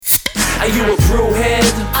Are you a brewhead?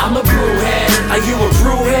 I'm a brewhead. Are you a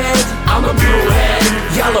brewhead? I'm a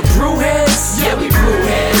brewhead. Y'all are brewheads? Yeah, we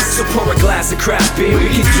brewheads. So pour a glass of craft beer, we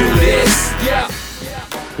can do this. Yeah.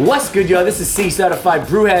 What's good, y'all? This is C Certified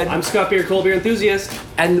Brewhead. I'm Scott Beer, cold beer enthusiast.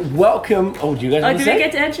 And welcome. Oh, do you guys want to did say? I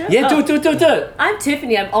get to enter? Yeah, do it. I'm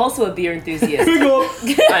Tiffany. I'm also a beer enthusiast.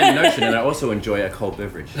 I'm Notion and I also enjoy a cold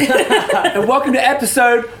beverage. And welcome to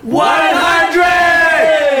episode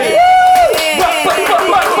 100!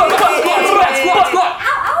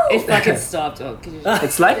 It fucking stopped. Oh, can you just...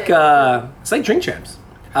 It's like Drink Champs.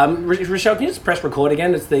 Rochelle, can you just press record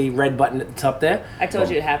again? It's the red button at the top there. I told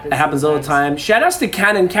you it happens. It happens all the time. Shout outs to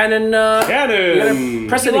Canon. Canon. You gotta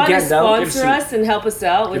press it you again. Want to sponsor us and help us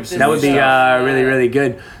out with this? That would be really, really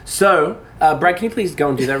good. So, Brad, can you please go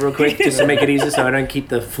and do that real quick, just to make it easier, so I don't keep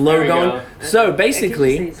the flow going. Go. So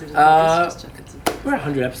basically, we're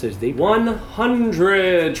 100 episodes deep.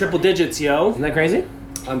 100 triple digits, yo. Isn't that crazy?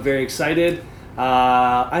 I'm very excited.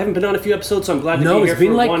 I haven't been on a few episodes, so I'm glad to be here it's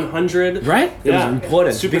been for like 100. Right? It Yeah. was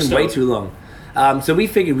important. Super It's been way stoked. too long. So we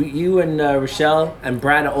figured you and Rochelle and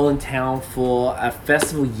Brad are all in town for a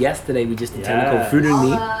festival yesterday we just attended called Food and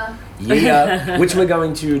Me. Yeah, which we're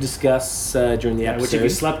going to discuss during the episode. Which if you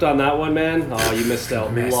slept on that one, man, oh, you missed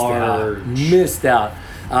out. Missed out.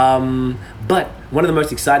 But one of the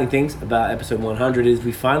most exciting things about episode 100 is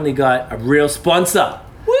we finally got a real sponsor.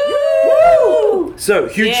 Woo! So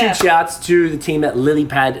huge shouts to the team at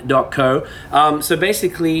lilypad.co. So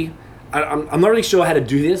basically, I'm not really sure how to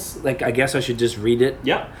do this. Like, I guess I should just read it.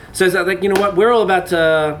 Yeah. So it's like, you know what? We're all about,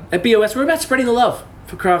 at BOS, we're about spreading the love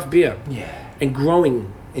for craft beer. Yeah. And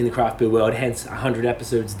growing in the craft beer world, hence 100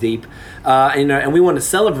 episodes deep. And we want to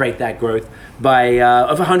celebrate that growth by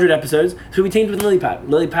of 100 episodes. So we teamed with LilyPad.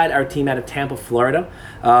 LilyPad are a team out of Tampa, Florida.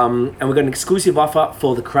 And we got an exclusive offer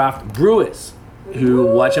for the craft brewers who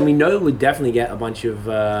watch. And we know we definitely get a bunch of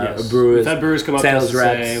brewers. We've had brewers come up to us sales and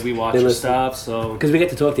reps, say, we watch they your listen. stuff, so... Because we get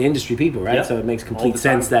to talk to industry people, right? Yep. So it makes All complete the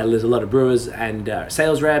sense time. that there's a lot of brewers and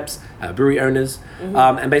sales reps, brewery owners,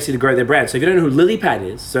 and basically to grow their brand. So if you don't know who LilyPad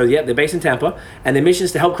is, so yeah, they're based in Tampa, and their mission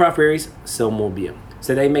is to help craft breweries sell more beer.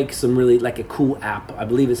 So they make some really, like a cool app. I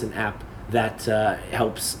believe it's an app that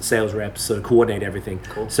helps sales reps sort of coordinate everything.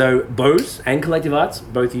 Cool. So Bose and Collective Arts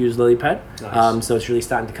both use LilyPad. Nice. So it's really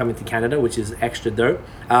starting to come into Canada, which is extra dope.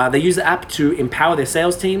 They use the app to empower their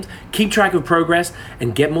sales teams, keep track of progress,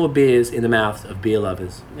 and get more beers in the mouth of beer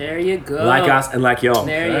lovers. There you go. Like us and like y'all.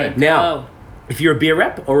 There you go. Now, if you're a beer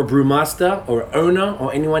rep or a brewmaster or owner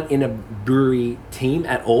or anyone in a brewery team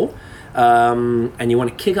at all, and you want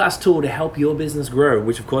a kick-ass tool to help your business grow,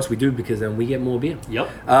 which of course we do because then we get more beer. Yep.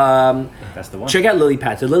 That's the one. Check out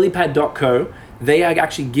LilyPad. So lilypad.co, they are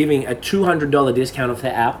actually giving a $200 discount off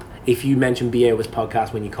their app if you mention BA was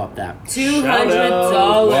podcast when you cop that.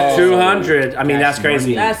 $200. 200. I mean, that's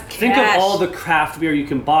crazy. That's Think cash. of all the craft beer you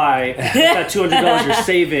can buy. That $200 you're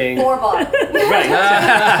saving. 4 bottles.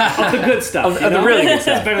 Right. Of the good stuff. Of the really good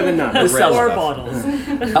stuff. It's better than none. The sell Four stuff.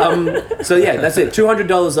 bottles. So yeah, that's it.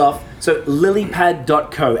 $200 off. So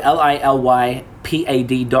lilypad.co,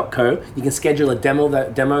 lilypad.co. You can schedule a demo.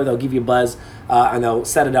 They'll give you a buzz and they'll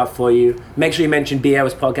set it up for you. Make sure you mention Beer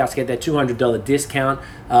Hours Podcast to get that $200 discount.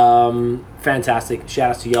 Fantastic.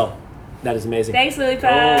 Shout outs to y'all. That is amazing. Thanks,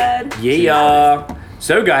 LilyPad. Yeah.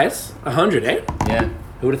 So guys, 100, eh? Yeah.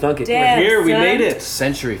 Who would have thunk it? Damn. Here, we son. made it.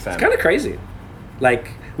 Century family. Kind of crazy. Like,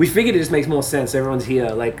 we figured it just makes more sense. Everyone's here.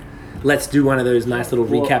 Like, let's do one of those nice little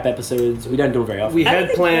recap episodes. We don't do them very often. We I don't had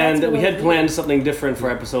think planned that's we what had I planned something different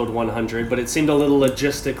for episode 100, but it seemed a little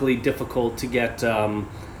logistically difficult to get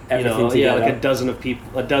Everything like together.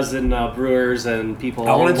 a dozen brewers and people.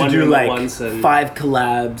 I wanted to do wondering at like once, and 5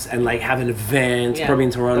 collabs and like have an event, Yeah. probably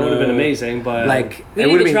in Toronto. that would have been amazing, but Like, We it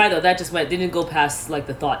didn't would even have try though. That just didn't go past like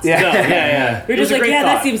the thoughts. Yeah. No, yeah. We're It was just a like, great yeah, thought.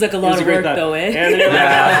 that seems like a It lot was of great work thought. though, eh? And, then you're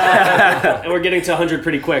like, and we're getting to 100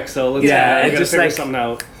 pretty quick, so let's Yeah, we it's gotta just figure like- something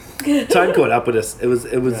out. Time caught up with us. It was.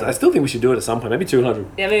 I still think we should do it at some point. Maybe 200.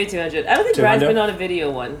 Yeah, maybe 200. I don't think Brad's 200? been on a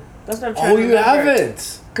video one. That's what I'm trying Oh, to you remember.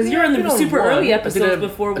 haven't? Because you're in the super early episodes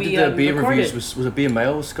before we did the beer recorded. reviews. Was it beer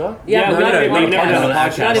mail with Scott? Yeah, No, but not no, a no, we've never done a podcast.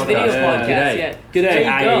 podcast. Not a video Yeah. podcast G'day. yet. G'day, There you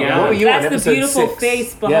how go. you going? What were you on, That's the episode beautiful 6?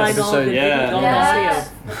 face behind all episode- the yeah. all Yes.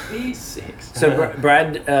 the video. 6. So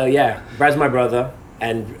Brad, Brad's my brother,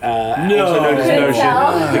 and also No. known as Couldn't Notion.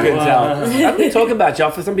 tell. You couldn't tell. I've been talking about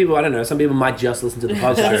y'all for some people. I don't know. Some people might just listen to the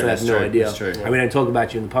podcast and have That's no true, idea. that's true. And we don't talk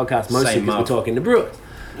about you in the podcast mostly Same because we're mouth. talking to brewers.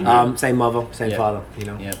 Same mother, same Yep. father. You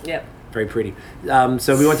know. Yep. Yep. Very pretty.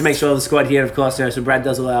 So we want to make sure the squad here, of course, so Brad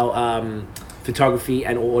does allow photography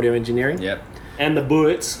and audio engineering. Yep. And the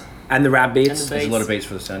boots. And the rap beats. And There's a lot of beats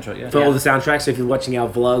for the soundtrack, yeah. For all the soundtracks, so if you're watching our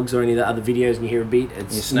vlogs or any of the other videos and you hear a beat, You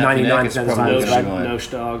it's snap your neck, it's 99% of the probably time. gonna Right? be Nosh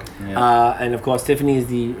dog. Yeah. And of course, Tiffany is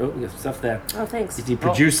the we got some stuff there. Oh, thanks. Is the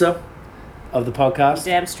producer of the podcast.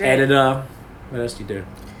 Damn straight. Editor. What else do you do?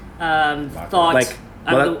 Thought. Like,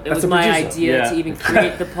 well, it that's was the my producer. idea Yeah. to even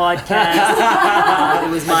create the podcast. It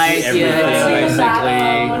was my idea.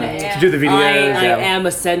 To do the videos. I yeah. am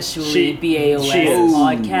essentially She- BAOS she is.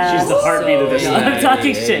 podcast. She's the heartbeat of this so, thing. I'm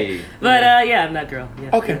talking Hey. shit. But yeah, I'm that girl. Yeah.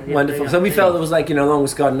 Okay, Yeah, wonderful. yeah, So we yeah. felt it was like, along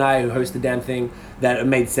with Scott and I, who host the damn thing, that it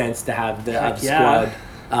made sense to have the Heck yeah.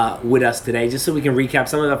 squad with us today, just so we can recap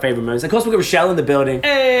some of our favorite moments. Of course, we've got Rochelle in the building.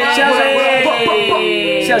 Hey!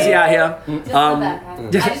 Chelsea out here. Just that, I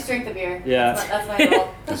just drink the beer. Yeah. That's my role.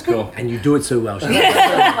 That's cool. And you do it so well,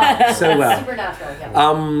 Chelsea. So well. Supernatural,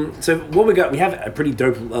 yeah. So what we got, we have a pretty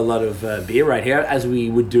dope a lot of beer right here, as we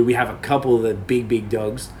would do. We have a couple of the big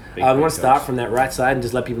dogs. Big We want dogs. to start from that right side and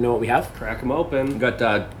just let people know what we have. Crack them open. We've got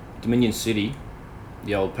Dominion City,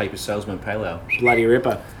 the old paper salesman pale ale. Bloody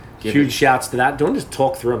Ripper. Give Huge it. shouts to that. Don't just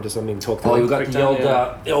talk through them, just something talk through Oh, them. we've got Quick the old,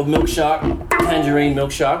 down, the old milk shark, tangerine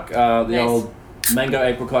milk shark, the Nice. old mango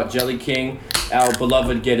apricot jelly king, our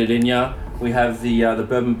beloved Get It In Ya. We have the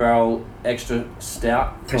bourbon barrel extra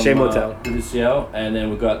stout from Cachet Motel. UCL, and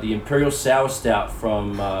then we've got the imperial sour stout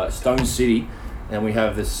from Stone City, and we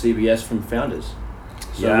have the CBS from Founders.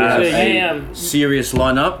 So Yeah. we have Damn. a serious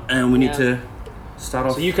lineup, and we need Yeah. to start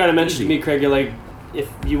off. So you kind of mentioned to easy. me, Craig, you're like, if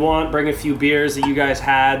you want, bring a few beers that you guys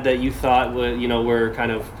had that you thought were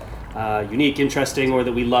kind of unique, interesting, or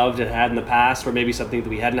that we loved and had in the past, or maybe something that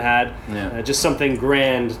we hadn't had. Yeah. Just something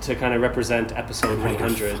grand to kind of represent episode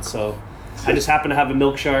 100. So I just happen to have a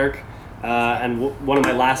Milk Shark and one of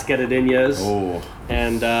my last Get It In Yas. Oh,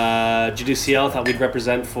 And Juduciel thought we'd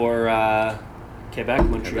represent for Quebec,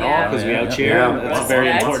 Montreal, Yeah. because we Yeah, out yeah. here. Yeah. It's a very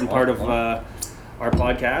Right. important part of our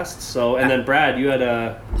podcast. So, and then Brad, you had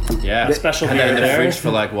a yeah. special Had beer that in the there. fridge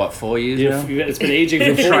for like what, 4 years now? It's been aging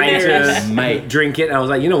for 4 trying years. to Mate. drink it, and I was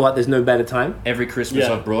like, you know what? There's no better time. Every Christmas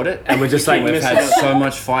Yeah. I've brought it, And we're just like, we've miss had it. so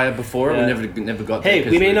much fire before it. Yeah. We never got there. Hey,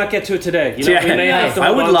 'cause we may not get to it today. You know, Yeah. we may have to I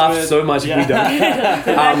hold would on laugh to it. so much if we don't.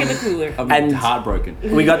 Put back in the cooler. I'm And- heartbroken.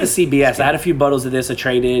 We got the CBS. I had a few bottles of this. I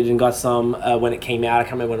traded and got some when it came out. I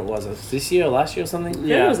can't remember when it was. This year or last year or something?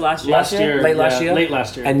 Yeah, it was last year. Last year. Late last year? Late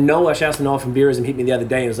last year. And Noah, shouts to Noah from Beerism, hit me the other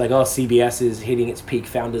day and was like, oh, CBS is hitting its peak.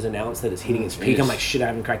 Founders announced that it's hitting its peak. Yes. I'm like, shit, I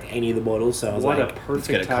haven't cracked any of the bottles. So I was what a like, Let's perfect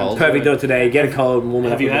get it time. cold. to perfect do door it. today. Get a cold and warm it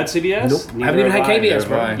up. Have you a had bit. CBS? Nope. I haven't even had KBS, Neither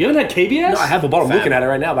bro. have I. You haven't had KBS? No, I have a bottle. I'm Fab. looking at it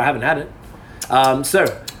right now, but I haven't had it. So,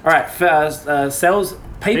 all right, sales,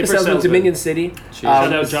 Paper Salesman, Salesman. Dominion City.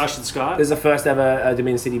 Shout out Josh and Scott. This is the first ever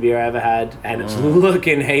Dominion City beer I ever had, and it's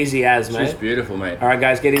looking hazy as, She's mate. beautiful, mate. All right,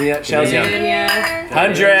 guys, get in here. Chelsea. Yeah. Yeah.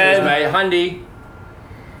 100. Mate, Hundy.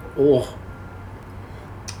 Oh,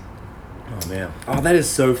 Oh man. oh, that is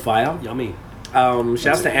so fire. Yummy.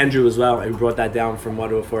 Shouts to Andrew as well, who brought that down from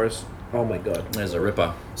Ottawa for us. Oh my god. There's a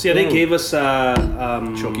ripper. So yeah, they gave us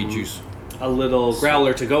Chalky juice. a little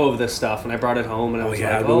growler to go of this stuff, and I brought it home, and I was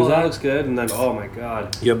yeah, like, what was "Oh, that that? looks good." And then, oh my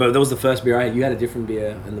god, Yeah, but that was the first beer I had. You had a different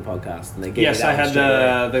beer in the podcast, and they gave yes, me that I one had straight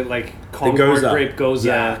away. the like Concord Goza. grape Goza.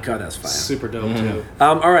 Yeah, God, that's fire. Super dope too.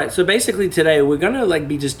 All right, so basically today we're gonna like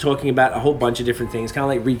be just talking about a whole bunch of different things, kind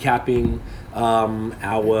of like recapping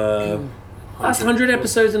our last 100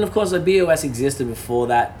 episodes, and of course, like BOS existed before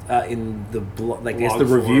that in the I guess the Blog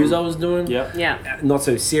reviews form. I was doing. Yep. Yeah. Not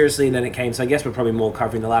so seriously, and then it came. So I guess we're probably more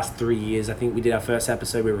covering the last 3 years. I think we did our first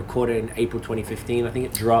episode. We recorded in April 2015. I think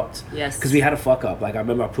it dropped. Yes. Because we had a fuck up. Like I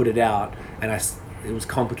remember I put it out, and it was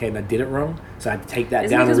complicated. and I did it wrong, so I had to take that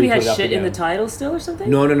Isn't it down because and we had re-put it up shit in again. the title still or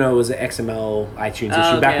something? No, it was an XML iTunes issue.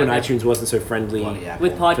 Oh, Back okay, when okay. iTunes wasn't so friendly.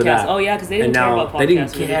 With For podcasts. that. Oh yeah, because they And didn't care now about podcasts. they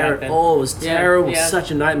didn't really care back at then. all. It was Yeah, terrible, yeah.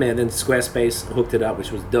 such a nightmare. Then Squarespace hooked it up,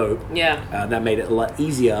 which was dope. Yeah. That made it a lot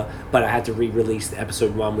easier, but I had to re-release the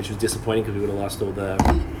episode 1, which was disappointing because we would have lost all the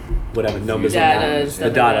whatever numbers on Data that. and stuff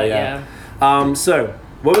The data, like yeah. that, So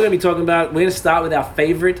what we're going to be talking about, we're going to start with our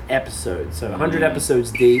favorite episodes. So 100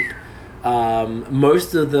 episodes deep.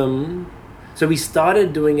 Most of them. So we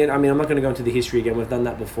started doing it. I mean, I'm not going to go into the history again. We've done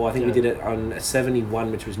that before. I think we Yeah. did it on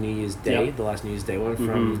 71, which was New Year's Day, Yeah. the last New Year's Day one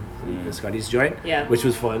from the Scotty's joint, Yeah. which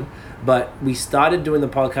was fun. But we started doing the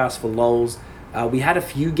podcast for lols We had a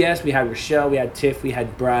few guests. We had Rochelle, we had Tiff, we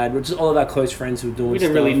had Brad, which is all of our close friends who were doing We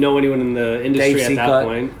didn't stuff. really know anyone in the industry Dave at that Seacott.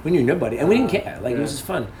 point. We knew nobody, and we didn't care. Like, it was just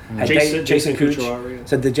fun. Had Jason Cooch. Kuchar,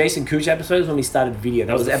 So the Jason Cooch episode was when we started video.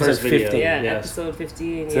 That was the episode first video. 15. Yeah, Yes. episode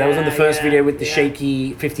 15. So that was on the first video with the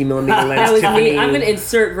shaky 50mm lens. That was Tiffany. me. I'm gonna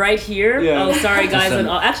insert right here. Yeah. Oh, sorry guys.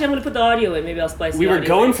 Actually, I'm gonna put the audio in. Maybe I'll splice. We the were audio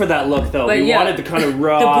going in. for that look though. But We yeah, wanted the kind of the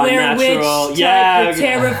raw, Blair natural, Witch type, the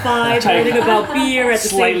terrified, Type. learning about beer at the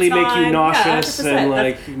slightly same time. make you nauseous Yeah, 100%. and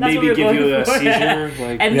like That's what maybe we're give you going a for. seizure.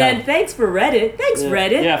 Like, And then thanks for Reddit. Thanks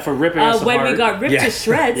Reddit. Yeah, for ripping us when apart. we got ripped Yeah. to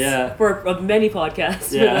shreds Yeah. for many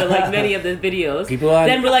podcasts, Yeah. for like many of the videos. People are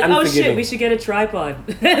then we're like, oh shit, unforgiving. we should get a tripod.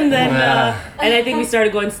 And then and I think we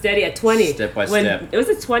started going steady at 20. Step by when, step. It was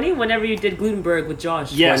at 20 whenever you did Glutenberg with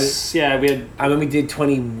Josh. Yes, yeah, we had. And then we did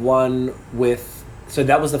 21 with. So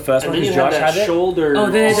that was the first And one then you because had Josh that had it. shoulder. Oh,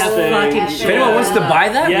 then that thing. fucking If anyone wants to buy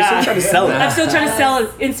that, we're Yeah. still trying to sell I'm it. still trying to sell it.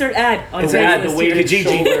 Insert ad on Insert ad, Craigslist the weighted here.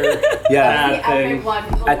 shoulder. Yeah. That thing.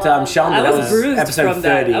 At Shalom, I that was was bruised episode from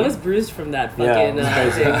 30. that. I was bruised from that Yeah, fucking it was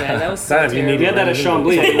crazy. thing, man. That was so Sorry if you terrible. need We had that at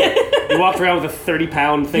Chambly. You walked around with a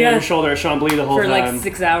 30-pound thing on Yeah. your shoulder at Chambly the whole for time. like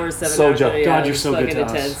 6 hours, 7 Soldier. hours. God, it you're was so good fucking to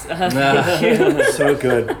us. intense. Thank you. So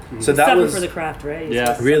good. So that Suffer was. for the craft, right? You're Yeah.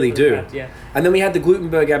 supposed to Really suffer for the do. craft, yeah. And then we had the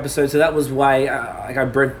Glutenberg episode, so that was why, like I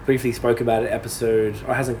briefly spoke about it, episode,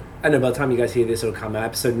 or hasn't, I don't know, by the time you guys hear this, it'll come out.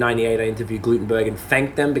 Episode 98, I interviewed Glutenberg and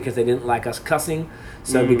thanked them because they didn't like us cussing.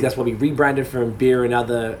 So that's why we rebranded from beer and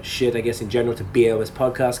other shit, I guess, in general, to BOS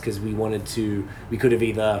Podcast, because we could have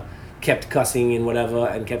either kept cussing and whatever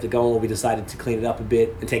and kept it going, or we decided to clean it up a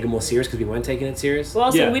bit and take it more serious because we weren't taking it serious. Well,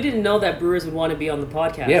 also, Yeah. we didn't know that brewers would want to be on the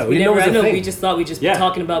podcast. Yeah, we didn't know it was a thing. We just thought we'd just Yeah. be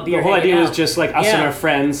talking about beer. The whole hanging idea was out. just like us and Yeah. our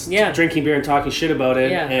friends Yeah. drinking beer and talking shit about it.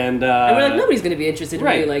 Yeah. And And we're like, nobody's going to be interested in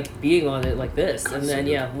Right. really, like being on it like this. And then,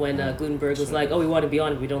 when Glutenberg was like, oh, we want to be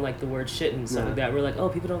on it, we don't like the word shit and stuff like that. We're like, oh,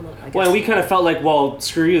 people don't know. I guess. Well, we kind of felt like, well,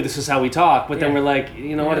 screw you, this is how we talk. But then Yeah. we're like,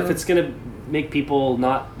 you know what, if Yeah. it's going to make people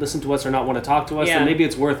not listen to us or not want to talk to us, Yeah. then maybe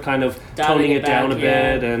it's worth kind of Dialing toning it it down back, a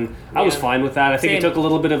yeah. bit. And I was Yeah. fine with that. I think it Same. took a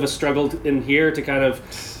little bit of a struggle in here to kind of,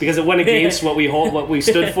 because it went against what we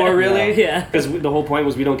stood for, really. Yeah. Because the whole point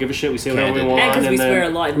was we don't give a shit, we say whatever we Candid. want. and because we then- swear a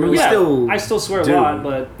lot. We Yeah, still I still swear do. a lot,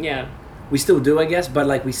 but Yeah. We still do, I guess, but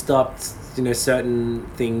like we stopped, certain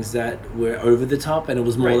things that were over the top, and it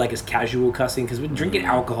was more Right. like as casual cussing because we're drinking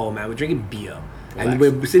alcohol, man. We're drinking beer, and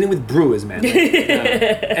we're sitting with brewers, man. Like,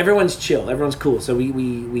 everyone's chill, everyone's cool. So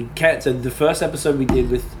we can't. So the first episode we did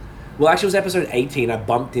with, well, actually it was episode 18. I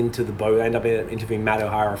bumped into the Bose. I ended up interviewing Matt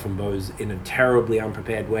O'Hara from Bose in a terribly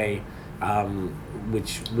unprepared way,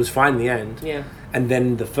 which was fine in the end. Yeah. And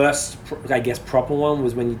then the first, I guess, proper one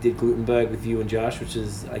was when you did Glutenberg with you and Josh, which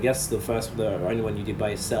is, I guess, the only one you did by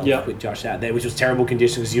yourself Yeah. with Josh out there, which was terrible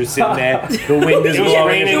conditions. You were sitting there, the wind is It was blowing.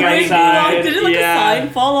 raining The rain outside, did it like yeah. a sign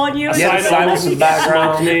fall on you? Yeah, the Sign sign almost was in the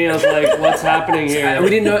background. smoked me. I was like, what's happening here? And we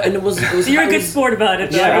didn't know, and it was You're a it good was- sport about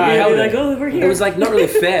it, though. Yeah, we You're held like, it. oh, we're here. It was like not really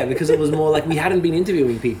fair because it was more like we hadn't been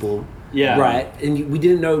interviewing people, Yeah. right? And we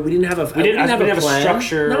didn't know, we didn't have a, We didn't have a plan.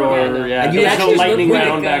 structure No. or Yeah, no. yeah. And There you was no actually lightning looked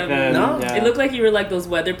round like, back then. no. Yeah. It looked like you were like those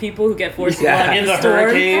weather people who get forced to Yeah. go out in In the the storm.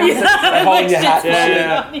 hurricanes. Yeah. Holding your hat Yeah,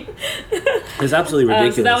 and yeah. shit. It was absolutely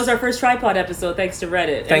ridiculous. So that was our first tripod episode, thanks to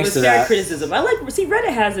Reddit. Thanks it was to fair that. criticism. Reddit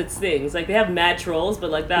has its things. Like they have mad trolls,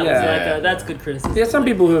 but like that was Yeah. like that's good criticism. Yeah, some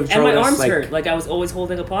people who have And trolled my us, arms like, hurt. Like I was always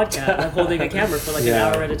holding a podcast, like holding a camera for like Yeah.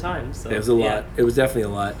 an hour at a time. So It was a lot. It was definitely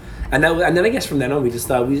a lot. And then I guess from then on, we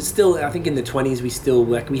still, I think in the 20s,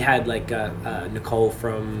 we had like Nicole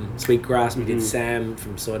from Sweetgrass, we did Sam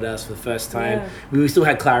from Sawdust for the first time. Yeah. We still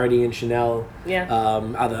had Clarity and Chanel, Yeah.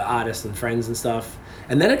 other artists and friends and stuff.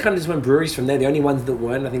 And then it kind of just went breweries from there. The only ones that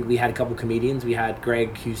weren't, I think we had a couple comedians. We had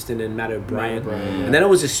Greg Houston and Matt O'Brien. And then it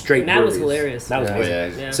was just straight Matt was breweries. hilarious. That was Oh, amazing.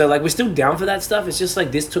 yeah. Yeah. So like we're still down for that stuff. It's just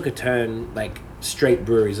like this took a turn, like straight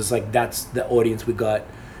breweries. It's like that's the audience we got.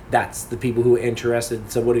 That's the people who are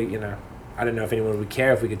interested. So what do you know? I don't know if anyone would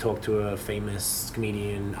care if we could talk to a famous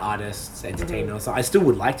comedian, artist, entertainer. Or something. I still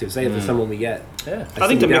would like to say if there's someone we get. Yeah. I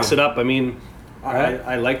think to still mix down. it up. I mean, Right.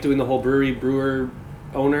 I like doing the whole brewer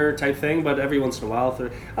owner type thing, but every once in a while,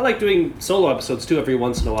 I like doing solo episodes too. Every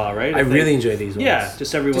once in a while, right? I think- really enjoy these ones. Yeah,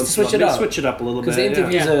 just every Just once to in a switch it while. up. Switch it up a little bit. Because the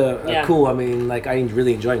interviews Yeah. are Yeah. cool. I mean, like I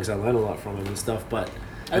really enjoy because I learn a lot from them and stuff. But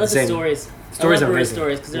I love the stories. Stories I are love brewer amazing.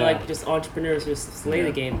 stories because they're Yeah. like just entrepreneurs who slay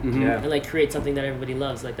the game Yeah. and like create something that everybody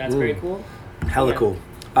loves. Like that's very cool. Hella Yeah. cool.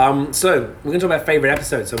 So we're gonna talk about favorite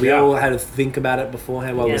episodes. So we Yeah. all had to think about it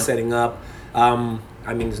beforehand while Yeah. we're setting up.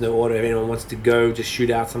 I mean, there's no order. If anyone wants to go, just shoot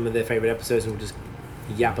out some of their favorite episodes, and we'll just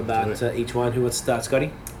yap about each one. Who wants to start?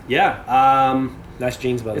 Scotty? Yeah. Nice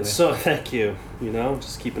jeans, by the way. It's so thank you. You know,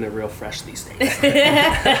 just keeping it real fresh these days.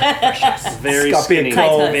 Very Scuppy skinny.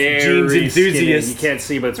 Cole, Very jeans skinny. enthusiast. You can't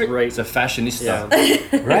see, but it's right. It's a fashionista.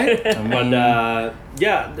 Yeah. Right? But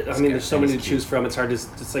yeah, I mean, there's so many to It's choose from. It's hard to.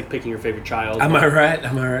 It's like picking your favorite child. Am I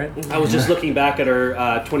right? I was just looking back at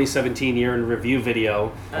our 2017 year in review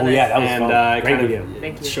video, Oh yeah, that was and fun. I Great kind video.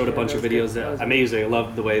 Thank of you. showed a Yeah, bunch that of was videos. good. That was Amazing. I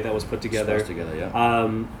love the way that was put together. Yeah.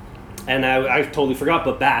 And I totally forgot,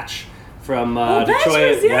 but Batch from Batch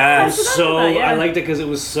Detroit. was- yeah, I forgot So about that, yeah. I liked it because it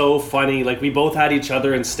was so funny. Like we both had each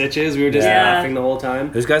other in stitches. We were just Yeah. laughing the whole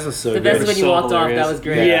time. Those guys are so The good. best was when you so walked off. hilarious. That was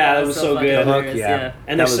great. Yeah, that was so fucking good. The hook, hilarious, yeah.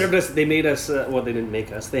 And That they was- served us. They made us. Well, they didn't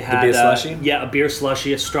make us. They had beer slushy? Yeah, a beer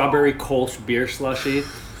slushy, a strawberry Kolsch beer slushy,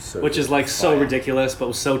 which is like so ridiculous, but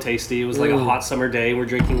was so tasty. It was like a hot summer day. We're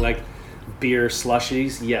drinking like beer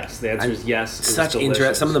slushies. Yes, the answer is yes. It was Such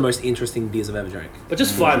delicious. some of the most interesting beers I've ever drank. But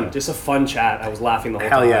just fun, just a fun chat. I was laughing the whole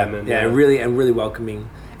Hell yeah, time. And, yeah, really welcoming,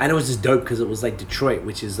 and it was just dope because it was like Detroit,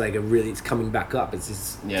 which is like it's coming back up. It's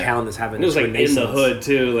this town that's having. And it was this like in the renaissance. hood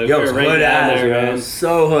too. Like Yo, we it's were right hood down ass, there, yo. man.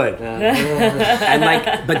 So hood, Yeah. and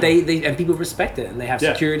like, but they and people respect it, and they have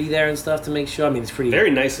Yeah. security there and stuff to make sure. I mean, it's pretty Very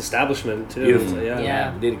nice establishment too. beautiful. So, yeah.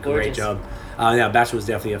 Yeah. They did a great Gorgeous. job. Yeah, Bachelor was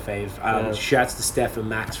definitely a fave. Yeah. Shouts to Steph and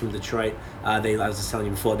Max from Detroit. I was just telling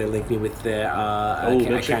you before, they linked me with their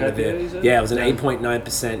milkshake kind of IPA, you said? yeah, it was an Yeah.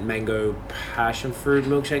 8.9% mango passion fruit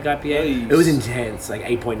milkshake IPA. Nice. It was intense, like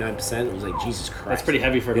 8.9%. It was like Jesus Christ. That's pretty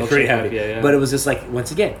heavy for a It's pretty milkshake heavy, IPA, yeah. but it was just like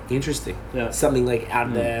once again interesting. Yeah. Something like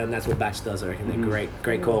out there, and that's what Batch does. I reckon they're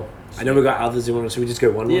great call. I know we got others. Should we just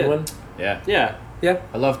go one? Yeah. Yeah. Yeah.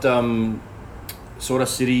 I loved Sort of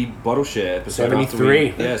City Bottle Share episode. 73.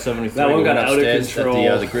 After yeah, 73. That one We got went out of upstairs control.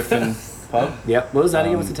 At the Griffin pub Yeah. What was that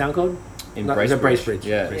again? What's the town called? in No, it was at Bracebridge. Bracebridge.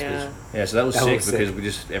 Yeah. Yeah. Yeah, so that was That sick was sick. because we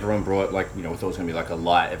just everyone brought like we thought it was gonna be like a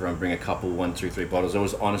light. Everyone bring a couple, 1, 2, 3 bottles. There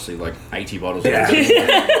was honestly like 80 bottles. Yeah.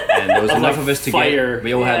 And there was enough like of us to fire. get.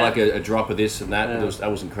 We all had Yeah. like a drop of this and that. Yeah.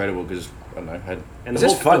 That was incredible because I don't know had. And It's the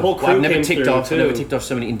just whole, fun. the whole crew Well, I've never came ticked through off. too. I've never ticked off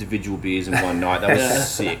so many individual beers in one night. That was Yeah.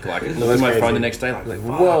 sick. Like look was at my crazy. phone the next day. Like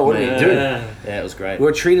Whoa, what are we man. doing? Yeah. Yeah, it was great. We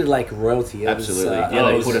were treated like royalty. It was, Absolutely. yeah, Yeah,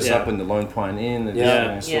 it they was- put us yeah. up in the Lone Pine Inn and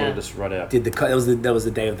Yeah. just Yeah. sorted us right out. Did that was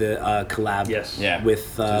the day of the collab. Yes. Yeah.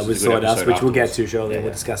 With This is with a good Sawdust, episode which we'll get to afterwards. shortly. Yeah, We'll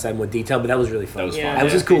yeah. discuss that in more detail, but that was really fun. That was Yeah. fun. And it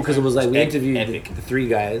was just cool because it was like we Epic. interviewed Epic. the three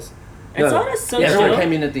guys. And No. Sawdust so Yeah, everyone chill.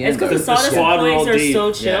 came in at the It's end. because the though. Sawdust squad employees rolled are deep. so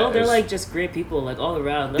Yeah, chill. it They're was- like just great people, like all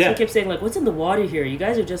around. That's Yeah. what I kept saying. Like, what's in the water here? You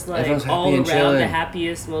guys are just like Everyone's happy all and around the chilling.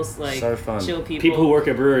 happiest, most like So fun. chill people. People who work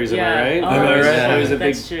at breweries, Yeah. am I right? Oh, Always, yeah. always a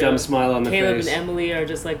big That's true. dumb smile on their Caleb face. and Emily are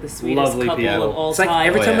just like the sweetest Lovely couple people. of all It's like time.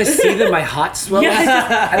 every Oh, time I yeah. see them, my heart swells. Yeah,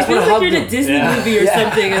 I it just feels want to like hug you're in them. a Disney Yeah. movie or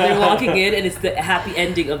something, and they're walking in, and it's the happy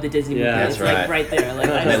ending of the Disney movie. Yeah, it's that's like right there. Like I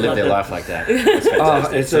They just live love their them. life like that. It's Oh,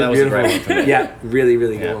 fantastic. it's so that so was a beautiful. great one for me. Yeah, really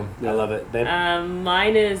good Yeah. one. I love it. Babe?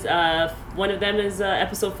 Mine is one of them is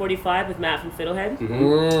episode 45 with Matt from Fiddlehead.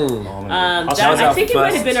 Mm. Oh, man. That was I our think it might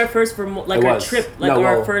have first- been our first like It our was. trip, like No,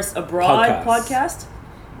 our well, first abroad podcast.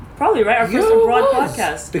 Probably right, our first Yo, abroad it was.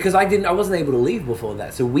 podcast. Because I wasn't able to leave before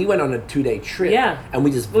that, so we went on a 2-day trip. Yeah. and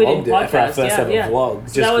we just We vlogged did it for our podcast, first ever vlog. So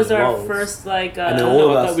Just that was the our vlogs. first like. And then all No,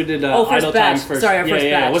 of I us- thought we did Oh, first Idle batch. Time first. Sorry, our yeah, first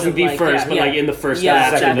yeah, batch it wasn't of, the like, first, yeah, but yeah. like in the first Yeah,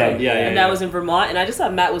 batch. second of them. day. Yeah, yeah, and yeah. that was in Vermont, and I just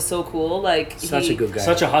thought Matt was so cool. Like Such he, a good guy.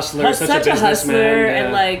 Such a hustler, such a hustler, businessman. and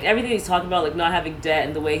yeah. like everything he's talking about, like not having debt,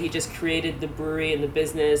 and the way he just created the brewery and the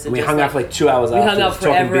business. And we just, hung like, out for like 2 hours. We hung out afterwards,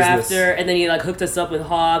 talking forever business. after, and then he like hooked us up with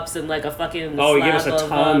hops and like a fucking. Oh, he gave us slab a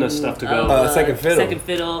ton of stuff to go. Second Fiddle. Second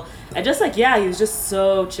fiddle, and just like he was just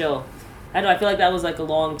so chill. I know. I feel like that was like a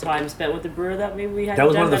long time spent with the brewer that maybe we had. That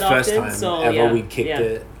was one of the that first often. times So, ever yeah, we kicked yeah.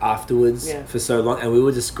 it afterwards Yeah. for so long, and we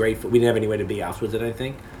were just grateful. We didn't have anywhere to be afterwards, I don't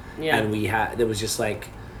think. Yeah. And it was just like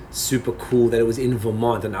super cool that it was in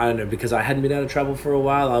Vermont, and I don't know, because I hadn't been out of travel for a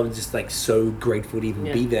while, I was just like so grateful to even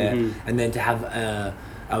Yeah. be there, and then to have a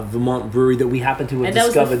Vermont brewery that we happened to have And that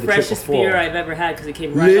was discovered the the trip freshest before. beer I've ever had because it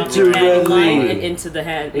came right off the Literally. canning line and into the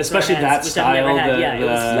hand, into Especially our that hands, which I've never style, had. the, Yeah, it was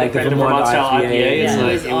like the the incredible. Vermont style IPA. IPA, It's yeah. like,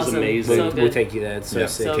 It was it was awesome. amazing. So We'll good. take you there. It's so Yeah,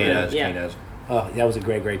 sick. So Kano's, good, yeah. Kano's. Oh, that was a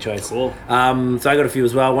great choice. Cool. So I got a few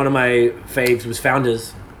as well. One of my faves was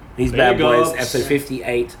Founders. These There bad you go. boys, episode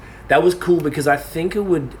 58. That was cool because I think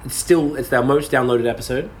it's their most downloaded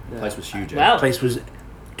episode. The place was huge. Wow. Place was,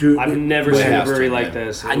 dude. I've never it- seen a warehouse brewery too, like man.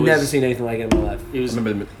 this. I've never seen anything like it in my life. It was. I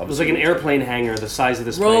remember It was like an airplane hangar, the size of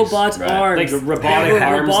this place. Robot Right. arms. Like robotic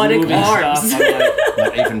arms, Robotic moving arms. stuff. I'm like,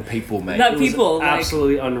 Not even people, mate. Not it was people. Like,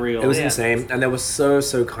 absolutely unreal. It was Yeah. insane, and they were so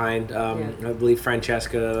kind. Yeah. I believe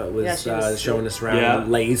Francesca was, Yeah, she was showing us around, Yeah.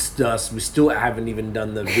 laced us. We still haven't even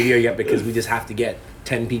done the video yet because we just have to get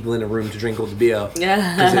 10 people in a room to drink all the beer because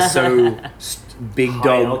Yeah. it's so big High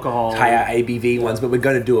dog, alcohol. higher ABV ones. But we're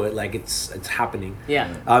gonna do it. Like it's happening. Yeah.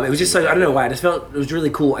 It was just so I don't know why. I just felt it was really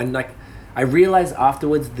cool, and like I realized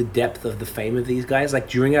afterwards the depth of the fame of these guys. Like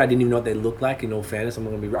during it, I didn't even know what they looked like. In all fairness, I'm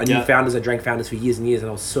not gonna be. I knew Yeah. Founders. I drank Founders for years and years, and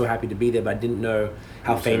I was so happy to be there. But I didn't know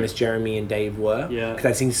how famous Jeremy and Dave were. Yeah. Because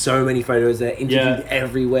I'd seen so many photos. They're interviewed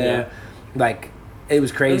everywhere. Like it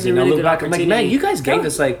was crazy. It was a And I really look good back, I'm like, man, opportunity. you guys gave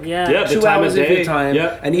us like Yeah, 2 the time hours of of your day. time.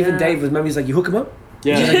 Yeah. And even Yeah. Dave was, remember, he's like, you hook him up.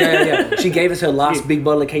 Yeah. She's like, yeah. She gave us her last big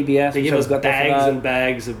bottle of KBS. They which give I us got there for bags that. and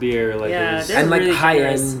bags of beer. Like, Yeah, it was, they're And like really high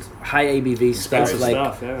generous. end, high ABV stuff, Expensive like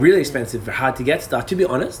stuff, yeah. really expensive, hard to get stuff. To be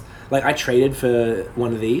honest, like I traded for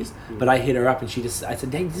one of these, but I hit her up and she just, I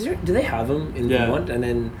said, hey, do they have them in Yeah. Vermont? And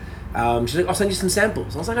then she's like, I'll send you some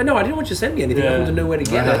samples. I was like, I know, I didn't want you to send me anything. I Yeah. wanted to know where to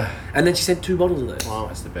get it. And then she sent 2 bottles of those. wow.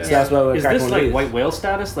 That's the best. So that's why we're Is cracking this one of like these. white whale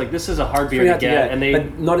status? Like this is a hard beer Pretty to hard get, and they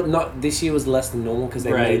but not this year was less than normal because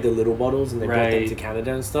they Right. made the little bottles and they brought them Right. to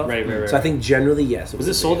Canada and stuff. Right. So I think generally yes. Was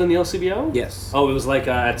this sold in the LCBO? Yes. Oh, it was like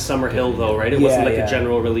at Summer Hill though, right? It Yeah, wasn't like yeah. a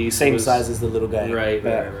general release. It Same was- size as the little guy. Right,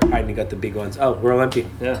 But right. I only got the big ones. Oh, we're all empty.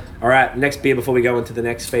 Yeah. All right, next beer before we go into the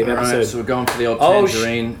next favourite All right, episode. so we're going for the old Oh,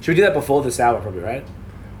 tangerine. should we do that before the sour, probably, right?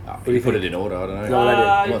 What do We you put think? it in order. I don't know. No,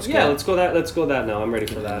 I did. Let's yeah, go. let's go that. Let's go that now. I'm ready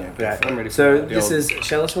for that. Yeah. I'm ready for So that. this old- is.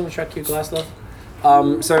 Shall us want to track your glass, love?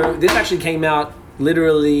 So this actually came out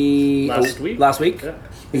literally Last week? Last week. Yeah.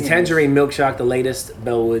 The Tangerine Milk Shark, the latest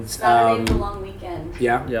Bellwoods. Saturday was a long weekend.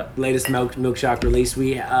 Yeah. Yeah. Latest Milk Shark release.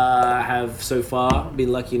 We have so far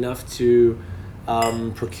been lucky enough to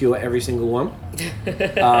procure every single one.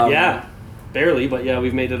 Yeah, barely, but yeah,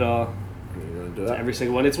 we've made it You wanna do to that? every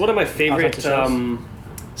single one. It's one of my favorite to show us.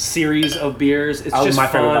 series of beers. It's That was just my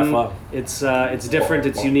favorite by fun. far. It's different.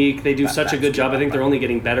 It's unique. They do such a good job. I think they're only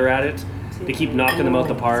getting better at it. They keep knocking them out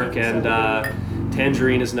the park, and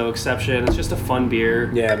Tangerine is no exception. It's just a fun beer.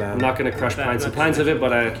 Yeah, man. I'm not gonna crush pints and pints of it,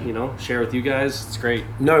 but I, share with you guys. It's great.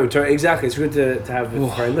 No, exactly. It's good to have a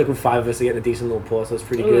friend. Look, 5 of us are getting a decent little pour, so it's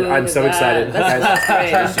pretty Ooh, good. look I'm at so that. excited. That's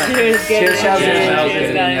Guys, great. Cheers, Cheers, guys. Cheers,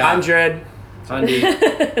 Cheers, guys. I'm Dred. Andy.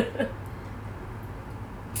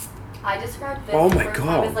 I described this Oh the my first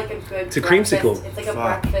God. time as like a good It's a breakfast. creamsicle. It's like a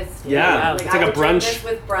Fuck. breakfast. Yeah, like it's I like a would drink brunch this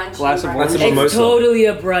with brunch. glass of and orange. That's a breakfast. mimosa. It's totally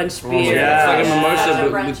a brunch beer. yeah. It's like a Yeah. mimosa, It's a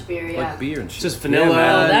but brunch with beer, yeah. like beer and It's shit. just vanilla,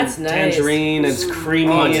 man. and That's nice. tangerine. It's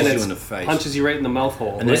creamy Punches and you it in the face. punches you right in the mouth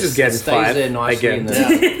hole. And This is getting it stays 5 there nicely again. in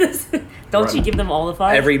the- Don't you give them all the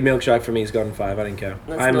 5? Every Milk Shark for me has gotten 5. I don't care.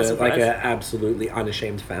 That's I'm no like surprise. an absolutely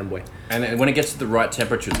unashamed fanboy. And when it gets to the right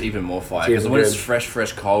temperature, it's even more fire. It's Because when it's good.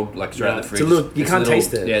 fresh, cold, like straight out of the It's fridge, a little- you it's can't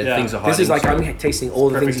taste it. Yeah, Yeah. things are hiding. This is like so- I'm tasting all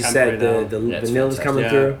the things perfect you temp said. right The now. Yeah, it's vanilla's coming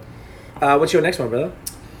fantastic. through. What's your next one, brother?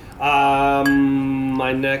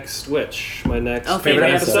 My next favorite episode.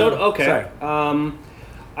 episode. Okay. Sorry.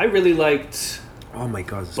 I really liked Oh my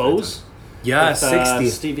god. this is Bose. Yeah, with, 60.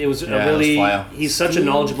 Steve. It was Yeah, a it was really. fire. He's such a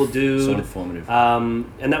knowledgeable dude. so informative.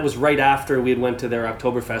 And that was right after we had went to their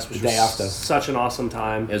Oktoberfest, which The day was after. such an awesome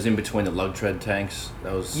time. It was in between the lug tread tanks.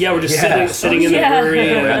 That was Yeah, we're just Yeah. sitting in the Yeah. brewery.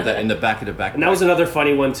 Yeah, we and- had that in the back of the back. And that was another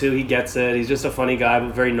funny one too. He gets it. He's just a funny guy,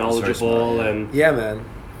 but very knowledgeable. smart, yeah. And Yeah, man.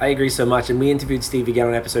 I agree so much. And we interviewed Steve again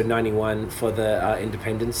on episode 91 for the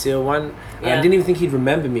Independence Seal one. And I Yeah. didn't even think he'd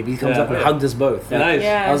remember me, but he comes Yeah. up and hugged us both. nice.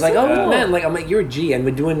 Yeah. I was like, so oh cool. man, like I'm like, you're a G, and we're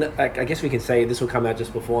doing. Like, I guess we can say this will come out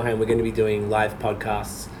just beforehand. We're going to be doing live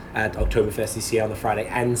podcasts at Oktoberfest this year on the Friday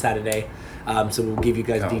and Saturday. So we'll give you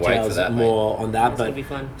guys Can't wait for details that, more on that. It's but gonna be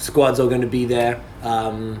fun. squads are going to be there.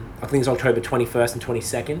 I think it's October 21st and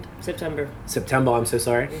 22nd. September, I'm so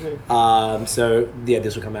sorry. So yeah,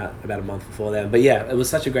 this will come out about a month before then. But yeah, it was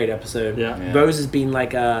such a great episode. Yeah. Yeah. Bose has been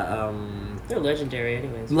like a They're legendary,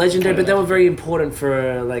 anyways. legendary, but they were very important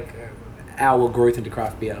for like our growth into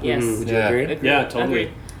craft beer. Yes. Would you Yeah. agree? Agreed. Yeah, totally. Agreed.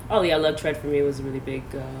 Oh yeah, Lug Tread for me was a really big.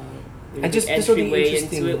 Really And just big sort of entryway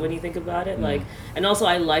interesting- into it when you think about it, like, and also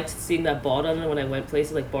I liked seeing that bottle when I went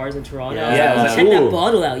places like bars in Toronto. Yeah. I was Yeah, like, it was check cool. that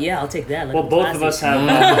bottle out. Yeah, I'll take that. Like Well, a both of us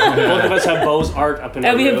classic. have Bose art up in I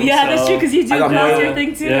our mean, room, yeah, that's so- true because you do I got that's more- your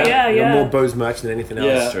thing too. yeah. Yeah, You're yeah. more Bose merch than anything else.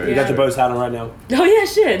 Yeah. True. You got the Yeah. Bose hat on right now. Oh yeah,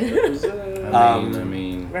 shit. I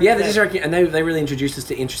mean, Yeah, they just and they really introduced us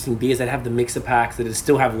to interesting beers. They'd have the mixer packs that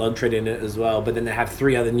still have Lug Tread in it as well, but then they have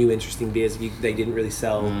 3 other new interesting beers they didn't really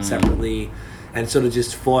sell separately, and sort of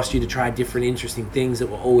just forced you to try different interesting things that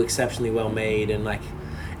were all exceptionally well made. And like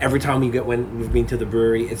every time when we've been to the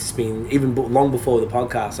brewery, it's been even long before the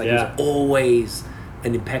podcast. Like it Yeah. was always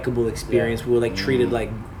an impeccable experience. We were like treated like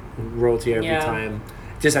royalty every Yeah. time.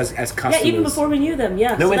 just as customers. Yeah, even before we knew them.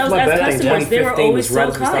 Yeah. No, So it's that was my as birthday in customers. They were 2015 always was so right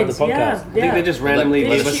as we started kind. the podcast. Yeah. I think they just randomly Like,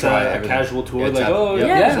 gave let us us try a everything. casual tour. Yeah, Like, tap- oh, yeah,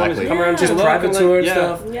 yeah, exactly. just come around, Yeah. take Just a look. private and, tour like, and yeah.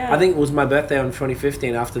 stuff. Yeah. I think it was my birthday on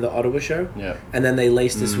 2015 after the Ottawa show. Yeah. And then they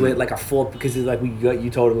laced us with like a 4 because it's like you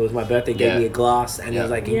told them it was my birthday, gave Yeah. me a glass, and it was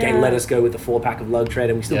Yeah. like Yeah. let us go with the 4-pack of Lug Trade,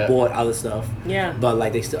 and we still Yeah. bought other stuff. Yeah. But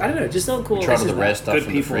like they still, I don't know, just So cool. Tried This all is the rare stuff good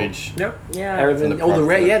from people. the fridge. Yeah. Yeah. Everything. From the Oh, the pri-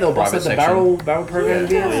 rare, from the yeah, they'll bust private out the section. barrel program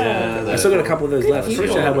beers. Yeah. I still got a couple of those left. I people.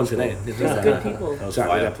 wish I had one today. Good people. That was Sorry,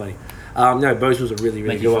 we fire. got plenty. No, Bose was a really, really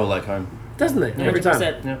Make good you feel one. like home. Doesn't it? Every time.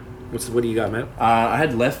 100%. Yeah. What do you got, man? I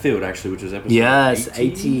had Left Field actually, which was episode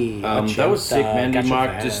 80. That was sick, man. Gotcha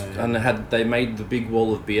Mark fan. just and they made the big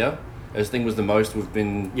wall of beer. This thing was the most we've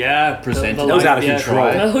been Yeah, presented. the That was out of yeah, control.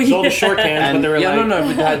 right. Oh, So all the yeah. short cans, but And they were like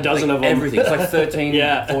we had a dozen like of them. everything. It's like 13,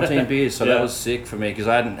 Yeah. 14 beers. So Yeah. that was sick for me because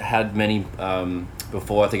I hadn't had many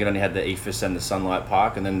before. I think I only had the Ephes and the Sunlight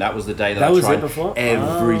Park, and then that was the day that That I was tried it before?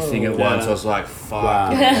 everything at Yeah. once. I was like, fuck.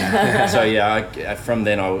 Wow. So yeah, from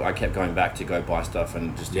then I kept going back to go buy stuff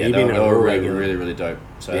and just Yeah, yeah, you've they been were a really, regular. really, really dope.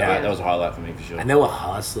 So Yeah. that was a highlight for me for sure. And they were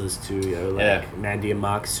hustlers too, yo. Like Yeah. Mandy and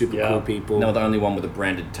Mark, super Yeah. cool people. And they were the only one with a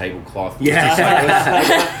branded tablecloth. Yeah.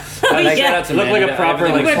 Like, Yeah. shout out to It looked Mandy. like a proper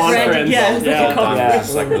Everything like was Branded, conference. yeah, it's like a well done. conference. It was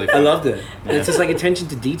just, like, really I fun. loved it. It's just like attention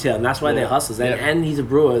to detail, and that's why they're Yeah. hustlers. And, Yeah. and he's a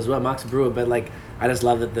brewer as well. Mark's a brewer, but like I just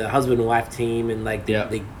love that the husband and wife team and like Yeah.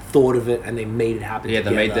 they thought of it and they made it happen. Yeah,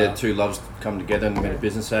 they made together. their two loves come together and made a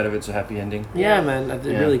business out of it. It's a happy ending. Yeah, man,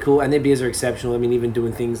 they're Yeah. really cool, and their beers are exceptional. I mean, even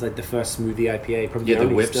doing things like the first smoothie IPA, probably Yeah, the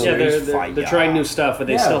only whips. still. Yeah, they're, Fire. they're trying new stuff, but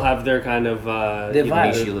they Yeah. still have their kind of Their you know,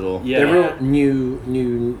 vibe. Niche little. Yeah. They're real new.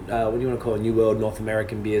 What do you want to call it? New World North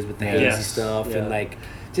American beers with the hazy Yes. stuff Yeah. and like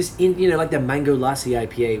just like the mango lassi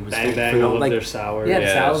IPA was Bang Bang, I phenomenal. love like their sour. yeah, the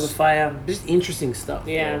Yes. sours of fire, just interesting stuff.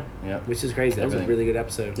 Yeah. Yeah. which is crazy. That was a Everything. really good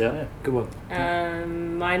episode. Yeah. Good one.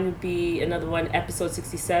 Mine would be another one, episode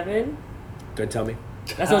 67. Don't tell me.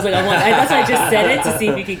 That's what I was like. That's why I just said it to see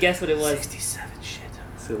if you could guess what it was. 67 shit.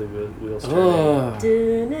 Silly wheels. Oh.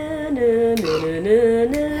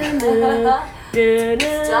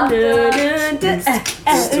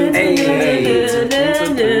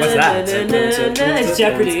 What's that? It's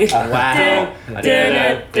Jeopardy. Wow.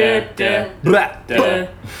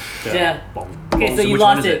 Yeah. Okay, so you which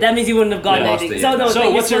one lost is it. it? That means you wouldn't have gotten Yeah, lost anything. it, So yeah. no. So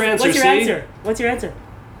wait, what's your What's your answer, answer? What's your answer?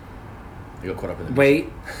 You got caught up in the Wait.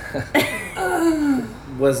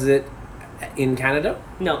 Was it in Canada?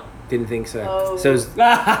 No. Didn't think so. Oh. So was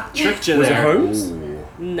Tricked you it there. Holmes?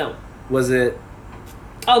 No. Was it?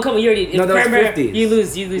 Oh, come on, you already. No, that was remember, 50s. You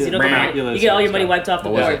lose. You don't come out. You lose, You get all your yeah, money yeah. wiped off the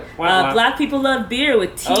What was board. it? Wow. Black People Love Beer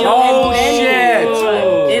with Tio Oh, and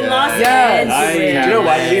Benny shit. in Los Yes. Angeles. Do you know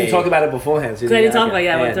why? We didn't talk about it beforehand. So Because I didn't talk okay. about it.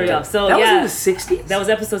 Yeah, I want to throw you off. So that yeah, was in the 60s? that was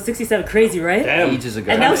episode 67. Crazy, right? Damn. ages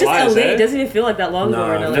ago. And that was just Why is LA. it? It doesn't even feel like that long ago.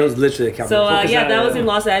 in No, LA. that was literally a couple So of yeah, that, that was yeah. in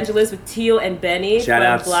Los Angeles with Tio and Benny Shout from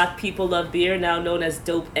outs. Black People Love Beer, now known as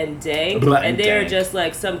Dope and Dank. Black And and they're Dank. just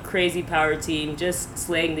like some crazy power team, just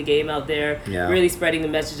slaying the game out there, Yeah. really spreading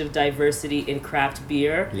the message of diversity in craft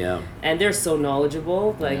beer. Yeah. And they're so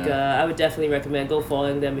knowledgeable. Like Yeah. I would definitely recommend go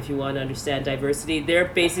following them if you want to understand diversity. They're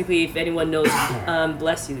basically, if anyone knows,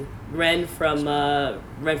 bless you, Ren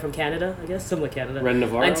from Canada, I guess, somewhat Canada. Ren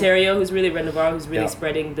Navarro? Ontario, who's really Ren Navarro, who's really Yeah.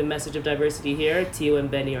 spreading the message of diversity here. Tio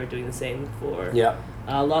and Benny are doing the same for Yeah.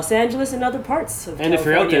 Los Angeles and other parts of And if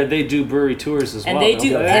you're out California. there, they do brewery tours as and well. they don't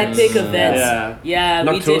do epic events. Yeah. Yeah,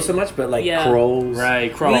 Not we tours did. so much, but like yeah. crawls.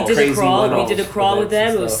 Right, crawl. We did a Crazy crawl. We one-off did a crawl with events them.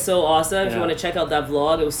 and It was stuff. so awesome. If you Yeah. want to check out that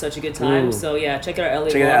vlog, it was such a good time. Mm. So yeah, check out our LA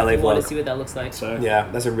Check vlog out LA if you want vlog. to see what that looks like. So, Yeah,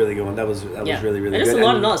 that's a really good one. That was really, really and good. just a lot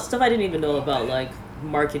of And- knowledge, stuff I didn't even know about, like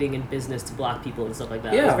marketing and business to Black people and stuff like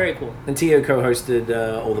that. It Yeah. was very cool. And Tio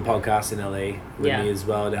co-hosted all the podcasts in LA with Yeah. me as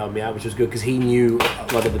well to help me out, which was good because he knew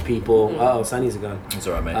a lot of the people. Mm-hmm. Oh, Sunny's gone. It's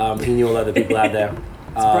alright, mate. He knew a lot of the people out there.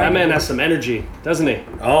 that man has some energy, doesn't he?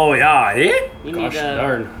 Oh yeah, eh? You Gosh need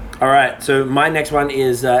darn. All right, so my next one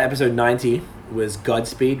is episode 90 was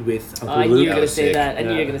Godspeed with Uncle I knew you Luke. were gonna was say sick. that. I knew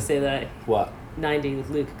you Yeah. were gonna say that. What? 90 with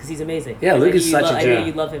Luke because he's amazing. Yeah, I Luke know is you such a I know gem.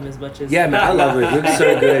 you love him as much as Yeah, man, I love Luke. Luke's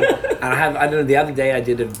so good. And I don't know, the other day I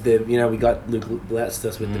did we got Luke blessed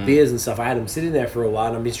us with the beers and stuff. I had him sitting there for a while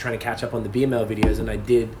and I'm just trying to catch up on the beer mail videos and I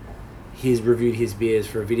reviewed his beers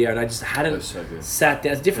for a video and I just hadn't was so good. sat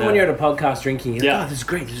down. It's different when Yeah. you're at a podcast drinking. You're Yeah. like, oh,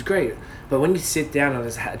 this is great. But when you sit down and I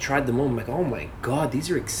just tried them all, I'm like, oh my God, these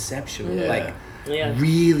are exceptional. Yeah. Like, Yeah.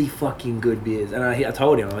 really fucking good beers. And I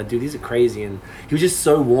told him, I'm like, dude, these are crazy. And he was just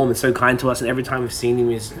so warm and so kind to us. And every time we've seen him,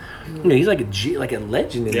 he's like a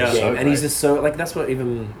legend in Yeah, the so game. And he's great. just so like that's what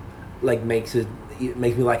even like makes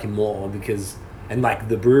me like him more because and like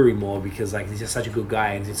the brewery more because like he's just such a good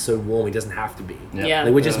guy and he's so warm. He doesn't have to be. Yeah. Yeah.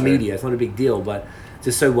 Like we're just Yeah. media. It's not a big deal, but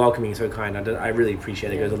just so welcoming, so kind. I really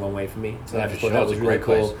appreciate it. It goes a long way for me. So Yeah, I for just sure. thought that It was a really great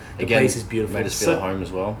cool. place. The Again, place is beautiful. Made us feel at home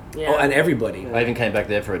as well. Yeah. Oh, and everybody. I even came back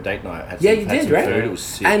there for a date night. Had Yeah, some, you had did, some right? Food. It was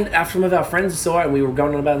sick. And some of our friends saw it, and we were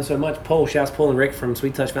going on about it so much. Shouts Paul and Rick from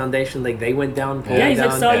Sweet Touch Foundation. Like they went down. Paul Yeah, went he's like,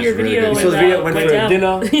 down. saw That's your really video. good. We saw the video, went for down.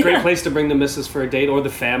 dinner. Great place to bring the missus for a date or the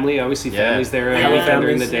family. I always see Yeah. families there How every time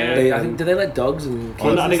during the families? day. I think do they let dogs and Oh, no,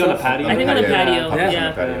 kids I and think on the stuff? patio. I think on the patio, Puppies yeah.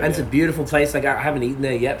 on the patio, And it's a beautiful place. Like I haven't eaten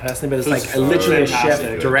there yet personally, but it's Food's like literally a fantastic.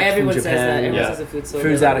 chef direct Everyone from says that. Japan. Everyone Yeah. says the food's so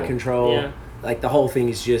Food's good. out of control. Yeah. Like the whole thing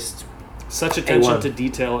is just Such attention A1. to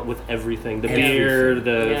detail with everything. The Everything. beer,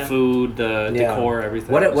 the Yeah. food, the Yeah. decor, everything.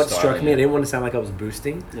 What Style, struck me, yeah. I didn't want to sound like I was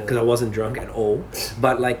boosting Yeah. because I wasn't drunk at all.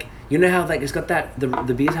 But like you know how like it's got that the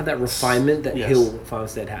beers have that refinement that Yes. Hill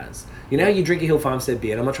Farmstead has. You know how you drink a Hill Farmstead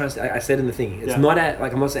beer, and I'm not trying to say, I said in the thing, it's Yeah. not at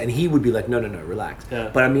like I'm not saying, and he would be like, no, relax. Yeah.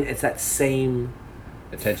 But I mean, it's that same.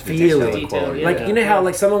 attention to Feeling. detail and quality. Yeah. Like you know how Yeah.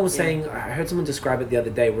 like someone was saying, I heard someone describe it the other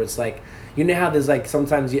day, where it's like you know how there's like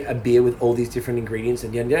sometimes a beer with all these different ingredients,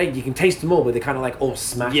 and you can taste them all, but they're kind of like all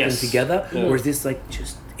smashed Yes. in together. Yeah. Whereas this like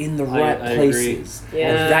just in the right I agree. places, Yeah,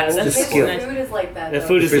 and that's the that's His skill. nice. food is like that. The though.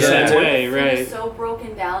 food is the Yeah. same way, Food right? is so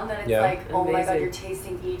broken down that it's Yeah. like, oh my god, Amazing. you're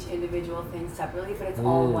tasting each individual thing separately, but it's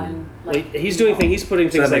all one. Like, Like he's doing things. He's putting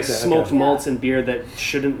So that things like makes sense, smoked okay. malts in beer that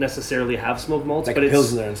shouldn't necessarily have smoked malts, Like but it's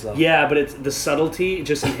Pilsner and stuff. Yeah, but it's the subtlety.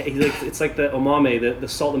 Just it's like the umami, the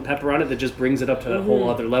salt and pepper on it that just brings it up to a whole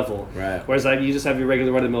other level. Right. Whereas like you just have your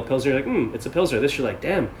regular run-of-the-mill pilsner, you're like, it's a pilsner. This you're like,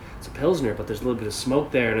 damn, it's a pilsner, but there's a little bit of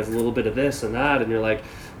smoke there, and there's a little bit of this and that, and you're like,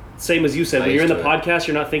 same as you said. When you're in the Used to it. podcast,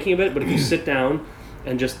 you're not thinking of it, but if you sit down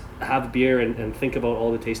and just have a beer and think about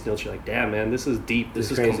all the taste notes, you're like, damn, man, this is deep.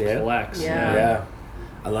 This It's is crazy, yeah? complex. Yeah. Yeah.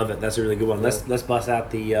 I love it. That's a really good one. Let's bust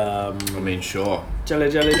out the I mean, sure.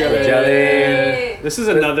 Jelly. jelly. This is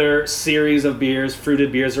another series of beers,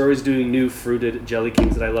 fruited beers. They're always doing new fruited Jelly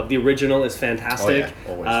Kings that I love. The original is fantastic.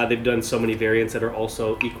 Oh, yeah, always. They've done so many variants that are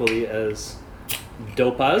also equally as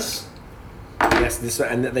dopas. Yes, this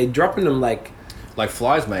and they dropping them like Like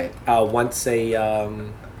flies, mate. once a.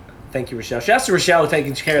 Thank you, Rochelle. Shouts to Rochelle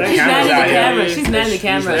taking care of the She's cameras manning out the here. camera. She's manning the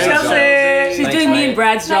camera. Chelsea! She's Thanks, doing me mate. and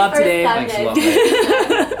Brad's My job first today. time. Thanks a lot,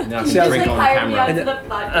 mate. Now I can Sounds drink like on hired me camera. onto the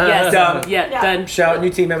podcast. Yes, Done. yeah, Yeah. done. Shout out new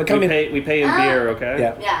team member. Come We in. pay in beer, okay?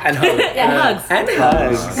 Yeah. Yeah. And hug. And hugs. And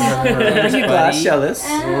hugs. Bring your glass, Shellis.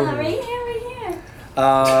 Right here.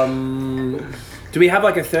 Do we have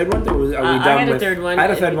like a third one? Or are we done I had with? a third one. I had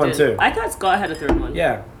a if third we one did. too. I thought Scott had a third one.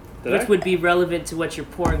 Yeah. Did Which I? would be relevant to what you're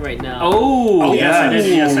pouring right now. Oh, yes, I did.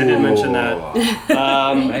 Yes, I did mention that.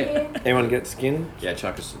 Mate. Anyone get skin? Yeah,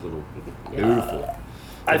 chuck us a little beautiful.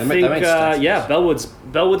 I They think, make sense. yeah,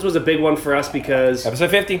 Bellwoods was a big one for us because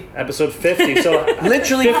Episode 50. episode 50. So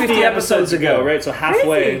Literally 50 episodes ago, right? So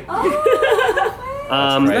halfway.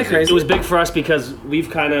 Oh, That's crazy? It was big for us because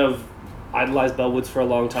we've kind of idolized Bellwoods for a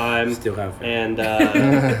long time. Still have. And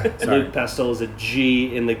Sorry. Luke Pestel is a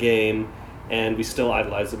G in the game, and we still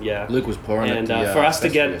idolize him, yeah. Luke was pouring And, it. for us to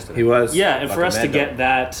get- yesterday. He was. Yeah, and Like for a us to mad get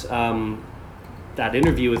that that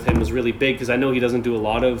interview with him was really big because I know he doesn't do a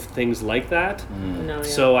lot of things like that. No, yeah.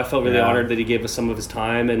 So I felt really Yeah. honored that he gave us some of his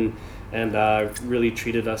time and really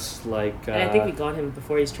treated us like. And I think we got him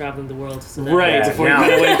before he's traveling the world. So that Right, Yeah, before now- he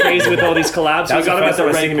kind of went crazy with all these collabs. So That we was got the him at first the time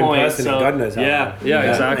I right seen him in point. person, So, and God knows how yeah, long. yeah, And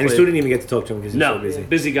exactly. we still didn't even get to talk to him because he's No, so busy.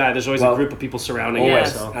 busy guy. There's always Well, a group of people surrounding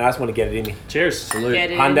always. him. Always. So. And I just want to get it in me. Cheers. Salute. Get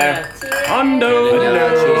it in Honda. there. Hondo.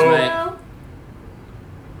 Cheers, mate.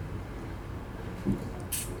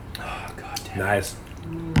 Nice.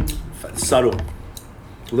 Subtle.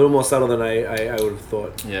 A little more subtle than I would have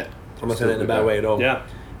thought. Yeah. I'm not saying it in a bad way at all. Yeah,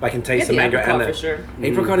 I can Get taste the the mango apricot and for the sure.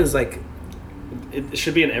 apricot is like it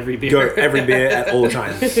should be in every beer. go every beer at all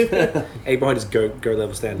times. Apricot is go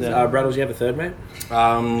level standards. Yeah. Brad, do you have a third, mate?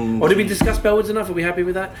 Um, Or did we discuss Bellwoods enough? Are we happy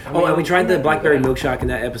with that? mean, and we tried the I'm happy blackberry with milkshake in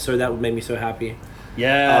that episode. That made me so happy.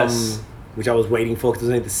 Yes. Which I was waiting for because it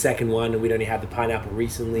was only the second one, and we'd only had the pineapple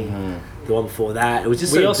recently. The one before that, it was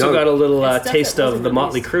just we so also dope. got a little It's stuff taste that of wasn't the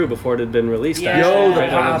Motley released. Crue before it had been released. Yeah. actually. Yo, the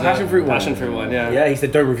Right on passion fruit one. Passion fruit one, yeah. Yeah, he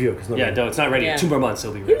said don't review it because Yeah, no, it's not ready. Yeah. 2 more months,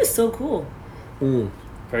 it'll be He ready. was so cool.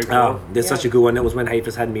 Very cool. Oh, there's Yeah. such a good one. That was when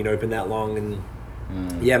Hafers hadn't been open that long, and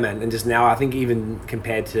yeah, man. And just now, I think even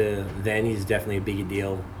compared to then, he's definitely a bigger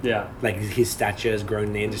deal. Yeah. Like his stature has grown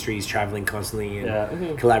in the industry. He's traveling constantly and Yeah.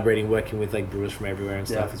 collaborating, working with like brewers from everywhere and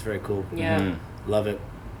stuff. Yeah. It's very cool. Yeah. Love it.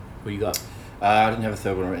 What you got? I didn't have a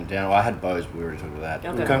third one written down. Well, I had Bose, but we already talked about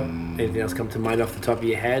that. Okay. Okay. Anything else come to mind off the top of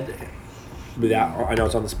your head? Without, I know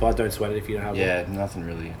it's on the spot. Don't sweat it if you don't have one. Yeah, nothing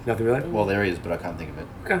really. Nothing really. Well, there is, but I can't think of it.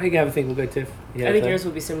 Okay, you have a think. We'll go Tiff. Yeah, I think yours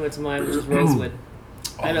would be similar to mine, which is rosewood.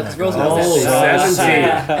 I know, because Rosewood Oh, was 17.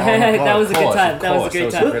 that was a good time. That was a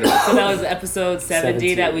great time. incredible. So that was episode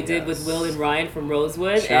 70 that we 17, did with Will and Ryan from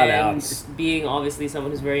Rosewood. Shout and outs. being obviously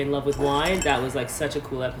someone who's very in love with wine, that was like such a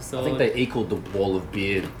cool episode. I think they equaled the wall of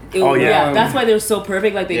beer. Oh, yeah. That's why they were so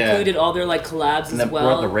perfect. Like they Yeah. included all their like collabs And they as brought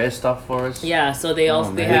well. the rare stuff for us. Yeah, so they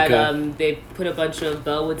also they man. had they put a bunch of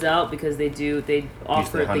Bellwoods out because they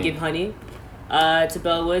offer their they honey. give honey to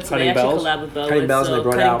Bellwood. So Cutting they actually Bells? collab with Bellwood. Cutting Bells, so and they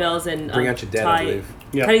brought Cutting out Bells and Bring Out Your Dead, I believe.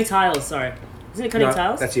 Yeah. Cutting Tiles, sorry. Isn't it Cutting No,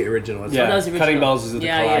 Tiles? that's the original. That's Yeah. that was the Cutting original. Bells is the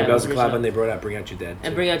Yeah, collab. yeah. Cutting Bells and original. Club, and they brought out Bring Out Your Dead.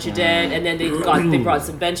 And Bring Out Your Dead, and then they brought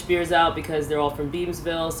some bench beers out because they're all from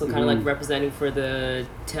Beamsville, so kind of like representing for the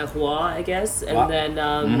terroir, I guess. And Wow.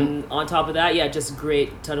 then on top of that, yeah, just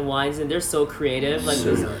great ton of wines, and they're so creative. Like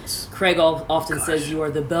So this- nuts. Craig often says you are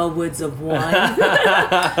the Bellwoods of wine,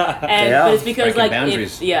 and Yeah. but it's because Breaking like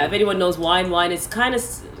boundaries. if anyone knows wine is kind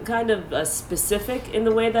of specific in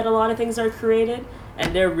the way that a lot of things are created,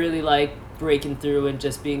 and they're really like breaking through and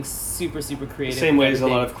just being super creative. Same with way as a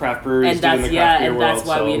everything. lot of craft breweries And do in that's the craft beer and world. that's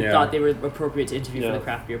why so. we Yeah. thought they were appropriate to interview for Yeah. the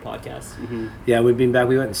craft beer podcast. Yeah, we've been back.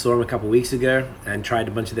 We went and saw them a couple weeks ago and tried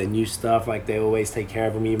a bunch of their new stuff. Like they always take care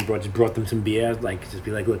of them. We even brought them some beer. Like just be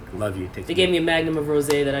like, look, love you. Take They some gave beer. me a magnum of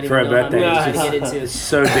rosé that I didn't For a even know birthday. how much Nice. to get into. It's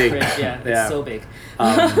so big. Yeah, Yeah. it's so big.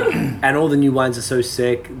 And all the new wines are so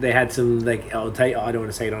sick. They had some like I'll tell you. I don't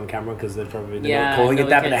want to say it on camera because they're probably Yeah, not calling no, it we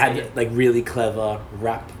that. But they can't had say it. like really clever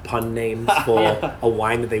rap pun names for a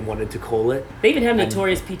wine that they wanted to call it, They even have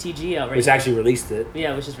Notorious PTG out right which now. actually released it.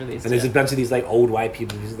 Yeah, which is released. And there's yeah. a bunch of these like old white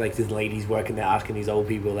people, like these ladies working there asking these old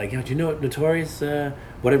people like, "Yo, do you know what Notorious,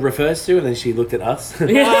 what it refers to?" And then she looked at us,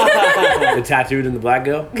 the tattooed and the black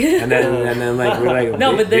girl, and then like we're like,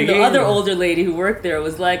 No, but then the Biggie? other older lady who worked there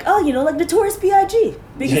was like, "Oh, you know, like Notorious B.I.G."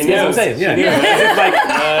 Biggie That's what I'm Smalls." saying. Yeah. Yeah. It's like,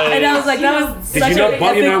 And I was like, that was did such you not an buy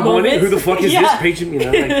epic your own money? moment. Who the fuck is Yeah. this patient? You know,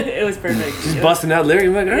 like It was perfect. just busting out lyrics.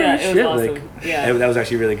 I'm like, oh Yeah, it was shit, awesome. like Yeah. that was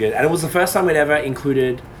actually really good. And it was the first time we'd ever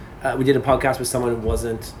included. We did a podcast with someone who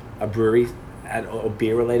wasn't a brewery or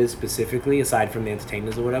beer related specifically, aside from the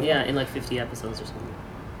entertainers or whatever. Yeah, in like 50 episodes or something.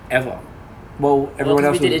 Ever. Well, everyone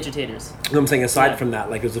Well, else. we did was- entertainers. No, I'm saying aside Yeah. from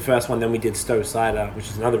that, like it was the first one. Then we did Stowe Cider, which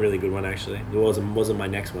is another really good one actually. It wasn't my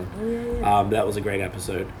next one. That was a great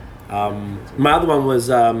episode. My other one was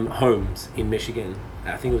Holmes in Michigan.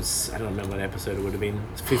 I think it was, I don't remember what episode it would have been.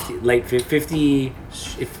 It's 50.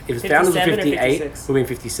 If it's found as 57 or 58, it 56? would have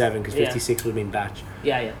been 57 because Yeah. 56 would have been batch.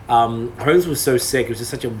 Yeah. Holmes was so sick. It was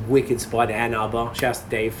just such a wicked spot. Ann Arbor. Shout out to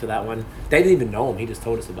Dave for that one. They didn't even know him. He just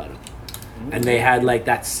told us about it. And they had like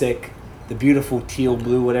that sick, the beautiful teal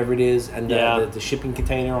blue, whatever it is, and the shipping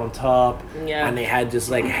container on top. Yeah. And they had just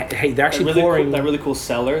like, hey, they're That actually really, pouring. cool, that really cool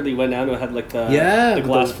cellar that you went down to had like the Yeah,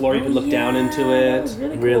 glass the- floor you could look down into That was it.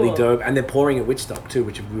 really, Really cool. dope, and they're pouring at Wichita too,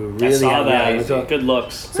 which we were really I saw happy that. about. So, Good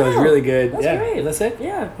looks. so it was really good. That's yeah, great. that's it.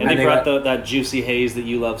 Yeah. And And they they brought got- that juicy haze that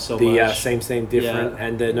you love so The much. same, different, Yeah.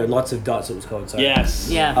 and no, lots of dots. It was called. Sorry. Yes.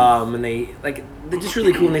 Yeah. And they're just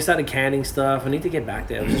really cool, and they started canning stuff. I need to get back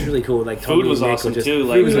there. It was just really cool. Like Food Tommy was and Nick awesome were just, too.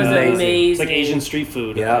 Like Food was It was amazing. amazing. It's like Asian street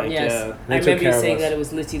food. Yeah. Like, Yes. yeah. They I took remember you care of saying us. that it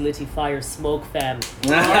was Litty Fire Smoke Fam. Oh.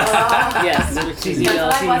 Yes. which is,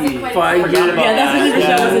 That's why I wasn't quite Fire. sure. Yeah, that's what the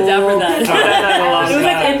show wasn't down for that. It was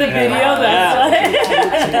like in the video,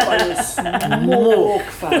 that's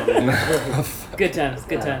why. Good times.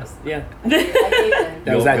 Yeah. I gave them.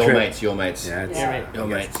 That was that your trip. mates, your mates. Yeah, it's, Yeah. Right. Your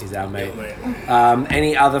mates. he's our mate.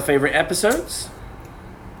 Any other favorite episodes?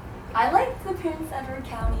 I liked the Prince Edward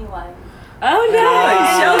County one. Oh no,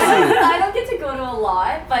 I don't get to go to a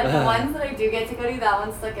lot, but the ones that I do get to go to, that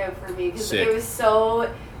one stuck out for me because Sick. it was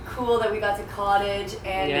so cool that we got to cottage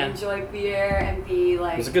and Yeah. enjoy beer and be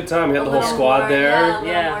like. It was a good time. We had a the whole little squad more, there. Yeah, a little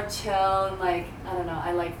Yeah. more chill and like I don't know.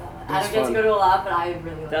 I like that one. I was don't get fun. to go to a lot, but I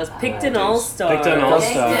really like That was that Picton one. All Star. Picton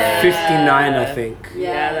All-Star. Yeah. 59, I think.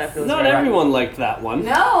 Yeah, that feels Not right. everyone liked that one.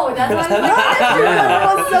 No, that's why I'm not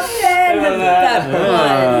everyone was a fan of that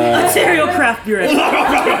one. Ontario craft beer.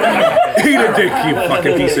 Eat a dick, you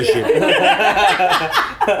fucking piece of shit.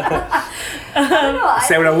 I don't know.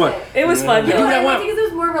 Say what I want. It was fun No, though. I think because it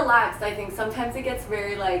was more relaxed. I think sometimes it gets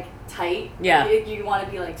very like tight. Yeah. You want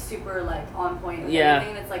to be like super like on point with Yeah.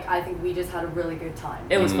 everything. It's like I think we just had a really good time.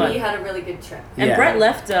 It was We fun. had a really good trip. And Yeah. Brett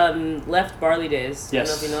left Barley Days. I don't know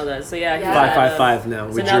Yes. if you know that. So yeah, he Yeah. had, 555 now.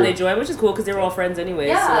 So with now Drew. they join, which is cool because they were all friends anyway.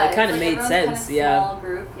 Yeah, so it it's kind of like made everyone's sense. Kind of Yeah. Small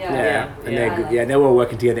group. Yeah. Yeah, and yeah. they were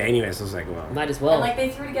working together anyway, so I was like, wow. Might as And well. like they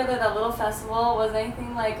threw together that little festival. Was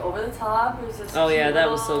anything like over the top? It was just. Oh, yeah, cute that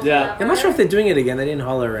was little so cool. Yeah. whatever. I'm not sure if they're doing it again. They didn't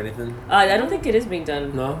holler or anything. I don't think it is being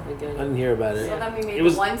done. No? again. I didn't hear about it. So then we made It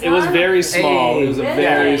was the one it was was very small. It was a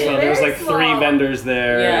very small. There was Very like 3 small. vendors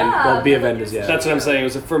there. Yeah. and Well, beer vendors, yeah. That's what I'm saying. It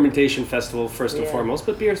was a fermentation festival first and Yeah. foremost,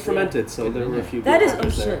 but beer is fermented, so there were a few. That beer is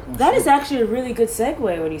vendors there. that is actually a really good segue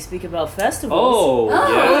when you speak about festivals. Oh,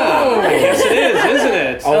 yeah. Yes, it is, isn't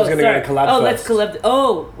it? I was going to go sorry. to collab Oh, first. let's collab.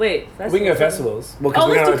 Oh, wait. We can go festivals. Well, Oh,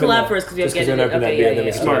 we're let's gonna do open collab that- first, 'cause we just have to we're get gonna open it- that okay, beer, yeah, then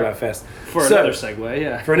we yeah, can yeah. talk about fest. For So- another segue,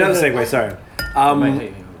 yeah. For another segue, sorry.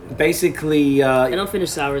 Basically, I don't finish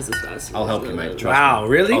sours this fast. I'll help you, mate. Trust wow,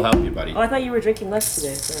 really? I'll help you, buddy. Oh, I thought you were drinking less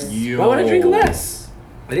today. Sorry. Why would I drink less?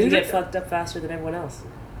 I You didn't get drink. fucked up faster than everyone else.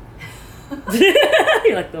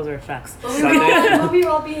 You're like, those are facts. But we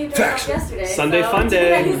all behaved ourselves yesterday. Sunday so fun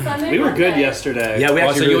day. Sunday We were fun good day. yesterday. Yeah, we Oh,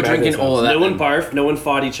 actually. so really you're bad drinking ourselves. all of that? No one then? barfed. No one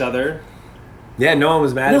fought each other. Yeah, no one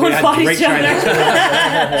was mad. No we one had fought great each other.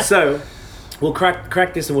 Chinese. So, we'll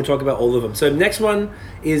crack this and we'll talk about all of them. So, next one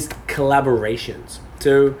is collaborations.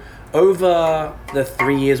 So, over the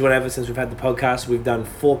 3 years, whatever, since we've had the podcast, we've done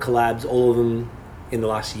 4 collabs, all of them in the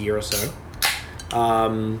last year or so.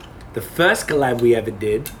 The first collab we ever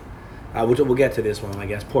did, we'll get to this one, I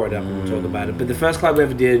guess. Pour it up and we'll talk about it. But the first collab we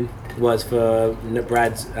ever did was for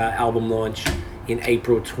Brad's album launch in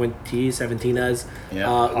April 2017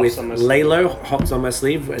 Yeah. with Hops on My Sleeve. Lalo, Hops on My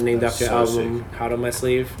Sleeve, named That's after so album Heart on My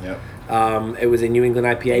Sleeve. Yep. It was a New England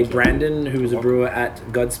IPA. Thank you. Brandon, who was a brewer at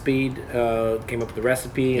Godspeed, came up with the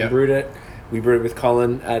recipe and Yep. brewed it. We brewed it with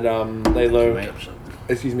Colin at Lalo,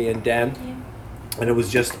 Mate, and Dan. And it was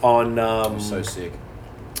just on so sick.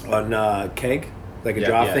 keg, like a Yeah,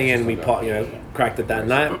 draft yeah, thing, just and we on draft. cracked it that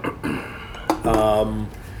night.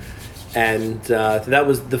 So that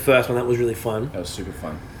was the first one. That was really fun. That was super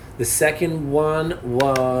fun. The second one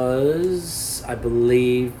was, I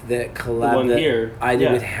believe, that collab one that here. I did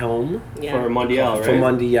Yeah. with Helm Yeah. For Mondial, right? for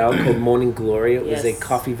Mondial called Morning Glory. It was a Yes.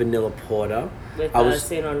 coffee vanilla porter With I was-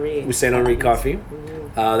 Saint Henri. with Saint Henri coffee.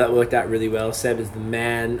 Mhm. That worked out really well. Seb is the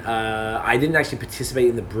man. I didn't actually participate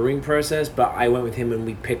in the brewing process, but I went with him and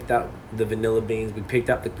we picked up the vanilla beans.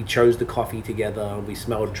 We chose the coffee together. We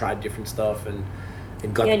smelled and tried different stuff and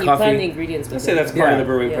got Yeah, the and you plan the coffee. ingredients I'd with say it. that's part Yeah. of the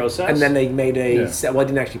brewing Yeah. process. And then they made Yeah. well, I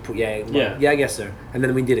didn't actually put, Yeah. I guess so. And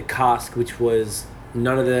then we did a cask, which was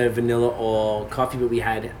none of the vanilla or coffee, but we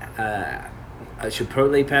had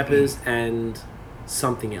chipotle peppers and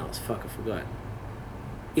something else. Fuck, I forgot.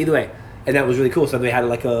 Either way, and that was really cool. So they had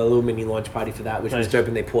like a little mini launch party for that, which was Nice. dope.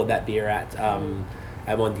 And they poured that beer at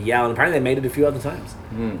Mondial, and apparently they made it a few other times.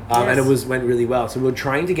 And it Yes. went really well. So we were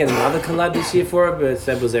trying to get another collab this year for it, but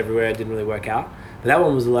Seb was everywhere. It didn't really work out. But that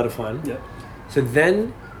one was a lot of fun. Yep. So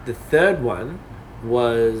then the third one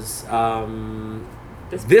was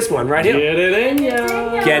this one right here. Get it in,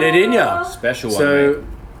 yeah. Get it in ya. Special one. So, mate.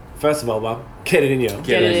 first of all, Bob, get it in ya.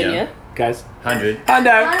 Get it in, yeah? Guys. 100.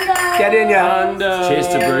 Hundo. Get in ya. And, Cheers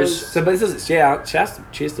to Bruce. So, but this is,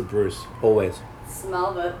 cheers to Bruce, always.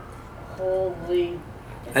 Smell the holy.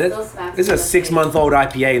 And It still smacks this is a me in the face. 6-month-old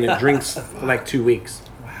IPA and it drinks for like 2 weeks.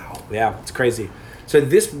 Wow. Yeah, it's crazy. So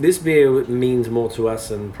this beer means more to us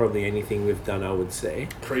than probably anything we've done, I would say.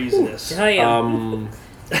 Craziness. Hell yeah.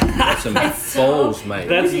 That's some balls, mate.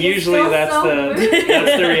 That's It's usually still that's so the moving.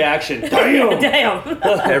 that's the reaction. Damn. Damn.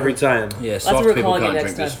 Every time. Yeah, what soft we're people calling it can't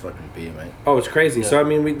next drink this time. fucking beer, mate. Oh, it's crazy. Yeah. So I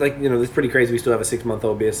mean, we it's pretty crazy. We still have a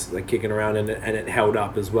 6-month-old beer like kicking around, and it held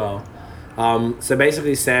up as well. So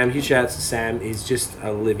basically, Sam, huge shout out to Sam, is just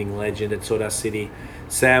a living legend at Sawdust City.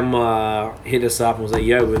 Sam hit us up and was like,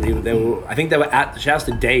 "Yo, I think they were at shouts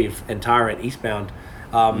to Dave and Tara at Eastbound.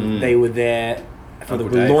 They were there for Uncle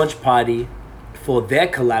the Dave. launch party for their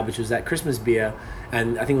collab, which was that Christmas beer."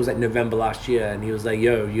 And I think it was like November last year, and he was like,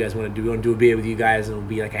 "Yo, you guys want to do a beer with you guys, and it'll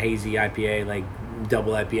be like a hazy IPA, like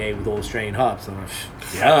double IPA with all Australian hops." And I'm like,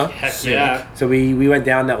 "Yeah." Heck yeah. So we went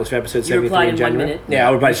down. That was for episode You 73 replied in in 1 January. minute. Yeah,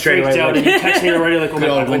 I replied straight Freaked away. out like, and you text me already like, oh my Good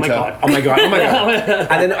old god, oh my winter. god. Oh my god! Oh my god!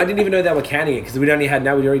 And then I didn't even know they were canning it because we'd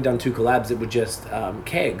already done 2 collabs that were just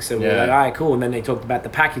kegs. So we were Yeah. like, all right, cool. And then they talked about the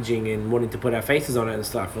packaging and wanting to put our faces on it and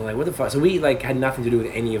stuff. And we're like, what the fuck? So we like had nothing to do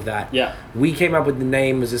with any of that. Yeah. We came up with the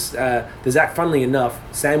name as this. The Zach, funnily enough,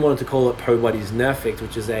 Sam wanted to call it Po Buddy's Nerfect,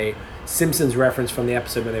 which is a Simpsons reference from the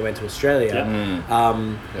episode when they went to Australia.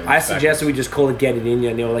 Yeah. I suggested we just call it Get It In Ya,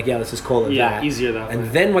 and they were like, yeah, let's just call it Yeah, that. easier that And way.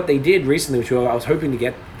 then what they did recently, which I was hoping to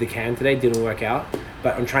get the can today, didn't work out,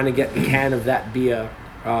 but I'm trying to get the can of that beer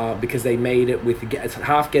because they made it with it's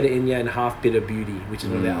half Get It In Ya and half Bitter Beauty, which is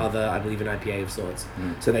one of their other, I believe, an IPA of sorts.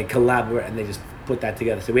 So they collaborate and they just put that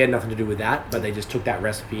together. So we had nothing to do with that, but they just took that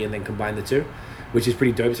recipe and then combined the two, which is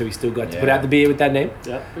pretty dope. So we still got to put Yeah. out the beer with that name.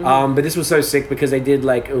 Yeah. But this was so sick because they did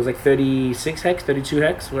it was like 36 hex, 32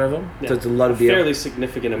 hex, whatever. So it's a lot of beer. Fairly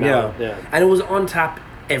significant amount. Yeah. And it was on tap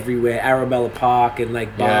everywhere. Arabella Park and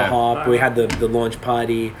like Bar Yeah. Hop. We had the launch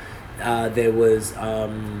party. there was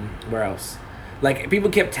where else? Like people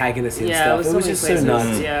kept tagging us in stuff. It was just so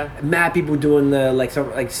nuts. Yeah. Mad people doing the like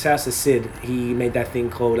Sasa Sid. He made that thing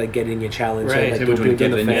called like Get In Your Challenge. Right. Like, People doing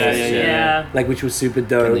doing the Get In, fans. Yeah. Like which was super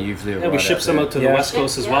dope. And they usually Yeah, we shipped some out to the Yeah. West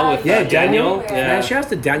Coast as well with Yeah, Daniel. Yeah. Man, shout out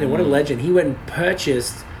to Daniel. What a legend. He went and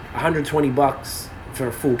purchased $120 for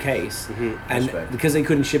a full case, and Respect. because they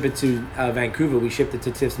couldn't ship it to Vancouver, we shipped it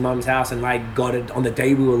to Tiff's mum's house, and I got it on the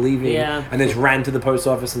day we were leaving, Yeah. and then just ran to the post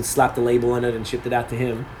office and slapped the label on it and shipped it out to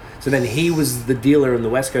him. So then he was the dealer in the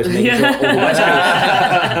West Coast, making sure all the West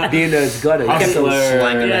Coast beer nerds got it. He kept Hustler. on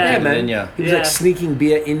slanging Yeah, that yeah, thing man. in, yeah. He was Yeah. like sneaking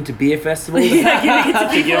beer into beer festivals To give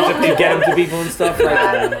to to get them to people and stuff.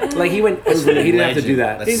 Like he went over. He didn't have to do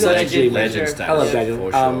that. That's He's such a a G, man. legend Sure. status. I love Daniel.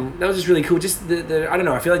 For sure. That was just really cool. Just the I don't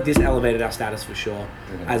know. I feel like this elevated our status for sure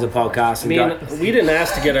as a podcast. I mean, we didn't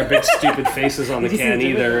ask to get our big stupid faces on the We just can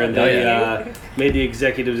need to either, and Oh, they yeah. made the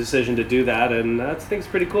executive decision to do that, and I think it's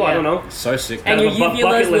pretty cool. I Yeah. don't know. So sick. And Kind your of a UV bucket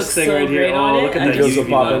list list looks thing so right here. great on Oh, it. look at I that just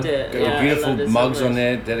UV loved bug. it. Got Yeah, I beautiful loved it so mugs on much.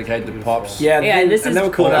 there dedicated to Pops. yeah, Yeah, and this and is they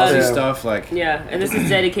were cool cool. enough Aussie to- stuff like Yeah, and this is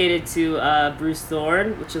dedicated to Bruce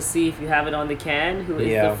Thorne, which you'll see if you have it on the can, who is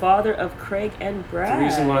Yeah. the father of Craig and Brad. The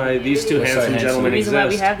reason why these two We're so handsome handsome. gentlemen the reason why we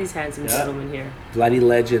exist. have these handsome Yeah. gentlemen here. Bloody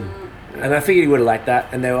legend. And I figured he would have liked that.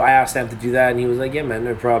 And then I asked Sam to do that, and he was like, "Yeah, man,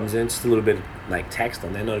 no problems." And just a little bit of, like text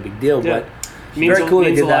on there, not a big deal, Yeah. but Means very cool they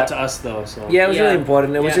means did a lot that. to us though. So Yeah, it was Yeah. really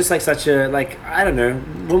important. It was Yeah. just like such a like I don't know.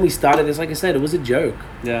 When we started this, like I said, it was a joke.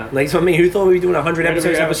 yeah. Like so, I mean, who thought we'd be doing 100 Right over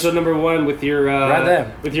episodes? here, episode number 1 with your Right there.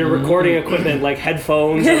 with your recording equipment like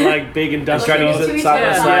headphones and like big industrial. trying to use To it each side by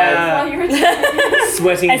other. side. While you were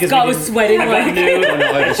sweating And because Scott we was didn't- sweating I got like nude.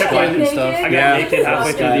 over squat and stuff. I got Yeah. naked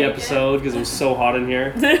halfway through the Yeah. episode because it was so hot in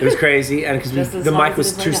here. It was crazy, and because Just as the hot mic as was it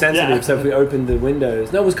is too right now. sensitive, Yeah. so if we opened the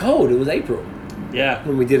windows, no, it was cold. It was April Yeah.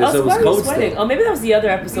 when we did it, Oh, so it was Squad cold was sweating. still. Oh, maybe that was the other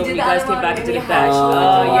episode when you guys came back and did it back.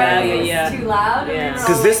 Oh, yeah. Too loud. Yeah.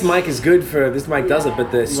 Because this mic is good for this mic does it,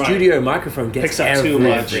 but the studio microphone gets Picks up everything. too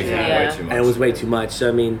much. Yeah, Yeah. way too much. And it was way too much. So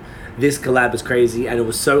I mean, this collab was crazy, and it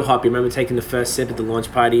was so hot. I remember taking the first sip at the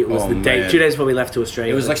launch party. It was Oh, the day, man. 2 days before we left to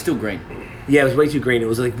Australia. It was like still green. yeah, it was way too green. It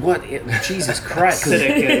was like what? Jesus Christ! 'Cause-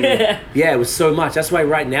 Acidic and yeah, it was so much. That's why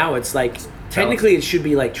right now it's like technically it should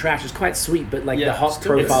be like trash. It's quite sweet, but like Yeah, the hot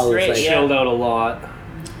still- profile is great, like yeah. chilled out a lot.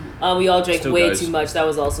 We all drank Still way goes. too much. That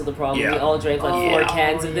was also the problem. Yeah. We all drank like 4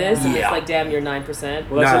 cans of this, and it's like damn, you're 9%.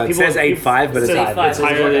 Well, that's No, what it people- says 8.5, but it's It's 5. It's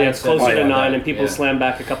higher. Yeah, it's closer Oh, to yeah, 9, that- and people yeah. slam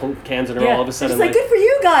back a couple cans in a row. Yeah. All of a sudden, It's like good for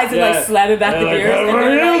you guys, and Yeah. like slamming back the They're like, beers. "Good and for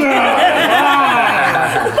they're you like-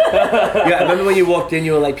 Yeah, I remember when you walked in,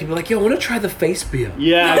 you were like, people were like, yo, I want to try the face beer.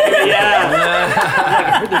 Yeah,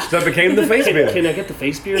 yeah. So it became the face beer. Can I get the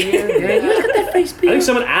face beer here? Yeah, you guys got that face I beer. think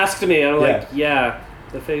someone asked me, and I'm Yeah. like, yeah,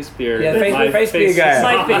 the face beer. Yeah, face- My face beer guy.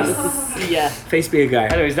 My face. Yeah. Face beer guy.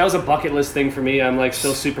 Anyways, that was a bucket list thing for me. I'm like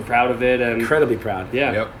still super proud of it, and Incredibly proud.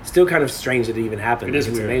 yeah. Yep. Still kind of strange that it even happened. It is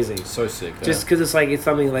Like, it's weird. amazing. So sick. Just because it's like it's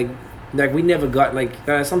something like we never got like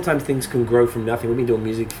sometimes things can grow from nothing. We've been doing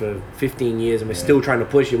music for 15 years and we're still trying to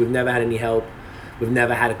push it. We've never had any help. We've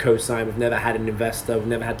never had a co-sign. We've never had an investor. We've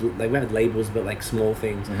never had we had labels, but like small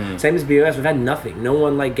things. Same as BOS. We've had nothing. No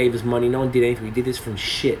one like gave us money. No one did anything. We did this from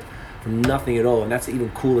shit, from nothing at all. And that's even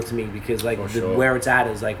cooler to me because like For sure. where it's at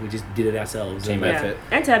is like we just did it ourselves. Team And, effort.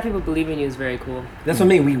 Yeah. And to have people believe in you is very cool. that's what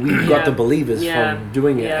I mean. We got Yeah. the believers Yeah. from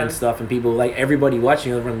doing it Yeah. and stuff, and people like everybody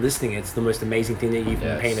watching, everyone listening. It's the most amazing thing that you've been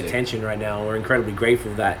Yeah, paying sick. attention right now. We're incredibly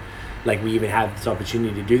grateful that like we even have this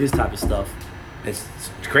opportunity to do this type of stuff. It's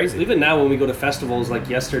crazy. Even now, when we go to festivals, like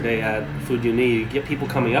yesterday at Food Uni, you get people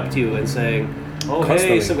coming up to you and saying, "Oh,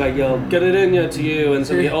 Constantly. hey," some guy yell, "Get it in ya" to you, and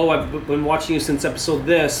somebody, "Oh, I've been watching you since episode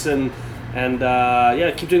this," and yeah,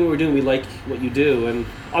 keep doing what we're doing. We like what you do, and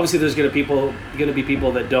obviously, there's gonna be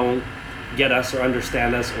people that don't get us or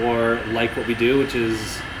understand us or like what we do, which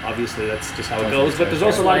is obviously that's just how it goes. But there's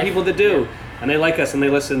also a lot of people that do, and they like us and they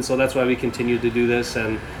listen. So that's why we continue to do this,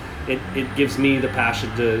 and it gives me the passion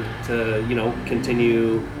to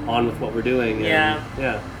continue on with what we're doing. And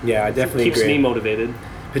yeah, Yeah, I definitely keeps agree. me motivated.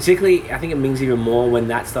 Particularly, I think it means even more when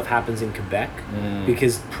that stuff happens in Quebec,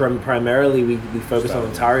 because primarily we focus on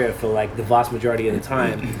Ontario for like the vast majority of the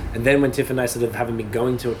time, and then when Tiff and I sort of haven't been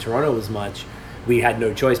going to Toronto as much, we had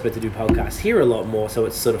no choice but to do podcasts here a lot more. So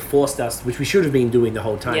it's sort of forced us, which we should have been doing the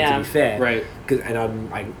whole time. Yeah. To be fair, Right. And I'm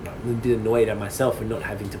a bit annoyed at myself for not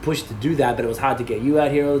having to push to do that, but it was hard to get you out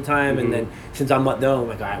here all the time. And then since I'm not there, I'm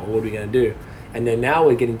like, all right, well, what are we gonna do? And then now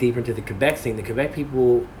we're getting deeper into the Quebec thing. The Quebec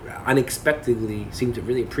people unexpectedly seem to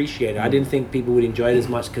really appreciate it. I didn't think people would enjoy it as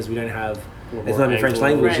much because we don't have. It's not in French Anglo.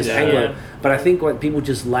 language, it's Right, Anglo. yeah. But I think what people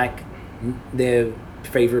just like their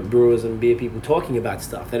favorite brewers and beer people talking about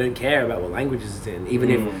stuff. They don't care about what languages it's in, even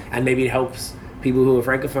if, and maybe it helps people who are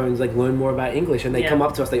francophones like learn more about English, and they Yeah. come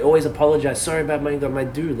up to us. They always apologize. Sorry about my English. I'm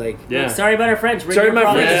like, dude, like, Yeah. Sorry about our French. Sorry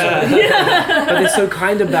about French. Yeah. but they're so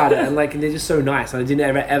kind about it, and like they're just so nice. And I didn't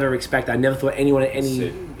ever expect. I never thought anyone at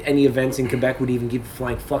any events in Quebec would even give a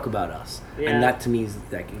flying fuck about us. Yeah. And that to me is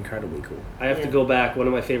like incredibly cool. I have to go back. One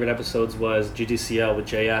of my favorite episodes was GDCL with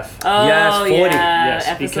JF. Oh, Yes, 40. yeah. Yes,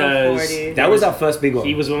 Episode because 40. That was our first big one.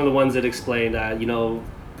 He was one of the ones that explained,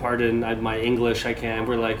 pardon my English, I can.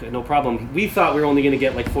 We're like, no problem. We thought we were only going to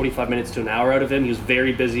get like 45 minutes to an hour out of him. He was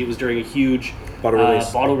very busy. It was during a huge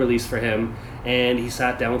bottle release for him. And he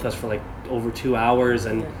sat down with us for like over 2 hours.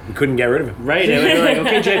 And we couldn't get rid of him. right, and we were like,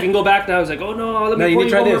 okay, Jay, you can go back now. I was like, oh no, let me pour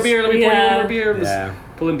you one more beer. Let me pour you one more beer. It was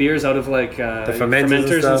pulling beers out of like the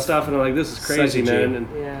fermenters and stuff. And I'm like, this is crazy, man. And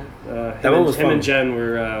Yeah. That one was him fun. and Jen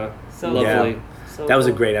were So lovely. Yeah. So That was a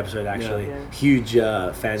cool. great episode, actually. Yeah. Huge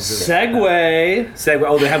fans of Segue. Segue.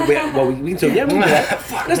 Oh, they have. We can talk. Yeah, we can do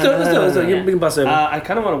that. Let's do it. Yeah. We can bust over. I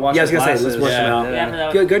kind of want to watch. Yeah, I was the gonna say, let's glasses. watch them out. Yeah,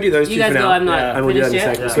 for that Go do those You two guys for go, now. I'm not And we'll do that in a finished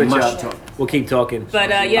second. yet. We'll switch Mushy up. talk. We'll keep talking. But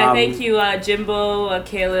thank you, Jimbo,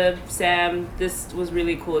 Caleb, Sam. This was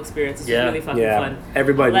really cool experience. This Yeah. was really fucking Yeah, fun.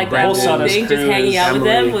 everybody. Like that Brandon, Both Sawdust thing, just hanging out with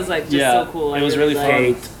Emily. them was like just Yeah, so cool. it was really like, fun.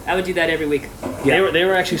 Kate. I would do that every week. Yeah. They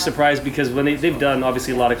were actually surprised because when they've done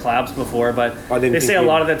obviously a lot of collabs before, but I didn't they think say a we-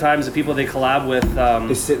 lot of the times the people they collab with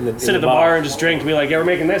They sit in the at the bar and just drink and be like, yeah, we're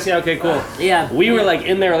making this. Yeah, okay, cool. Yeah. We were like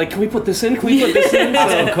in there like, can we put this in? Can we put this in? Ask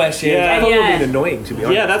So- them questions. Yeah. I thought it would Yeah. be annoying, to be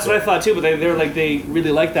honest. Yeah, that's what I thought too. But they were like, they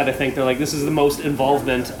really like that. I think they're like, this is the most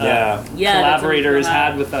involvement Yeah. Yeah, collaborator has that's what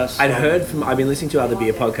had with us. I've been listening to other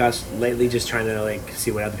beer podcasts lately, just trying to like see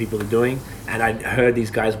what other people are doing, and I heard these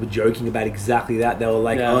guys were joking about exactly that. They were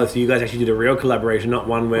like, Yeah. "Oh, so you guys actually did a real collaboration, not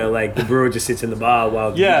one where like the brewer just sits in the bar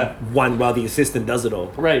while while the assistant does it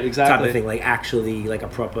all." Right, exactly. Type of thing, like actually like a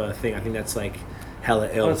proper thing. I think that's like hella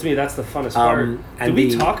ill. Well, to me, that's the funnest part. and Did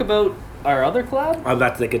we the- talk about our other collab? I'm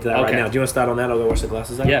about to get to that right Okay. now. Do you want to start on that? I'll go wash the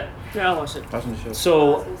glasses out. Yeah. Yeah, I'll watch it.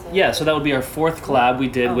 So so that would be our fourth collab we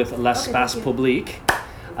did with L'Espace Public.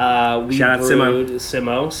 We Shout out brewed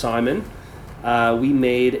Simon. We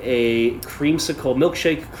made a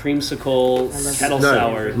milkshake creamsicle kettle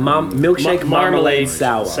sour. Milkshake marmalade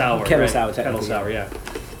sour. Kettle right. sour. Kettle technically. sour, yeah.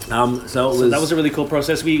 So That was a really cool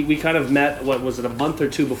process. We kind of met, what was it, a month or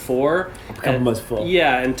two before? A couple months before.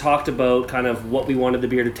 Yeah, and talked about kind of what we wanted the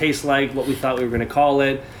beer to taste like, what we thought we were going to call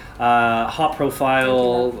it. Hop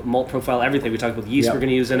profile, malt profile, everything. We talked about the yeast Yep. we're going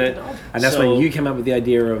to use in it. And that's So- when you came up with the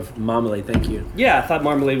idea of marmalade. Thank you. Yeah, I thought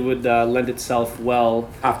marmalade would lend itself well.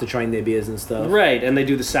 After trying their beers and stuff. Right, and they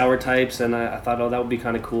do the sour types, and I thought, oh, that would be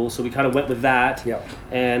kind of cool. So we kind of went with that. Yep.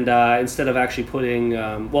 And instead of actually putting,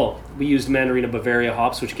 we used Mandarina Bavaria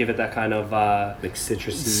hops, which give it that kind of Like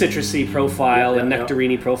citrusy profile Yeah, and yeah,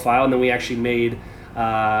 nectarini profile. And then we actually made,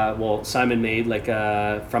 Simon made like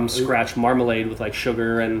from scratch marmalade with like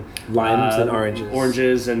sugar and Limes and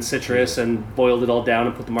oranges. and citrus, and boiled it all down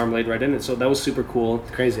and put the marmalade right in it. So that was super cool.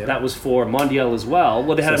 Crazy, yeah. That was for Mondial as well.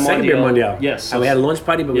 Well, they had So a second beer Mondial. Mondial. Yes. And we had a launch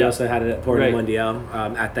party, but we Yeah. also had it poured in Right.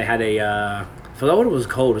 Mondial. They had a, I forgot what it was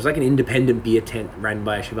called. It was like an independent beer tent ran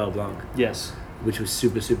by Cheval Blanc, Yes. which was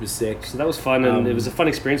super, super sick. So that was fun, and it was a fun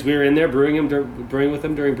experience. We were in there brewing with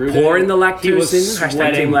him during brew day. Pouring the lactose He was in. Hashtag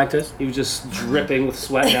sweating. team lactose. He was just dripping with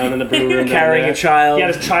sweat down in the brew room. down Carrying there. a child. He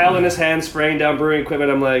had his child in his hand, spraying down brewing equipment.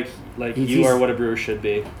 I'm like you He's- are what a brewer should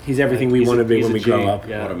be. He's everything we He's want to be he's when a we grow G. up.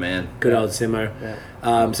 Yeah. What a man. Good old Simo.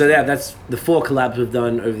 Yeah. So yeah, that's the 4 collabs we've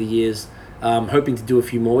done over the years. Hoping to do a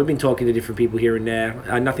few more. We've been talking to different people here and there.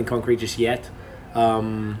 Nothing concrete just yet.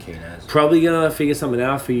 Keen as. Probably gonna figure something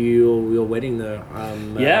out for your wedding though.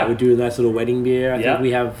 Yeah. we're doing a nice little wedding beer. I Yeah. think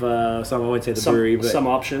we have some. I won't say the brewery, but some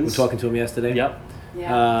options. we're talking to him yesterday. Yep.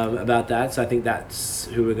 Yeah. About that. So I think that's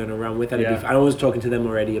who we're gonna run with. Yeah. I was talking to them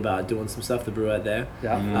already about doing some stuff to brew out there.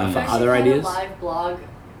 Yeah. For Actually other kinda ideas. live blog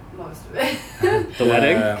most of it. The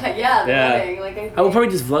wedding. Yeah, the Yeah. wedding. Like I will probably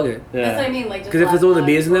just vlog it. That's what I Yeah. mean. Like just Because if there's all the live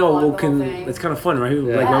beers in there, blog we'll the whole can. thing. It's kind of fun, right? Yeah.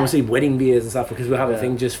 Like when Yeah. we see wedding beers and stuff, because we'll have a Yeah.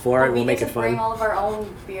 thing just for it. But We'll we make get it to bring fun. all of our own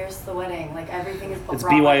beers to the wedding. Like everything is It's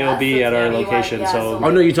brought by BYOB us, at so our it's location, yeah, so- Oh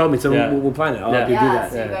no, you told me, so Yeah. we'll plan it. I'll Yeah. help you do Yeah,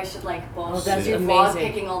 that. so Yeah. you guys should like both Oh, that's do vlog amazing.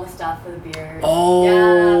 picking all the stuff for the beer. Oh, Yeah,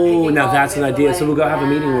 picking now all that's the an beers for idea. the So we'll go have a wedding.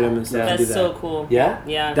 meeting with him and stuff Yeah. and do That's that. so cool. Yeah?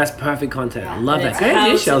 Yeah. That's perfect content. Yeah. I love And that. it's Great how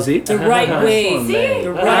idea, to- Chelsea. The right way. See?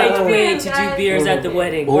 The right Oh. way to do Guys. beers at the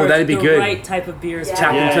wedding. Oh, or that'd be the good. right type of beers. Yeah.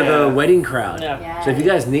 Tap Yeah, into yeah. the wedding crowd. Yeah. Yeah. So if you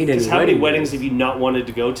guys need any How many wedding weddings beers- have you not wanted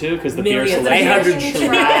to go to because the beer Millions. selection 800 is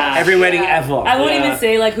trash? every wedding Yeah. ever. I won't Yeah. even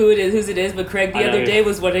say like whose it is, but Craig the I know, other yeah. day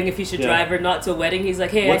was wondering if he should Yeah. drive or not to a wedding. He's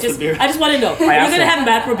like, hey, What's the beer? I just want to know. Are you asked gonna him. have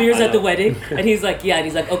macro beers I at the know. wedding? And he's like, yeah. And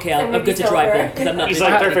he's like, okay, I'm good to drive there because I'm not. He's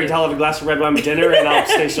busy like, with perfect. it." I'll have a glass of red wine with dinner and I'll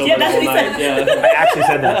stay sober Yeah, the that's whole what he night. said. Yeah. I actually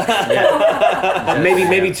said that.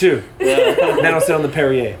 maybe 2. Then I'll sit on the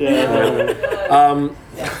Perrier.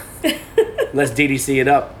 Let's DDC it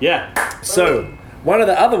up. Yeah. So, one of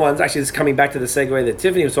the other ones, actually, is coming back to the segue that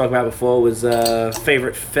Tiffany was talking about before, was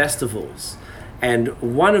favorite festivals. And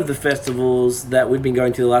one of the festivals that we've been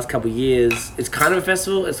going to the last couple of years, it's kind of a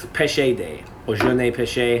festival, it's Pêcher Day, or Journée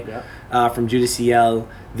Pêcher, from Judiciel.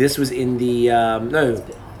 This was in the,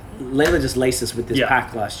 Layla just laced us with this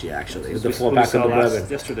pack last year, actually. It was the 4-pack of the bourbon.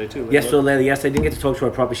 Yesterday, too. Layla, I didn't get to talk to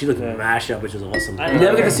her properly. She looked mashed up, which was awesome. I You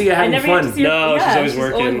never get to see her having fun. No, she's always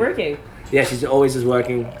working. Yeah, she's always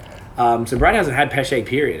working. So Brad hasn't had Pêcher,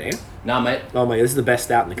 period, eh? Nah, mate. Oh my god, this is the best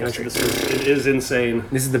stout in the country. It is insane.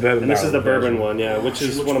 This is the bourbon. And this is the barrel bourbon version. one, yeah, which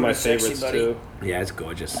is one of my favorites, too. Yeah, it's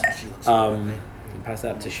gorgeous. Pass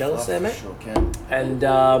that up to Shellis there, mate. Sure can. And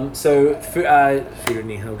so,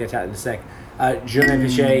 Foodney, I'll get to that in a sec. Journée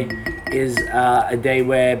Pêcher is a day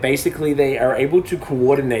where basically they are able to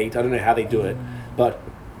coordinate, I don't know how they do it, but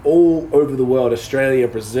all over the world, Australia,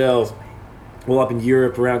 Brazil, all up in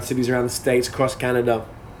Europe, around cities around the States, across Canada,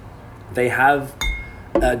 they have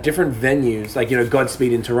different venues, like,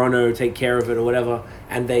 Godspeed in Toronto, Take Care of It or whatever,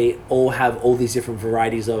 and they all have all these different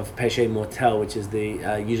varieties of Pêcher Mortel, which is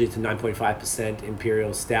the usually it's a 9.5%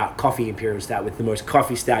 imperial stout, coffee imperial stout, with the most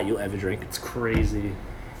coffee stout you'll ever drink. It's crazy.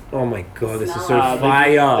 Oh my god, this is so They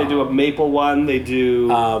fire! do a maple one. They do.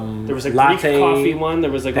 There was a latte, Greek coffee one.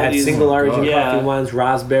 There was like They all had these single origin yeah. coffee ones,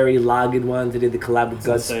 raspberry lagered ones. They did the collab with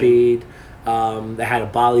That's Godspeed. They had a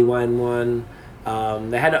barley wine one.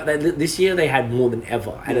 This year they had more than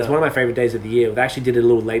ever, and it's one of my favorite days of the year. They actually did it a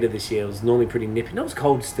little later this year. It was normally pretty nippy. No, it was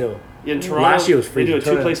cold still. In Toronto, Last year was they freezing. do it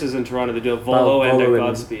two places in Toronto. They do a Volo and a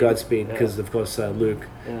Godspeed. Godspeed, because of course Luke.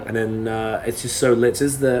 Yeah. And then it's just so lit. This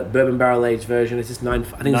is the bourbon barrel aged version. It's just 9.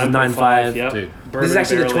 I think this is 9.5. Yep. Dude. Bourbon This is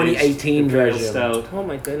actually the barrel-aged 2018 imperial version. Stout. Oh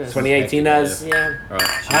my goodness. 2018 does. Yeah. All right.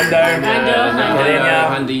 Hundo.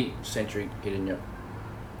 Hundo. Hundi, Century, hit in you.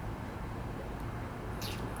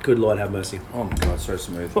 Good Lord, have mercy. Oh my god, so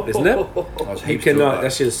smooth. Isn't it? I was You heaps cannot. to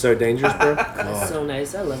That shit is so dangerous, bro. That's so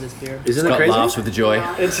nice. I love this beer. Isn't it Scott crazy? laughs with the joy.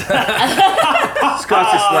 It's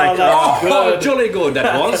Scott's just like, Oh, jolly good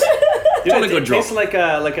that was. Jolly good it drop. tastes like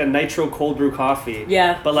a nitro cold brew coffee.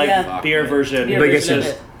 Yeah, But like yeah. beer version. Beer but version it's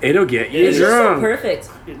of just, it'll get you It's just so drunk. perfect.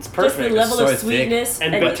 It's Just perfect. the level so of thick. sweetness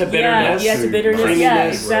And bit to bitterness. Yeah, to bitterness. Creaminess. Yeah,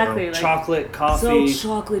 exactly. Like, Chocolate, so coffee.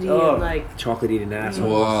 chocolatey Oh. and like. Chocolate eating asshole.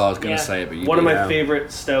 Whoa, I was gonna Yeah. say it, but you One of did. my Yeah.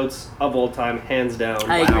 favorite stouts of all time, hands down.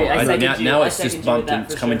 I agree. I second now, you. now I it's just second you bumped with that and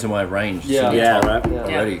it's for come sure. into my range. Yeah. So Yeah, top right. Yeah.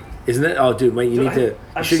 already. Isn't it? Oh, dude, wait, you need to. I'm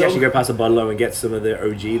I should so- actually go past a bottle and get some of the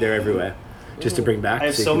OG. They're everywhere, just to bring back. I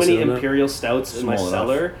have you so can many sit on it. imperial stouts in my Small enough.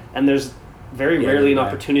 cellar, and there's very Yeah, rarely an right.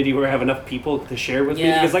 opportunity where I have enough people to share with me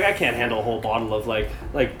Yeah. because like I can't handle a whole bottle of like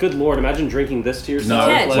good lord, imagine drinking this to yourself.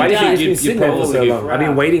 You can't. Like, Why do you think it's You- been sitting there for so probably long? I've been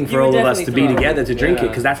crap. waiting You for would all of us to definitely be throw up. together to drink it Yeah.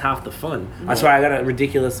 because that's half the fun. That's why I got a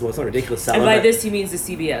ridiculous. Well, it's not ridiculous. And Cellar, by but this, he means the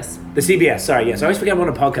CBS. the CBS. Sorry, yes. I always forget I'm on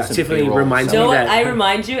a podcast. Some Tiffany B-roll. reminds me Noah, that. I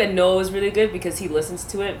remind you, and Noah is really good because he listens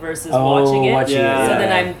to it versus Oh, watching it. watching it, So yeah.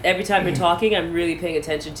 then I'm every time you're talking, I'm really paying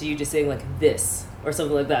attention to you just saying like this or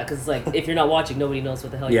something like that because like if you're not watching, nobody knows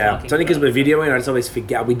what the hell you're Yeah, talking it's only because about. we're videoing. I just always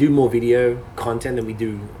forget. We do more video content than we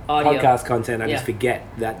do Audio. podcast content. I just Yeah. forget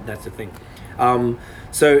that that's the thing.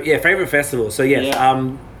 So yeah, favorite festival. So yes, Yeah.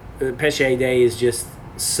 Pêcher Day is just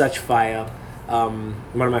such fire. One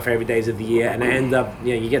of my favorite days of the year, and I end up,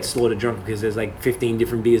 you get slaughtered drunk because there's like 15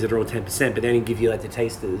 different beers that are all 10%, but then it give you like the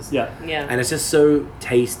tasters. Yeah. Yeah. And it's just so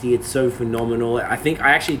tasty. It's so phenomenal. I think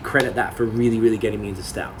I actually credit that for really, really getting me into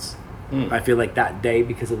stouts. I feel like that day,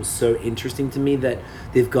 because it was so interesting to me that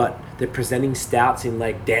they're presenting stouts in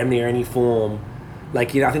like damn near any form.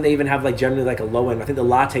 Like, I think they even have like generally like a low end. I think the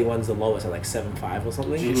latte one's the lowest at like 7.5 or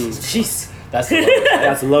something. Jeez. That's the lowest.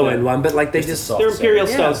 That's the low end one, but like they Just the just soft They're imperial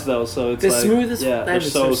Yeah. stouts though, so it's They're like smooth as yeah, fuck. they're That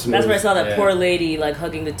is so so smooth. That's where I saw that Yeah. poor lady like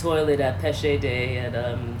hugging the toilet at Pêcher Day at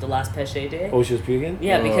the last Pêcher Day. Oh, she was puking?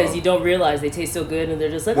 Yeah, because you don't realize they taste so good, and they're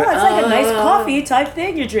just like, oh, it's like a nice coffee type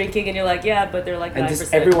thing you're drinking, and you're like, yeah, but they're like 9%. And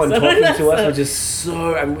just everyone So talking that's to us a- was just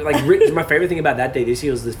so. Like, Rich, my favorite thing about that day this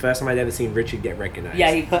year was the first time I'd ever seen Richard get recognized.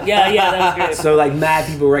 Yeah, that was great. So like mad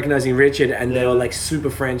people recognizing Richard, and they were like super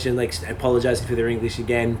French and like apologizing for their English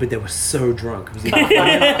again, but they were so drunk. It was even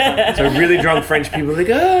funny. So really drunk French people were like,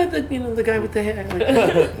 oh, the guy with the hair. Like,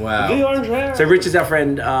 The Wow. orange hair. so Richard's our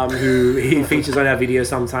friend who he features on our videos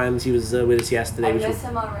sometimes. He was with us yesterday. I Which miss was,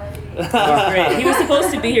 him already. Great. He was supposed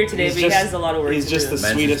to be here today, He's but just- he has a lot of work He's to just do. the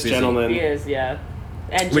Man's sweetest busy. gentleman. He is, yeah.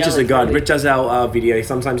 And Rich is a jealous, god. really. Rich does our video.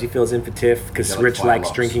 Sometimes he fills in for Tiff because He's got Rich fire likes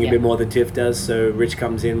locks. drinking a Yeah. bit more than Tiff does. So Rich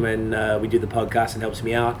comes in when we do the podcast and helps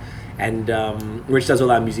me out. And Rich does all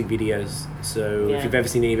our music videos. So if you've ever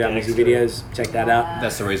seen any of our music videos, check that out.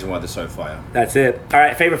 That's the reason why they're so fire. That's it. All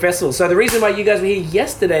right, favorite festival. So the reason why you guys were here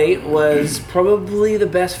yesterday was probably the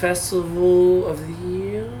best festival of the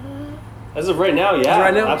year. As of right now, yeah,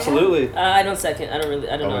 right now? absolutely. I don't second. I don't know.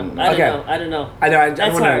 I don't know. I don't know. I know. I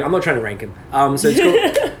That's wanna, hard. I'm not trying to rank him. So it's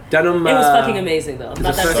called Dunham. It was fucking amazing though. Not the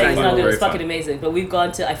that I'm first saying it's annual, not good. It was very fucking fun. amazing. But we've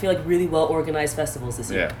gone to, I feel like, really well organized festivals this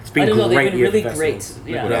year. Yeah. It's been I don't know. great They've been year really for great. festivals.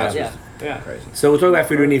 Yeah. Liquid Yeah. House Yeah. Crazy. So we'll talk about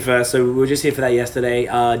Fooduni first. So we were just here for that yesterday.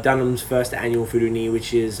 Dunham's first annual Fooduni,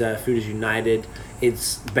 which is Fooders United.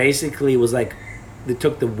 It's basically was like they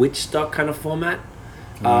took the Witchstock kind of format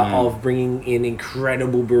of bringing in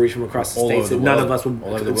incredible breweries from across the All states over the that none world. of us would. All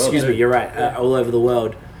over the world, Excuse me, too. you're right. All over the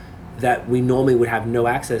world that we normally would have no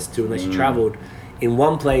access to unless you traveled. In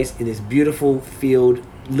one place, in this beautiful field,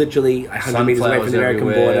 literally 100 meters away from the American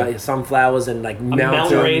Sunflowers border, sunflowers and like A mountains,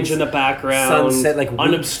 mountain range in the background, sunset, like wheat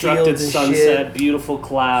unobstructed fields and sunset, shit. beautiful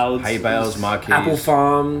clouds. Hay bales, marquees. apple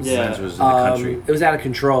farms. Yeah. Friends was in the country. It was out of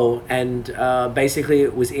control, and basically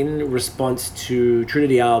it was in response to Trou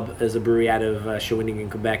de Diable as a brewery out of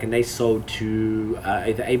Shawinigan, Quebec, and they sold to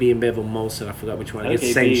either AB InBev or Molson. I forgot which one. I guess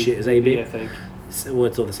the same shit as AB. I think. Well,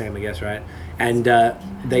 it's all the same, I guess, right? And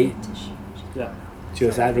they. Yeah.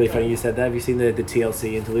 Just that's really funny you said that. Have you seen the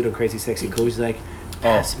TLC interlude on Crazy Sexy Cool? She's like,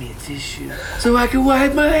 pass me a tissue so I can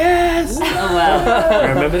wipe my ass. Oh wow. I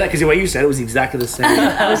remember that because the way you said it was exactly the same.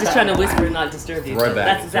 I was just trying to whisper and not disturb you. but Throwback,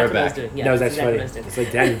 That's exactly what I was throwback. doing. Yeah, That was that's actually exactly funny. what I was It's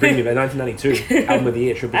like, damn, you're bringing me back 1992. Album of the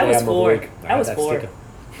year, Triple I J was album of the 4. week. I was That 4. sticker.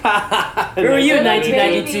 Where were you in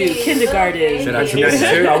 1992? Kindergarten. Should I choose?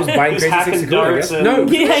 92, I was buying He's Crazy hacking Sexy Cool, I darts guess. and- No,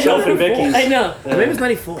 Yeah, I Shelf know. and Vicky's. I know. maybe it was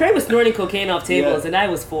 94. Craig was snorting cocaine off tables, Yeah. and I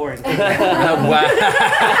was 4. Wow.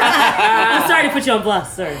 I'm sorry to put you on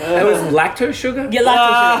blast. Sorry. It was lactose sugar. Yeah,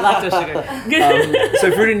 lactose sugar.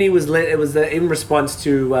 So Fruitini was lit. It was in response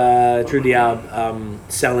to Trou de Diable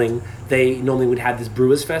selling. They normally would have this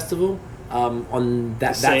Brewers Festival on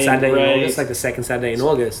that Same, Saturday right. in August, like the second Saturday in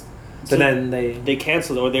August. So But then They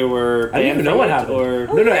canceled it, or they were I didn't even banned know from what it,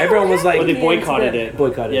 happened. or no, everyone was like or they boycotted it.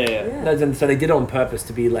 boycotted. Yeah. No, then- so they did it on purpose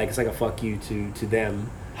to be like it's like a fuck you to them,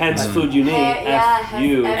 Hence, Food Unique. F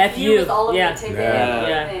you. F.U. was all over Yeah. the ticket.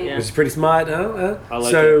 Yeah. Yeah. which is pretty smart. I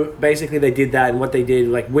like So basically, they did that, and what they did,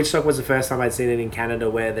 like Witchstock was the first time I'd seen it in Canada,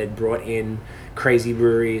 where they brought in crazy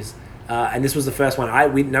breweries. And this was the first one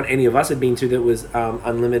not any of us had been to that was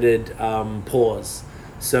unlimited pours.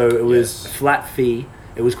 So it was Yes. flat fee.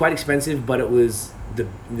 It was quite expensive, but it was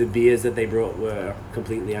the beers that they brought were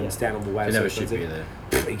completely understandable. Why They it was never so ship expensive. beer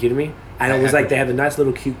there. Are you kidding me? And it was like they had a nice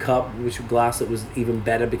little cute cup, which glass that was even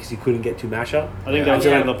better because you couldn't get too mash up. I think Yeah. that was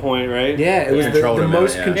kind of the point, right? Yeah, it was Controlled the amount,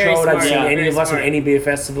 most yeah. controlled Very I've seen smart. any Very of us at smart. any beer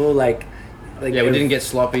festival. Like Yeah, we didn't get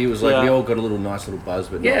sloppy. It was like we Yeah. all got a little nice little buzz,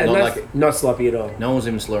 but Yeah, not not, like not sloppy at all. no one was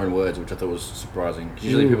even slurring words, which I thought was surprising. 'Cause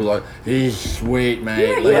usually people are like, "He's sweet, mate."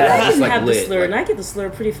 Yeah, Like, I it's didn't just like have the lit. slur, and Like, I get the slur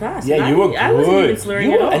pretty fast. Yeah, And you were good. I wasn't even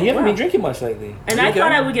slurring at all. And you haven't Wow. been drinking much lately. And You I go.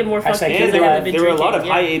 thought I would get more fucking Hashtag because And I there haven't were, been there were a lot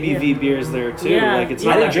drinking. of high Yeah, ABV yeah. beers there too. Yeah. Like it's Yeah.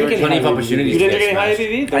 not I like didn't drink any plenty of high opportunities. You to didn't get drink any high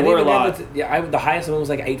smashed. ABV? I There didn't were a even lot. have the highest one was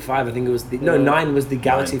like 8.5. I think it was 9 was the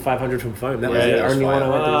Galaxy 500 from Foam. That was Yeah, the it was only one I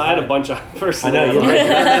went to. I had a bunch of I personally. know you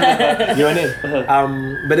went in.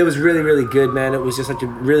 But it was really, really good, man. It was just such a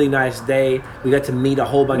really nice day. We got to meet a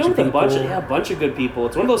whole bunch of a people. bunch of good people.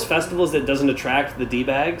 It's one of those festivals that doesn't attract the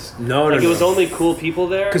D-bags. No, like no, it was no. only cool people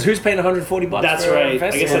there. Because who's paying $140? That's for a right. I guess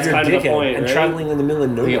festival? that's You're a kind of the dickhead. point, And right? traveling in the middle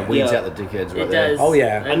of I think nowhere. it weeds Yeah. out the dickheads right It there. does. Oh,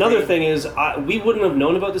 yeah. I Another agree. thing is, we wouldn't have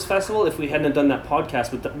known about this festival if we hadn't done that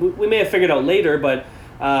podcast. We may have figured out later, but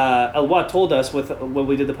Elwat told us when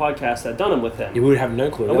we did the podcast at Dunham with him. You would have no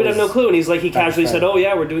clue. And we'd have no clue. And he casually fact. said, "Oh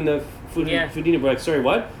yeah, we're doing the Yeah. Foodini." We're like, "Sorry,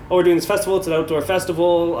 what? Oh, we're doing this festival. It's an outdoor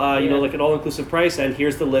festival. You know, Yeah. like an all-inclusive price. And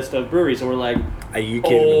here's the list of breweries." And we're like, Are you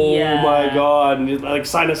kidding me? "Oh Yeah. my god!" And he's like,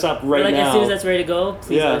 sign us up right We're like, now. as soon as that's ready to go,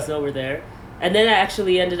 please Yeah. let us know we're there. And then I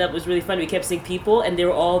actually ended up, it was really fun. We kept seeing people, and they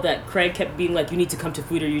were all that Craig kept being like, you need to come to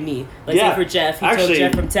Food or Uni. Like, Yeah. say for Jeff, he Actually- told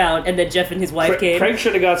Jeff from town, and then Jeff and his wife came. Craig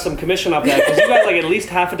should have got some commission off that because you got like at least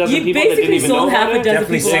half a dozen You people that didn't basically even know sold half about a it. dozen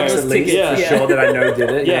Definitely people six on at those least, tickets. for Yeah. sure, that I know did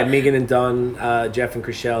it. Yeah. Yeah, Megan and Don, Jeff and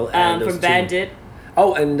Chriselle. And From Bandit.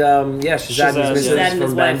 Oh, and yeah, Shazad and Shazad, his yeah. missus Shazad and his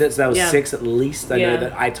from wife. Bandits. That was Yeah. 6 at least. I know Yeah.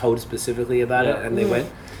 that I told specifically about it, Yeah. and they went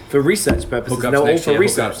for research purposes. Hookups They were all next for year.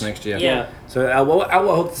 research. Hookups next year. Yeah. So I will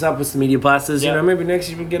hook this up with some media passes. Yeah. You know, maybe next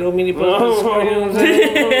year we can get all media passes. You know what I'm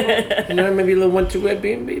saying? You know, maybe a little 1-2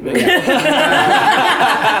 Airbnb. But yeah.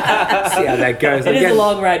 See how that goes. It is Again, a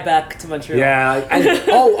long ride back to Montreal. yeah, and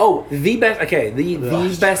the best. Okay, the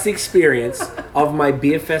best experience of my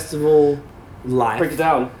beer festival life. Break it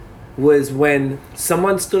down. was when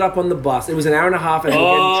someone stood up on the bus. It was an hour and a half and we were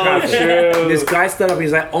Oh, getting traffic. true. This guy stood up.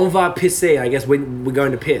 He's like, "On va pisser." I guess we're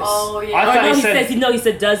going to piss. Oh yeah. I Oh, thought no, he he said- says, no, he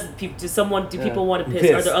said, do people want to piss?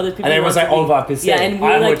 Are there other people And who everyone's want like, to "On va pisser." Yeah, and we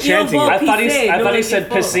were I'm like, chanting "Il it. va I thought he pisser." I thought he said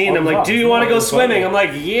piscine. I'm like, do you want to go swimming? I'm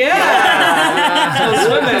like, yeah. Go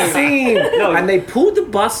swimming. Scene. No. And they pulled the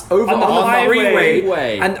bus over On the on the highway.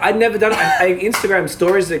 freeway. And I'd never done it. I Instagram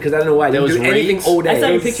stories it because I don't know why. I didn't There do was anything reeds. all day. I saw It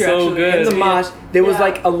your was picture so actually. good. In the marsh, there was Yeah.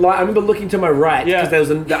 like a line. I remember looking to my right Yeah. because there was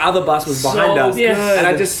the other bus was behind So us, good. and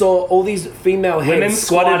I just saw all these female Women heads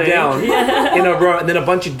squatted squatting. down in a row, and then a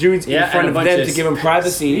bunch of dudes Yeah, in front and of a bunch them of to give them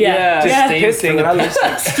privacy. Yeah. just Yeah. pissing. And I was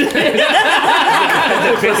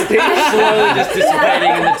Slowly just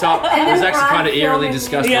dissipating in the top. And It was then actually kind of Brad eerily filming.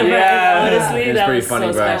 disgusting. Yeah, Yeah. but honestly, It was that pretty was funny,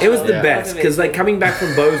 so bro. special. It was the Yeah. best because like coming back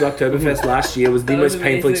from Bo's Oktoberfest last year was the That was most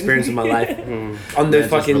painful amazing. experience of my life. On the Man, just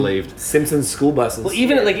fucking relieved. Simpsons school buses. Well,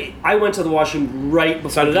 even like I went to the washroom right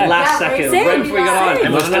before did the I. last Yeah, second, same, right before we got on, same.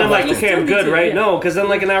 and Wasn't I'm it like, like- okay, I'm You good, still right? need to, No, because then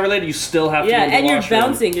like an hour later, you still have to. Yeah, go to the and you're washroom.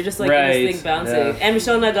 bouncing. You're just like in Right, this thing bouncing. yeah. And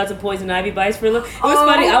Michelle and I got some poison ivy bites for a little. It was Oh.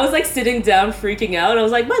 funny. I was like sitting down, freaking out. I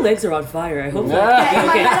was like, my legs are on fire. I hope Yeah, in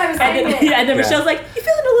my okay. head I was And saying then, it. yeah, and then Yeah. Michelle's like, you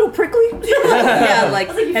feeling a little prickly? Yeah, like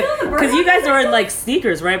I was like, you feeling the burn because you on guys your are in toe? like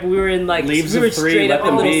sneakers, right? But we were in like Leaves we of were three, straight let up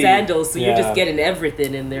in them little be. sandals, so you're Yeah. just getting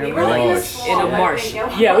everything in there. We We're were like in a Gosh. swamp, In a I marsh. think. Oh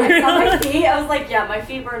Yeah, my we God, were- I saw my feet. I was like, yeah, my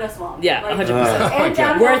feet burn a swamp. Yeah, Like, 100%. And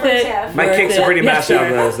downhill Worth from it. Tiff. my Worth kicks it. are pretty mashed out,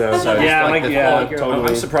 bro. So. So Yeah, just, like, the yeah, thought- totally.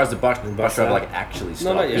 I'm surprised the bus driver like actually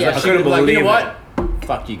stopped. not yet. He's Yeah. like, I she couldn't could like, you know believe what?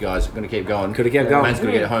 Fuck you guys. I'm gonna keep going. Coulda kept going. Man's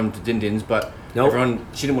gonna get home to Din Dins, but Nope. everyone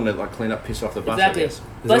she didn't want to like clean up piss off the bus. Exactly. I guess.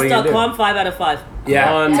 what you gonna do? Bus.com, 5 out of 5.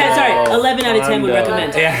 Yeah. On- 10, sorry, Oh, 11 out of 10 would Hondo.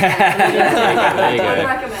 recommend. There you I would go.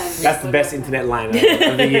 recommend. That's the best internet line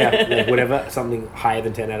of the year. Like, whatever, something higher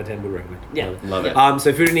than 10 out of 10 would recommend. Yeah. Love it.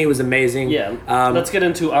 So Foodie was amazing. Yeah. Let's get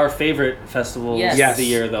into our favorite festivals Yes. of the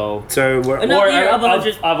year, though. So we're Another year of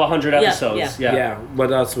 100. of 100 Yeah, episodes. yeah. yeah.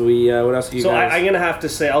 What else are we? What else are you So guys? I'm gonna have to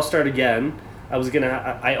say, I'll start again.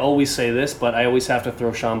 I always say this, but I always have to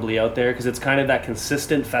throw Chambly out there because it's kind of that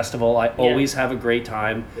consistent festival. I always have a great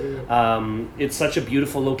time. It's such a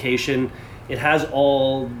beautiful location. It has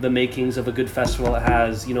all the makings of a good festival. It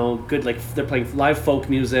has, good, like they're playing live folk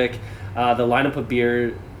music. The lineup of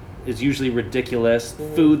beer is usually ridiculous.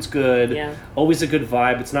 Food's good. Yeah. Always a good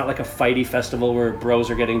vibe. It's not like a fighty festival where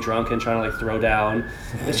bros are getting drunk and trying to like throw down.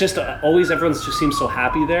 It's just always everyone just seems so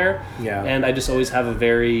happy there. Yeah. And I just always have a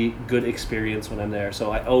very good experience when I'm there.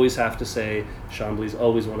 So I always have to say Chambly's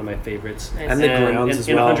always one of my favorites. Nice. And the grounds in, as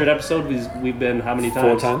in well. 100 episodes, we've been how many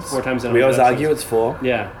times? 4 times. 4 times in We 100 always episodes. argue it's 4.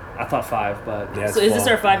 Yeah. I thought 5, but Yeah, it's So is this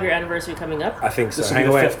 4. our 5-year anniversary coming up? I think so. This will be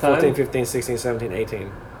Hang the away. 5th time? 14, 15, 16, 17,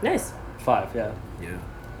 18. Nice. 5, yeah. Yeah.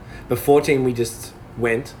 But 14 we just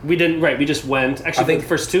went. We didn't, right, we just went. Actually, I think the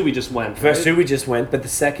first 2 we just went. First right? 2 we just went, but the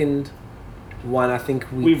second one I think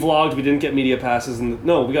We vlogged, we didn't get media passes.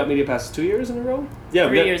 No, we got media passes 2 years in a row? Yeah,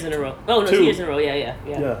 3 years in a row. Oh, no, 2 2. years in a row. Yeah.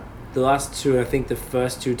 Yeah. the last 2, I think the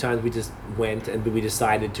first 2 times we just went and we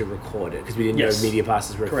decided to record it because we didn't Yes. know media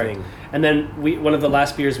passes were a Correct. thing. And then one of the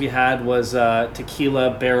last beers we had was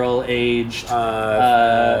tequila barrel aged,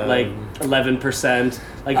 like 11%,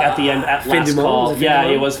 like at the end at Fin last du Monde? call. Was it Fin Yeah, du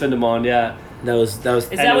it Monde? was Fin du Monde. Yeah. That was Is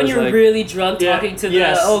And that it when was you're like- really drunk Yeah, talking to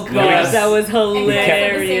yes, the? Oh gosh, yes. that was And you guys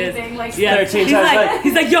said the hilarious. same thing, like, Yeah, 13 he's times, like, like-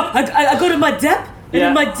 he's like, yo, I go to my dep, and Yeah.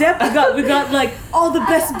 in my dep we got like all the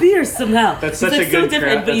best beers somehow. That's It's, such like, a good so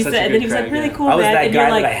different. crack. But he That's said, such a and then good he was like, crack, really yeah. cool, I was man. that And you're guy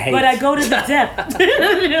like, that I hate. but I go to the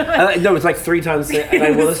dep. No, it's like 3 times. And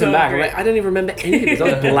I will was listen so back. I'm great. like, I don't even remember any of this. I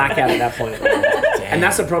was blackout at that point. And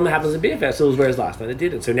that's the problem that happens at beer festivals. Whereas last night I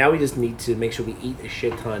didn't. So now we just need to make sure we eat a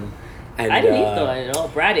shit ton. And, I didn't eat though at all.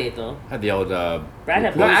 Brad ate though. Had the old. Brad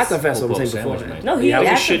had No, at the both. festival, I'm pulled saying pork before. sandwich, No, mate. he Yeah, ate we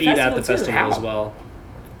at should the eat at the festival, too. festival How? as well.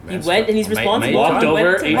 He went and he's responsible. Walked He went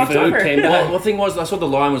over, to ate walk food, over. came back. Well, the thing was, I saw the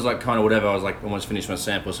line was like kind of whatever. I was like almost finished my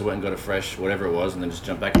sample, so I went and got a fresh whatever it was, and then just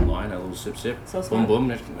jumped back in line, had a little sip, So boom, smart. boom.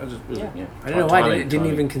 I just, Yeah. I don't know why I didn't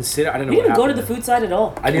even consider. I don't know. We what didn't go to happened. the food side at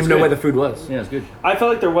all. I didn't even It's know good. where the food was. Yeah, it's good. I felt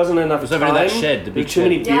like there wasn't enough was over time. in that shed, the big There's too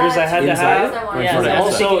many shed. beers I had to Inside? have. Yeah, And so I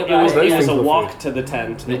was Also, thinking it was about those a things were walk free. to the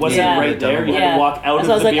tent. Yeah. It wasn't Yeah. right there. You had Yeah. to walk out So of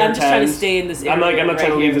I was the like, beer I'm just trying to tent. stay in this area. I'm like, I'm not right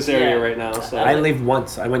trying to leave here. this area Yeah. right now. So I didn't leave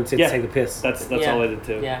once. I went to Yeah. take a piss. that's Yeah. all I did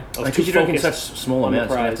too. Yeah. I was Because too you drink in focused such small on the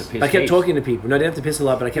amounts, you have to prize. piss. I kept heaps. talking to people. No, I didn't have to piss a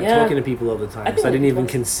lot, but I kept Yeah. talking to people all the time. I think So I didn't it even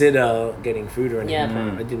was- consider getting food or anything.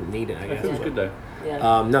 Yeah. I didn't need it, I guess. It was good though.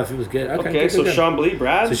 Yeah. No, if it was good. Okay, Okay, good, so good. Chambly,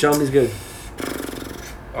 Brad. So Chambly's good.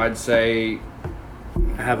 I'd say,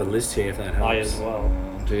 I have a list here if that helps. I as well.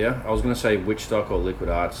 do you? I was gonna say Witchstock or Liquid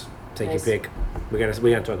Arts. Take Nice. your pick. We're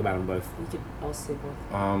gonna talk about them both. You could also say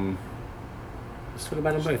both. Let's talk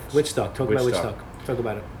about them both. Witchstock. Talk about Witchstock. Talk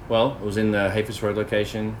about it. Well, it was in the Hafers Road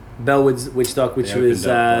location. Bellwood's Witchstock, which They was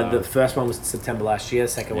opened up, the first one was September last year.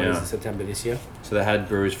 Second one is Yeah. in September this year. So they had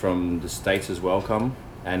breweries from the States as well come,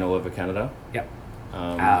 and all over Canada. Yep.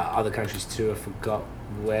 Um, Other countries too. I forgot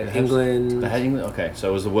where. They had- England. They had England. Okay, so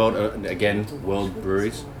it was the world again. World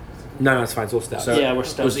breweries. No, it's fine. It's all stouts. So Yeah, we're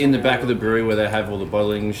it was in the back of the brewery where they have all the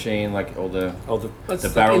bottling machine, like all the That's the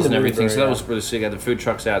like barrels in and the everything. So that brewery, was really sick. They had the food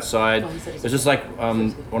trucks outside. Oh, he said It was just like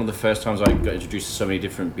one of the first times I got introduced to so many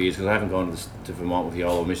different beers because I haven't gone to Vermont with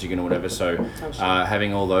y'all or Michigan or whatever. So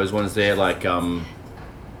having all those ones there, like having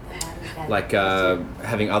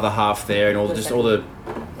other half there and all the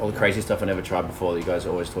crazy stuff I never tried before that you guys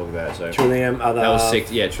always talk about. So Trillium, other that was sick.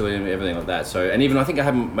 Yeah, Trillium, everything like that. So and even I think I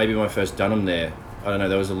had maybe my first Dunham there. I don't know.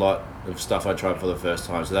 There was a lot of stuff I tried for the first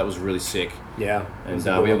time, so that was really sick. Yeah. And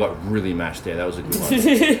we all got really mashed there. That was a good one.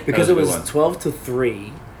 Because That it was was a good one. 12 to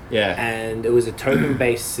 3, Yeah. and it was a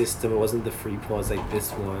token-based system. It wasn't the free pours like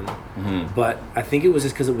this one. Mm-hmm. But I think it was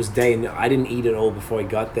just because it was day, and I didn't eat it all before I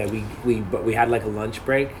got there. But we had like a lunch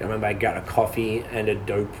break. I remember I got a coffee and a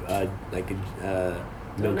dope milk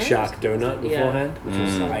Donut? shark donut Yeah. beforehand, which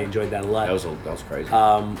was I enjoyed that a lot. That was crazy.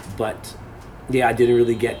 But yeah, I didn't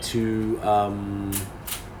really get to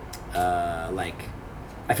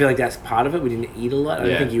I feel like that's part of it. We didn't eat a lot. I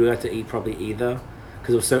don't Yeah. think you got to eat probably either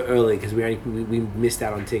because it was so early because we missed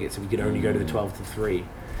out on tickets, so we could only go to the 12 to 3.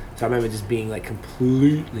 So I remember just being like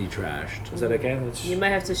completely trashed. Is that okay? Let's You might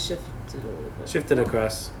have to shift it a little bit. shift it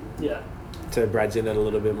across Yeah. to Brad's in it a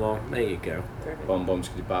little bit more. There you go. Perfect. Bomb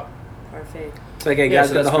skitty bop. Perfect. It's okay, Yeah, guys.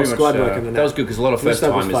 so Got the that's whole pretty squad much, working on that was good because a lot of first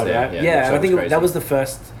Witchstock was timers fun, there. right? Yeah, and I think that was the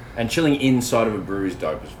first, and chilling inside of a brewery is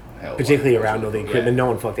dope as hell. particularly Like, around all the yeah. equipment. No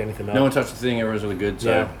one fucked anything up. No one touched the thing. Everyone was really good. So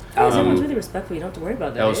Yeah. Everyone's really respectful. You don't have to worry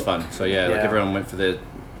about that. that was eh? fun. So yeah, like Yeah. everyone went for their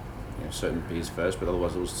certain beers first, but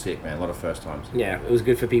otherwise it was sick, man. A lot of first times. Yeah, it was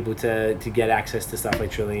good for people to get access to stuff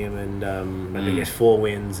like Trillium and I think it's 4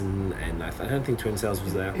 Winds and I don't think Twin Sails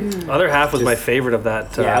was there. Other half was Just- my favorite of that.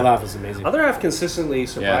 Yeah, I laugh was amazing. Other half consistently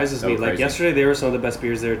surprises that me. was Like crazy. yesterday, they were some of the best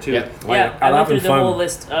beers there too. Yeah. Yeah, I I went love through and the fun. whole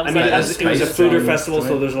list. I I was mean, like, it was a Space foeder Stone festival, so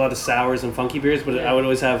joint. there's a lot of sours and funky beers. But Yeah. I would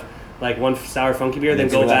always have like one sour funky beer, then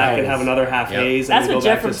It's go a back haze. and have another half Yep. haze. that's and what go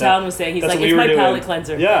Jeff back from to town was saying. He's That's like, what it's we my were doing. palate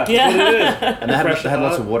cleanser. Yeah, Yeah. that's what it is. And they had Fresh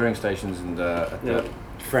lots up. of watering stations and at Yeah. the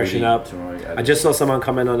Freshen 3D up. tomorrow, yeah. I just saw someone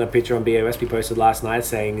comment on a picture on BOS we posted last night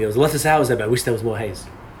saying there was lots of sours there, but I wish there was more haze.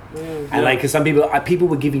 And like, cause some people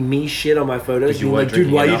were giving me shit on my photos. Because you being weren't like, dude,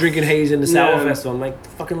 drinking why are you enough." drinking haze in the sour Yeah. festival? I'm like,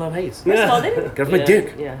 fucking love haze. First of all, they didn't. Get off my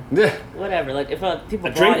dick. Yeah. Yeah. Whatever. Like if people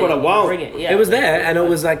I drink brought what it, I you want. bring it. Yeah. It was there, and it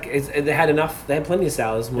was like they had enough. They had plenty of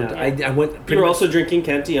sours. Yeah. I went. You pretty were much- also drinking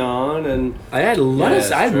Cantillon, and I had a lot Yeah,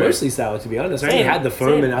 of. I had true. mostly sour to be honest. I only Same, had the foam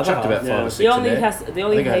same. and other Chucked about half. 5 Yeah. or 6 The only in there. the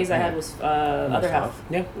only I think I- haze I had was other half.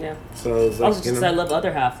 Yeah. Yeah. So it was like, Also, just I love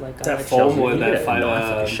other half. Like that like foam Chelsea. one, You that get a five.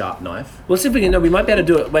 knife, like a sharp knife. We'll see if we can. No, we might be able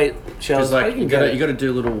to do it. Wait, Shells. Because like you you gotta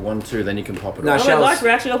do a little 1-2, then you can pop it. No, off. Oh my Shells. gosh, we're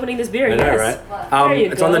actually opening this beer. I know, Yes. right? There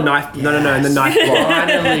you It's on the go. knife. No, in the knife block.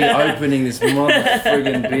 Finally opening this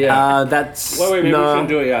motherfucking beer. That's Wait, maybe we no. can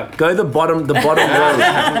do it. Yeah. Go the bottom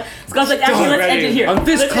row. Scott's like, actually, let's end it here. I'm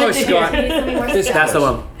this Let's close, end it here. Scott. That's the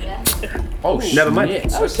one. Oh shit. Never mind.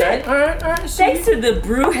 Oh shit. Thanks to the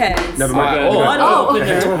brew heads. Never mind. Oh, Bottle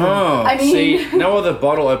opener. Oh, I mean- see, no other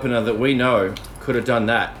bottle opener that we know could have done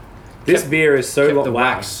that. This beer is so Kept the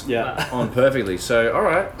wow. wax Yeah. on perfectly. So, all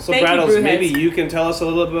right. So, Thank you, Braddles, Brewheads. maybe you can tell us a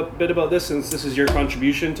little bit about this, since this is your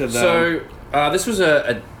contribution to the. So, this was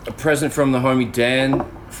a present from the homie Dan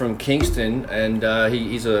from Kingston, and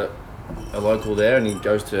he's a local there, and he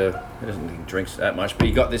doesn't drink that much, but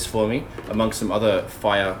he got this for me amongst some other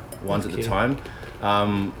fire ones at the time.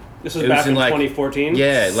 this was it back was in in, like- 2014.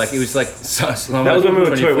 Yeah, like it was like That was when we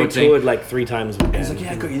were touring. We 2014. toured like 3 times with He's Dan. like,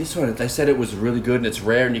 yeah, I got you this one. They said it was really good and it's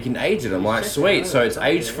rare and you can age it. I'm like, sweet. So it's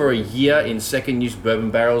aged for a year in second use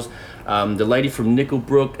bourbon barrels. The lady from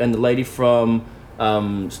Nickelbrook and the lady from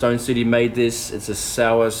Stone City made this. It's a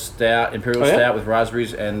sour stout, imperial Oh, yeah? stout with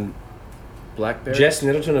raspberries and blackberries. Jess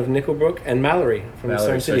Middleton of Nickelbrook and Mallory from Mallory.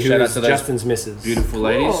 Stone City, So who shout out was to those Justin's missus. beautiful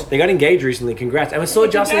ladies. They got engaged recently. Congrats! And we saw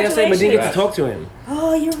Hey, Justin yesterday, but didn't get to talk to him.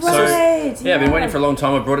 Oh, you're right. Yeah, I've been waiting for a long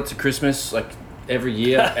time. I brought it to Christmas, like every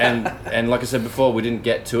year, and like I said before, we didn't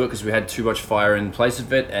get to it because we had too much fire in place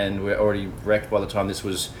of it, and we're already wrecked by the time this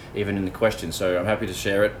was even in the question. So I'm happy to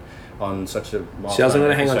share it on such a milestone. Shells, I'm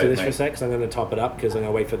going to hang on to episode, this for a mate. sec because I'm going to top it up because I'm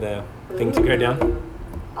going to wait for the thing to go down.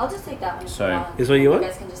 I'll just take that one. So- if you want. Is what you want?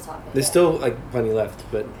 guys can just talk. There's still like plenty left,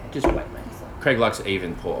 but Just wait, mate. Craig likes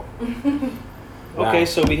even pour. Okay,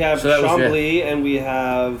 so we have So that was Chambly and we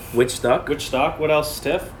have Witchstock. Witchstock. What else,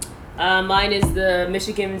 Tiff? Mine is the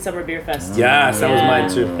Michigan Summer Beer Fest. Yes, that was Yeah. mine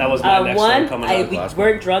too. That was my next one One, coming up. we last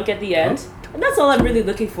weren't drunk at the end. And that's all I'm really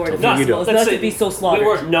looking for in a No, festival. Is let's not say to be so slaughtered. We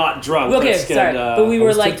were not drunk. Okay, Let's get, sorry, but we I were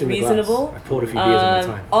was like tipped in the glass. reasonable. I poured a few beers at a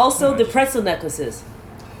time. Also, the pretzel necklaces.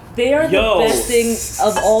 They are Yo. the best thing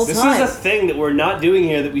of all This time. is a thing that we're not doing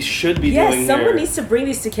here that we should be Yes, doing someone here. needs to bring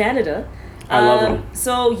these to Canada. I love them.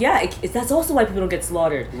 So yeah, that's also why people don't get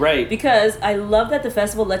slaughtered. Right. Because I love that the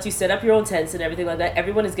festival lets you set up your own tents and everything like that.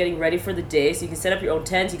 Everyone is getting ready for the day, so you can set up your own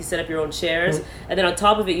tents, you can set up your own chairs, and then on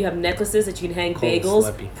top of it, you have necklaces that you can hang Cold,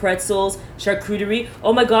 bagels, slappy. pretzels, charcuterie.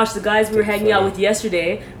 Oh my gosh, the guys we were hanging out with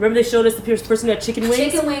yesterday. Remember they showed us the person who had chicken wings,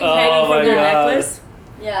 Chicken wings. hanging Oh my from their God. necklace.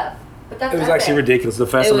 Yeah. But that's It was epic. actually ridiculous. The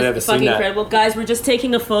first It time was I've ever seen fucking that. incredible. Guys, we're just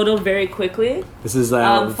taking a photo very quickly. This is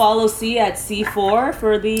Follow C at C4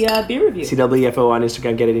 for the beer review. CWFO on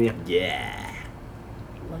Instagram. Get it in you.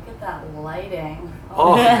 Look at that lighting.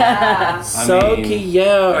 Oh. Yeah. So mean, cute.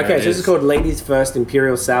 there Okay, it so this is is. called Ladies First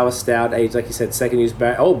Imperial Sour Stout, aged like you said, second use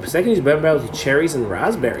barrel. Second use bourbon barrels with cherries and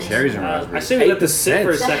raspberries. Cherries and I raspberries. say we let this sit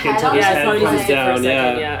for a 8%. second The till head his on Yeah, it's head probably Comes just sit for a comes down.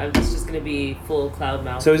 second. Yeah. Yeah, it's just gonna be full cloud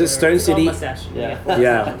mouth. So is it or- Stone it's all City? mustache. Yeah.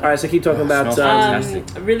 Yeah. All right, so keep talking about. smells fantastic.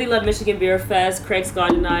 I really love Michigan Beer Fest. Craig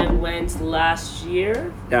Scott and I went last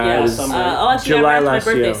year. Yeah, it was summer. Actually, July I ran last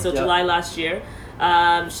my birthday, year. so Yep. July last year.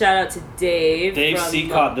 Shout out to Dave. Dave from,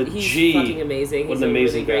 Seacott, the he's G. fucking amazing. What He's an a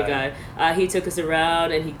amazing really great guy. guy. He took us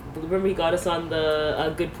around, and he got us on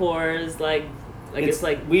the Good Pours, like I guess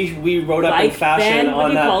like we rode up in bike fashion band? What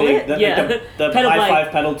on do you that call big it? the, Yeah. the Pedal high bike.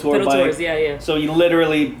 five pedal tour pedal bike. tours. Yeah. So you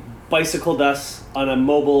literally bicycled us on a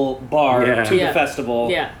mobile bar Yeah. to Yeah. the festival.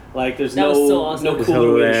 Yeah. Like there's That no was so awesome. no It was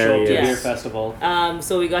cooler way to show up to a hilarious. beer festival.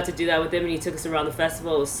 So we got to do that with him, and he took us around the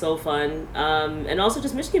festival. It was so fun. And also,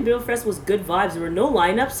 just Michigan Beer Fest was good vibes. There were no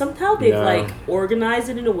lineups. Somehow they've No. like organized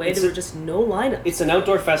it in a way It's there a- were just no lineups. It's an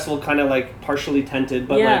outdoor festival, kind of like partially tented,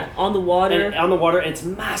 but yeah, like on the water. and on the water. It's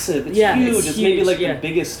massive. It's Yeah, huge. it's It's maybe huge, like yeah. the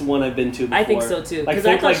biggest one I've been to before. I think so too. Like Because I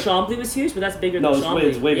think thought like Chambly was huge, but that's bigger No, than it's way- Chambly.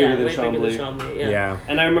 it's way bigger than Chambly. Yeah. Yeah.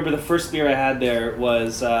 And I remember the first beer I had there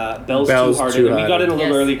was Bell's Bell's Two Hearted. Two And we got in a little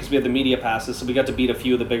Yes. early because we had the media passes, so we got to beat a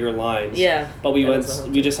few of the bigger lines. Yeah. But we That went. was the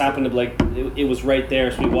whole We just happened to like. It was right there,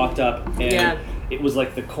 so we walked up and. Yeah. It was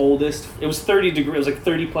like the coldest. It was 30 degrees. It was like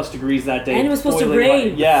 30 plus degrees that day. And it was supposed to Boiling rain.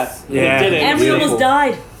 hot. Yeah. Yeah. It didn't. And we Beautiful. almost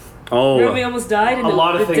died. Oh. Remember we almost died in A the,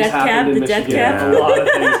 lot of the things death cab. happened in The death Michigan. cab. A lot of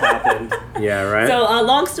things happened. Yeah. Right. So,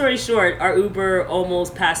 long story short, our Uber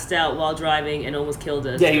almost passed out while driving and almost killed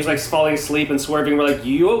us. Yeah, he was like falling asleep and swerving. We're like,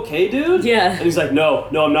 "You okay, dude?" Yeah. And he's like, "No,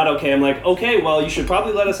 I'm not okay." I'm like, "Okay, well, you should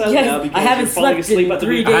probably let us out Yes, now I because haven't you're falling slept asleep in at the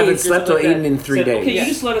 3 beginning." I haven't days or slept or something like eaten that. in 3 Said, days. Okay, you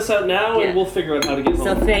just let us out now, Yeah. and we'll figure out how to get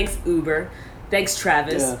So home. thanks Uber, thanks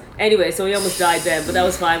Travis. Yeah. Anyway, so we almost died then, but that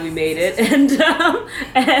was fine. We made it, and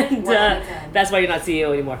One out of 10. that's why you're not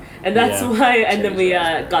CEO anymore. And that's Yeah. why. And then we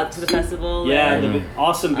got to the festival. Yeah, and, the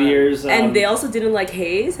awesome beers. and they also didn't like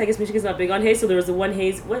haze. I guess Michigan's not big on haze, so there was the one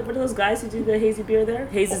haze. What are those guys who do the hazy beer there?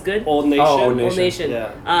 Haze is good. Old Nation. Oh, Old Old Nation.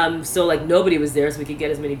 Yeah. So like nobody was there, so we could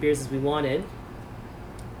get as many beers as we wanted.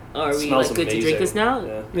 Are we Smells like good to amazing. drink this now?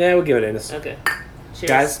 Yeah. Yeah, we'll give it in. This. Okay. Cheers.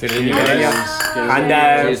 Guys, Get in, you Yeah. guys.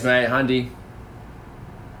 Hundo. Cheers, mate. Hundy.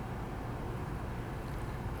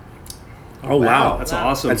 Oh wow. That's Wow.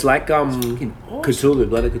 awesome. It's like Cthulhu,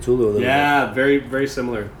 Blood of Cthulhu. A little Yeah, very very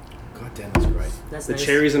similar. God damn, that's great. That's The nice.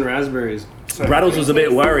 cherries and raspberries. bit. Rattles was a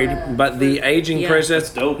bit worried, but the aging Yeah. process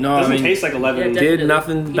Dope. No, I doesn't mean- taste like 11. Yeah, did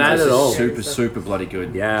nothing He bad does at it all. super- Super bloody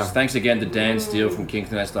good. Yeah. Thanks again to Dan Steele from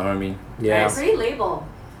Kingston. That's the homie. Yeah. Great label.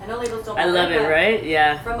 I know labels don't I love matter, it, but right?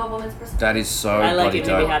 Yeah. From a woman's perspective. That is so I like bloody it.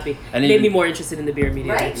 Made me dope. happy. And Made even- me more interested in the beer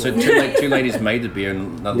immediately. Right. So two ladies made the beer,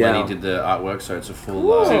 and another Yeah. lady did the artwork. So it's a full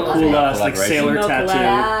Cool. Cool, like collaboration. sailor No tattoo. collab.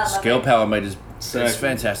 Yeah, love Scale it. Power made is Sick. it's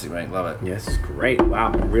fantastic, mate. Love it. Yes, it's great.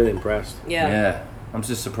 Wow, I'm really impressed. Yeah. Yeah. I'm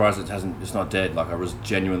just surprised it's not dead. Like I was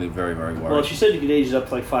genuinely very worried. Well, she said you could age it up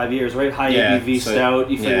to like 5 years, right? High Yeah, ABV so- stout.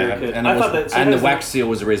 You figure yeah, it could. and, I it thought was, that. and sometimes the wax seal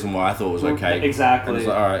was the reason why I thought it was okay. Exactly. And it's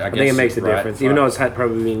like, all right, I think it makes a right, difference, even right. though it's had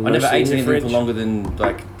probably been I never mostly ate in the anything fridge. for longer than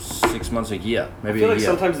like 6 months, a year, I maybe feel a like year.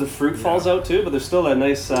 sometimes the fruit falls out too, but there's still that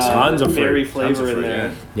nice Tons of berry fruit. flavor Tons of in fruit,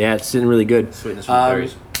 there. Yeah, it's sitting really good. Sweetness from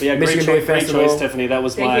berries. But yeah, Michigan great, Beer great Festival. choice, Tiffany. That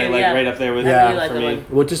was Thank my you, like yeah. right up there with Yeah. I really like for that me. one.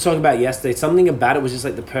 We'll just talk about yesterday. Something about it was just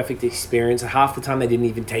like the perfect experience. Half the time they didn't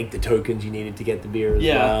even take the tokens you needed to get the beer as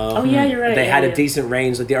Yeah. well. Oh yeah, you're right. They yeah, had yeah. a decent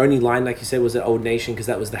range. Like the only line, like you said, was at Old Nation because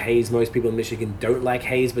that was the haze. Most people in Michigan don't like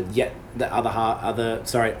haze, but yet the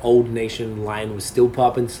Old Nation line was still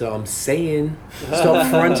popping. So I'm saying, stop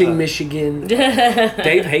fronting Michigan.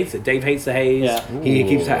 Dave hates it. Dave hates the haze. Yeah. He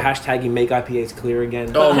keeps hashtagging "Make IPAs clear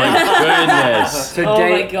again." Oh my goodness! So Oh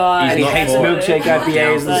Dave, my god. and he He's hates not for it. milkshake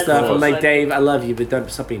IPAs and That's stuff. so I'm like, funny. Dave, I love you, but don't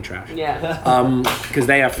stop being trash. Yeah. Because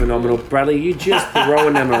they are phenomenal. Bradley, you just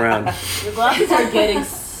throwing them around. The glasses are getting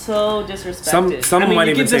so disrespected. Some I mean, might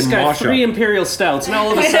you even give say this guy Marsha. 3 imperial stouts, and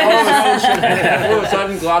all of a sudden, All of a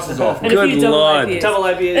sudden, glasses off. And a Good few double Lord. IPAs. double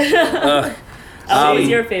IPAs. What was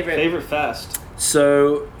your favorite? Favorite fest.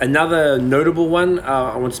 So another notable one,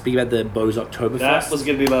 I want to speak about the Bose Oktoberfest. That was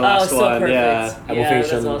gonna be my Oh, last so one. perfect. Yeah. And we'll finish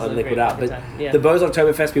that's on also a Liquid great Out. But time. Yeah. the Bose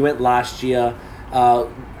Oktoberfest, we went last year. I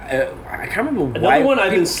can't remember why. Another one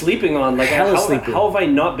I've been sleeping on. Like, Hella how sleeping. have I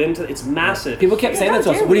not been to? It's massive. People kept saying How that to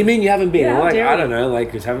us. dare What do you we? mean you haven't been? Yeah, And we're how like, dare I we? don't know,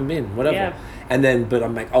 like just haven't been, whatever. Yeah. And then, but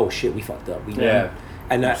I'm like, oh shit, we fucked up. We Yeah.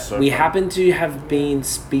 And So we fun. happened to have been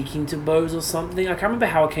speaking to Bose or something. I can't remember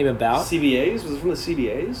how it came about. CBAs? Was it from the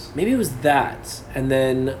CBAs? Maybe it was that. And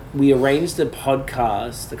then we arranged a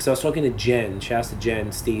podcast. Because I was talking to Jen. Shout out to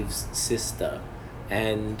Jen, Steve's sister.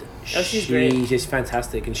 And she's great. she's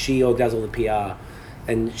fantastic. And she does all the PR.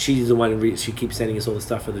 And she's the one, she keeps sending us all the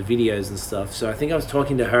stuff for the videos and stuff. So I think I was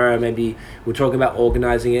talking to her, maybe we're talking about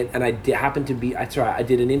organizing it. And I happened to be, that's right, I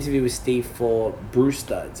did an interview with Steve for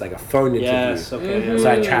Brewster. It's like a phone interview. Yes. Okay. Mm-hmm.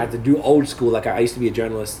 So I tried to do old school, like I used to be a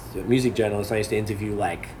journalist, a music journalist. I used to interview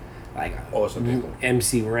like Awesome people.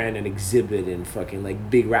 MC Ren and Exhibit and fucking like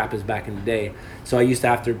big rappers back in the day. So I used to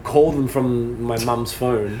have to call them from my mum's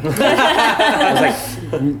phone. I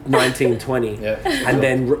was like 19, 20. Yeah. And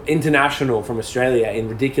then international from Australia in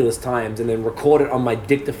ridiculous times, and then record it on my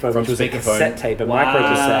dictaphone, From which was a speakerphone. cassette tape, a Wow. micro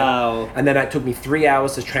cassette. And then it took me 3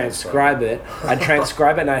 hours to transcribe it. I'd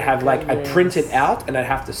transcribe it and I'd have like, I'd print it out and I'd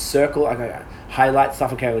have to circle, I'd highlight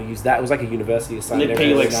stuff. Okay, I'll use that. It was like a university And assignment. they pay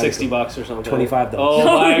you like Every $60 or something. $25. Oh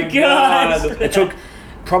my gosh. god. It took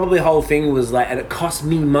probably the whole thing was like, and it cost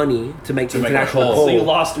me money to make the make a international call. call. So you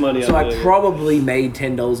lost money So on I it. probably made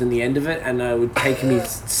 $10 in the end of it, and it would take me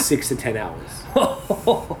 6 to 10 hours.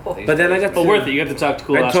 But then I got But worth it. You got to talk to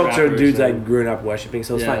cool I ass talked to rappers dudes and- I'd grown up worshipping,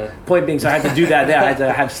 so it's Yeah. fine. Point being, so I had to do that there. I had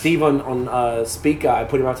to have Steve on speaker. I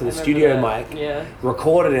put him up to the studio mic, Yeah.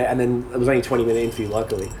 recorded it, and then it was only a 20-minute interview,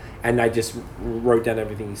 luckily. And I just wrote down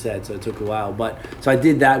everything he said, so it took a while. But so I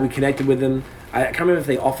did that. We connected with him. I can't remember if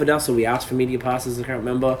they offered us or we asked for media passes. I can't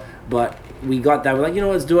remember. But we got that. We're like, you know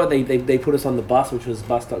what, let's do it. They put us on the bus, which was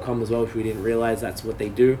bus.com as well, which we didn't realize that's what they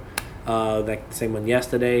do. Like the same one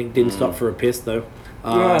yesterday. Didn't stop for a piss, though.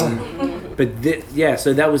 But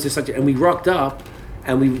so that was just such a... And we rocked up.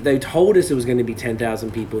 And they told us it was going to be 10,000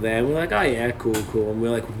 people there. And we're like, oh yeah, cool. And we're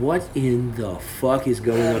like, what in the fuck is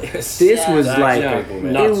going on? Yes. This was That's like, people,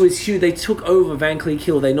 man. it Nuts. was huge. They took over Van Cleek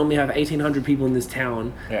Hill. They normally have 1,800 people in this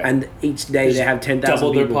town. Yeah. And each day they have 10,000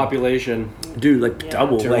 double people. their population. Dude, like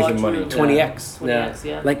double. Tourism Like money. 20x. 20x,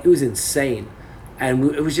 yeah. Like, it was insane.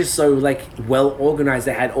 And it was just so, like, well organized.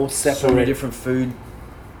 They had all So many separate... different food.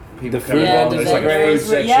 People The coming food along. vendors, There's like a vendors food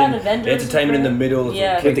were- section. yeah, the vendors Entertainment in the were- middle.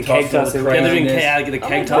 yeah. With the cake tossing. Yeah, they're doing Craziness. the Oh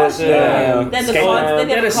cake my tossing. Yeah. Then the Skate con- park. then they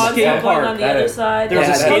They have had a a concert skate going park. on the Had other it. side. There was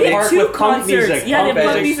a Oh, skate they had park two with punk concerts. music, Yeah, they punk had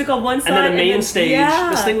punk bass. music on one side. And then the main then- stage. Yeah.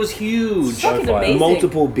 This thing was huge. Fucking fire. amazing.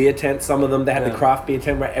 Multiple beer tents. Some of them they had the Yeah. craft beer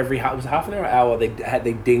tent where every it was half an hour. They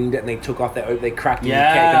dinged it and they took off they cracked the cake.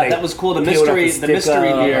 Yeah, And they that was cool. The peeled off mystery sticker.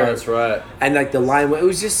 beer. Oh, that's right. And like the line, it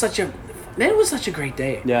was just such a it was such a great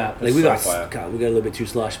day. Yeah. like we so got fire. God, we got a little bit too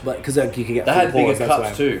slush, but because like, you can get They had full bigger pours, that's cups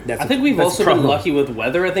why. too. That's I think we've that's also the been problem. lucky with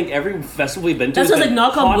weather. I think every festival we've been to That's has what I was like, been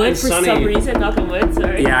knock on hot wood and for sunny. some reason. Knock on wood,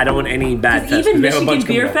 sorry. Yeah, I don't want any bad fest. Even we have a bunch Michigan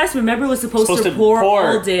coming Beer up. Fest, remember, was supposed Supposed to to pour pour,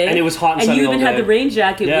 all day. and it was hot and And sunny you all even had day. the rain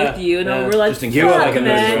jacket Yeah, with you. And yeah. we're like, Just in case, like, fuck, in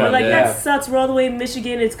man. those We're like, yeah. that sucks. We're all the way in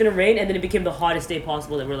Michigan. It's going to rain. And then it became the hottest day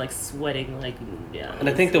possible that we're like sweating. Like, yeah. And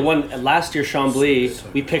I think the one last year, Chambly,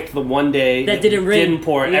 we picked the one day That didn't rain. Didn't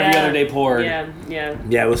pour. Every Yeah. other day poured. Yeah, yeah.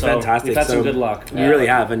 Yeah, it was So, fantastic. we've had some So good luck. We really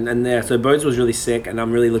have, and there. So Bodes was really sick, and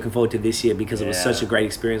I'm really looking forward to this year because it was Yeah. such a great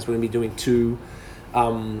experience. We're gonna be doing 2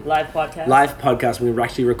 Live podcast. live podcasts. We're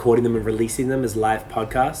actually recording them and releasing them as live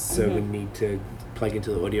podcasts. So we need to plug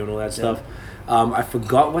into the audio and all that stuff. I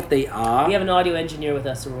forgot what they are. We have an audio engineer with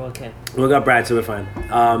us, so we're okay. We got Brad, so we're fine.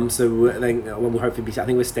 I think we'll hopefully be. I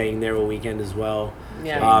think we're staying there all weekend as well.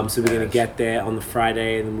 Yeah. So we're gonna get there on the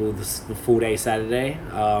Friday and then we'll the full day Saturday.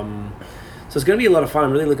 So it's gonna be a lot of fun.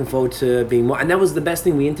 I'm really looking forward to being more. And that was the best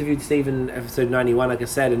thing. We interviewed Steve in episode 91, like I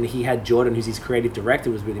said, and he had Jordan, who's his creative director,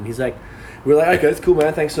 was with him. He's like, we're like, okay, it's cool,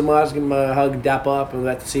 man. Thanks so much. Give him a hug, dap up, and we're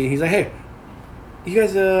glad to see you. He's like, hey, you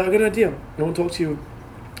guys, I got an idea. I want to talk to you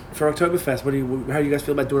for Oktoberfest. How do you guys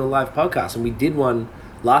feel about doing a live podcast? And we did one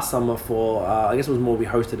last summer for, I guess it was more we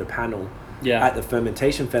hosted a panel at the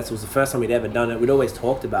Fermentation Fest. It was the first time we'd ever done it. We'd always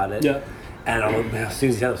talked about it. Yeah. And as soon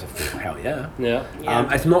as he said it, I was like, hell yeah. Yeah.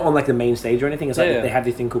 Yeah. It's not on like the main stage or anything. It's like Yeah. they have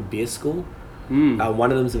this thing called Beer School,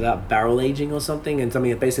 One of them's about barrel aging or something, and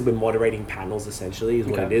something that basically we're moderating panels essentially is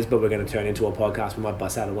what Okay. it is. But we're going to turn into a podcast. We might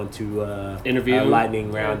bust out one to Interview.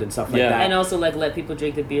 lightning round and stuff like Yeah. that. And also like let people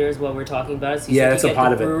drink the beers while we're talking about it. So you Yeah, said that's you a get part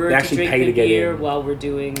the of it. brewer They actually drink pay the to get beer in. while we're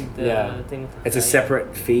doing the thing. It's a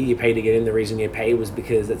separate fee you pay to get in. The reason you pay was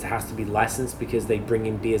because it has to be licensed because they bring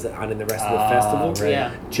in beers that aren't in the rest of the festival, right.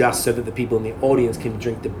 Yeah. just so that the people in the audience can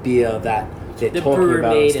drink the beer that they're The talking brewer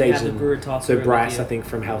about on made stage. and have the brewer talk So through it with Bryce, you. I think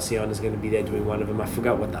from Halcyon, is going to be there doing one of them. I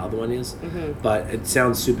forgot what the other one is, Mm-hmm. but it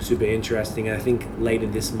sounds super interesting. And I think later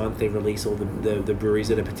this month they release all the breweries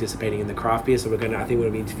that are participating in the craft beer. So I think we're going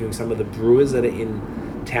to be interviewing some of the brewers that are in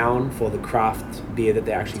town for the craft beer that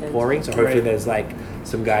they're actually pouring. So hopefully Right. there's like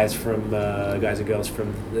some guys from guys and girls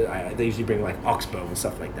from they usually bring like Oxbow and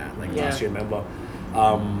stuff like that. Like Yeah. last year, remember,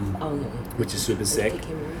 Oh, which is super sick. He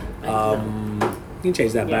came around. You can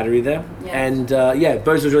change that Yeah. battery there. Yeah. And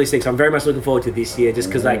Bose was really sick. So I'm very much looking forward to this year just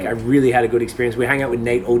because like I really had a good experience. We hung out with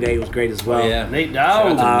Nate all day. It was great as well. yeah. Nate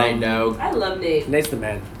Shout Dowd. out to Nate Dowd. I love Nate. Nate's the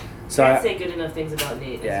man. So I can't say good enough things about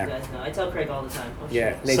Nate, Yeah. as you guys know. I tell Craig all the time. Oh,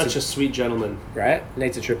 yeah, shit. Nate's Such a sweet gentleman. right.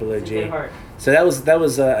 Nate's a triple He's a good OG. heart. So that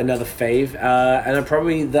was another fave, and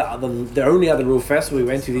probably the only other real festival we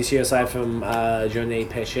went to this year aside from Journée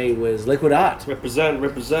Péché was Liquid Art, Represent.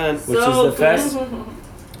 which So is the first.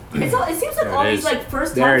 It seems like There all it these is. like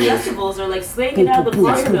first There time it is. festivals are like slaying it out of the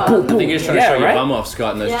park. I think you're just trying to Yeah, show your right? bum off,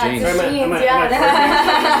 Scott, in those Yeah, jeans. it's the Am I- jeans, am I- yeah.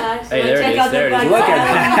 Hey, there it Check is, out there it the is. Look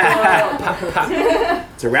back.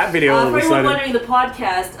 It's a rap video all of For a anyone sudden. wondering, the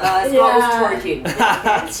podcast, Scott Yeah. was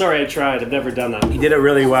twerking. Sorry, I tried. I've never done that. He did it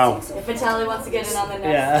really well. If Vitaly wants to get in on the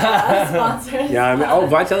next Yeah. sponsors. Yeah, I mean, oh,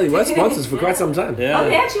 Vitaly, we're sponsors for quite some time. Yeah. Oh,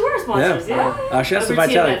 they actually were sponsors, yeah. Shouts to For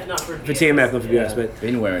Vitaly. TMF, not for For TMF, not for BS, but.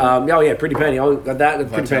 Been wearing. Pretty penny. Oh, got that.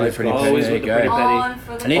 Pretty penny. Vitaly, Pretty Pretty Penny. Always There with you the pretty go. penny. On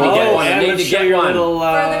for the I need to get one. I and need let's to show get your one. little. For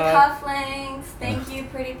the cufflinks. Thank you,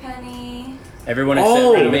 Pretty Penny. Everyone except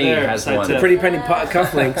Oh, for over me there, has side one. tip. Pretty penny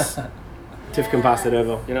cufflinks. Tiff can pass it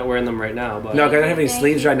over. You're not wearing them right now, but No, I don't have any Thank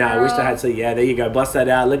sleeves you, right now. I wish I girl. had. So yeah, there you go. Bust that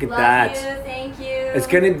out. Look at Love that. you, thank you. It's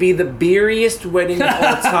gonna be the beeriest wedding of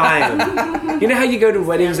all time. You know how you go to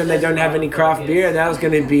weddings and they don't have any craft beer? That was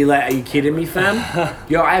gonna be like, are you kidding me, fam?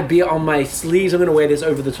 Yo, I have beer on my sleeves. I'm gonna wear this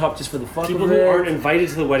over the top just for the fuck people of who it. aren't invited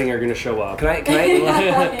to the wedding are going to show up. Can I can I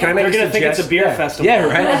make They're gonna a think it's a suggestion? beer Yeah. festival. Yeah,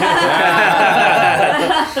 right.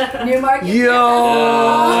 Newmarket. Yo,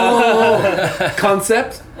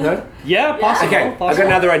 concept? No. Yeah, possible. Okay, I possible. got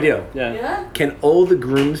another idea. Yeah. Yeah. Can all the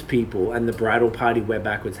groom's people and the bridal party wear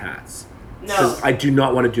backwards hats? No. Because I do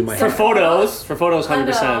not want to do my For hair. photos, 100%. I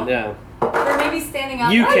know. Yeah. Or maybe standing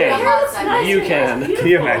up. You Oh, can. yeah, hot That's side. nice. You can. Can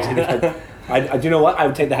you imagine? I do you know what? I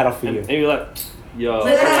would take the hat off for you. And you're like, yo.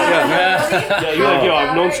 Yeah. Yeah, you're like, yo,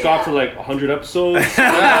 I've known Scott for like 100 episodes.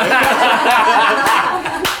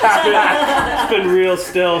 It's been real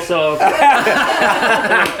still, so.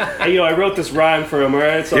 Hey, yo, I wrote this rhyme for him,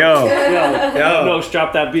 alright? So, Yo. no,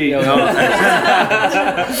 drop that beat.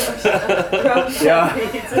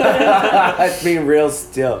 Yeah. It's being real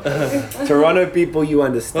still. Toronto people, you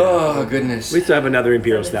understand. Oh goodness. We still have another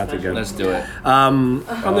Imperial Stout to go. Let's do it. I'm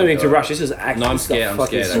not need to rush. This is actually No, I'm scared, I'm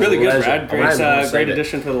fucking scared. It's really good, pleasure. Brad. Great, I'm gonna great save it.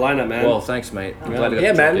 addition to the lineup, man. Well, thanks, mate. I'm glad I got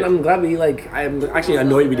Yeah, to man. drink it. I'm glad we I'm actually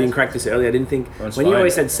annoyed we didn't crack this earlier. I didn't think That's when you fine.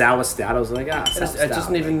 always said sour stout, I was like, sour It stout.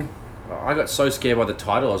 doesn't even. I got so scared by the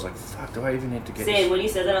title. I was like, "Fuck! Do I even need to get Same, this?" when you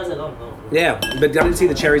said that, I was like, oh no. Yeah, but I didn't see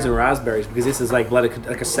the cherries and raspberries because this is like like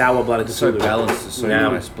a sour blood of It's so Cthulhu. balanced. It's so Yeah.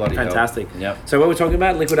 nice. Bloody hell. Fantastic. Yep. So what we're talking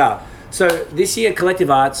about, Liquid Art. So this year,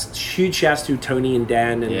 Collective Arts, huge shouts to Tony and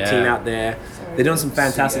Dan and the Yeah. team out there. They're doing some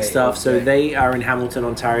fantastic stuff. So they are in Hamilton,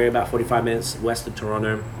 Ontario, about 45 minutes west of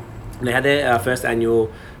Toronto. And they had their first annual,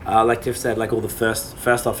 like Tiff said, like all the first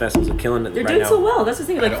off festivals are killing it They're right doing now. so well. That's the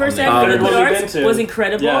thing. Like I first don't annual know. Liquid What have you Arts been to? was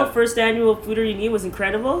incredible. Yeah. First annual Food Uni was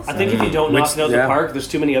incredible. I think if you don't knock Which- it out yeah. the park, there's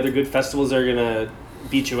too many other good festivals that are gonna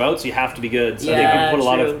beat you out, so you have to be good. So I think Yeah, you put a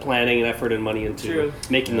lot true. of planning and effort and money into True.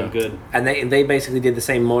 making them good. And they basically did the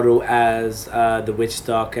same model as the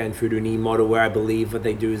Witchstock and Fuduni model, where I believe what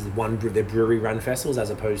they do is their brewery run festivals as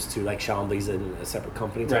opposed to like Chambly's and a separate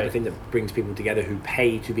company type Right. of thing that brings people together who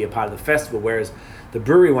pay to be a part of the festival. Whereas the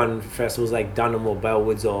brewery run festivals like Dunham or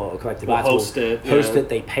Bellwoods or Collective Will Arts host it, host yeah. it.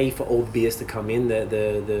 They pay for all the beers to come in.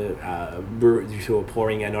 The brewers who are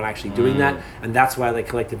pouring are not actually doing that, and that's why like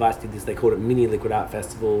Collective Arts did this. They called it Mini Liquid Art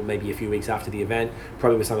Festival, maybe a few weeks after the event,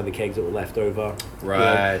 probably with some of the kegs that were left over.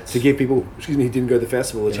 Right. To give people, who didn't go to the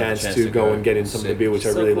festival, a chance to go and get in some of the Sick. beer, which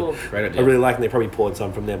I So really, cool. Great I idea. really like, and they probably poured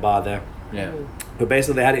some from their bar there. Yeah. But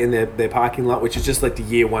basically, they had it in their parking lot, which is just like the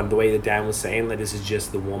year one. The way that Dan was saying, like this is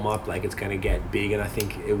just the warm up. Like it's gonna get big, and I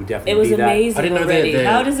think it would definitely It was be that. amazing I didn't know already. their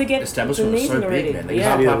How does it get establishment was amazing so already? big, man. They Yeah.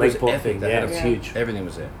 used to Yeah, park was Lakeport epic. thing, They yeah, had it's a- huge. Everything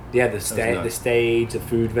was there. Yeah, the nice. stage, the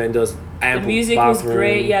food vendors, The ample music was bathroom,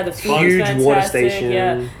 great. Yeah, the food huge was fantastic. water station.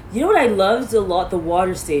 Yeah, you know what I loved a lot? The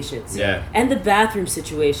water stations. Yeah. And the bathroom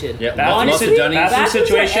situation. Yeah, Bathroom lots of Dunnies. bathroom bathrooms are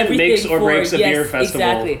situation everything makes or for- breaks a yes, beer festival.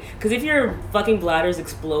 Exactly. Because if your fucking bladder's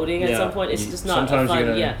exploding at Yeah. some point, it's just not Sometimes fun. you're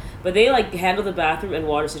gonna- Yeah. But they like handle the bathroom and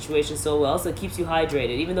water situation so well, so it keeps you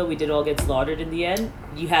hydrated. Even though we did all get slaughtered in the end,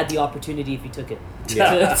 you had the opportunity if you took it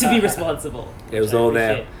to be responsible. It was which I all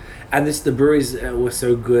there. appreciate. And the breweries were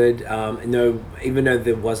so good. Even though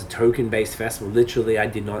there was a token-based festival, literally I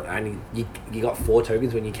did not. You got 4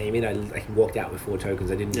 tokens when you came in. I walked out with 4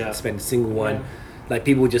 tokens. I didn't spend a single one. Yeah. Like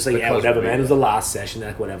people were just like, yeah, Because whatever, we- man. It was the last session,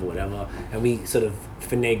 like whatever. And we sort of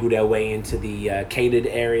finagled our way into the catered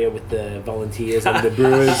area with the volunteers and the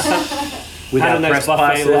brewers. With Had our a nice press buffet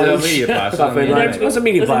passes. lunch. Media pass. Buffet Yeah. lunch. It was a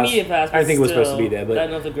media It was a pass. media pass, I think it was but supposed to be there, but I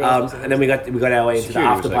don't know if the girls was and then we got our way into the Security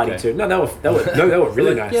after was party okay. too. No, they were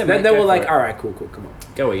really nice. Yeah, they mate, they go were for like, it. all right, cool, come on.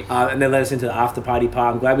 Go eat. And they let us into the after party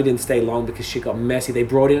part. I'm glad we didn't stay long because shit got messy. They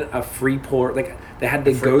brought in a free pour, like they had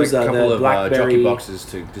the Like goza, a couple the of blackberry jockey boxes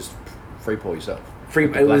to just free pour yourself. free.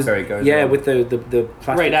 the It was blackberry goza. yeah, with the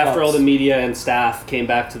plastic Right after cups. all the media and staff came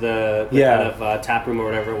back to the Yeah. kind of tap room or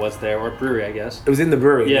whatever it was there, or brewery, I guess. It was in the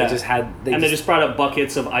brewery. Yeah. They just had. They just brought up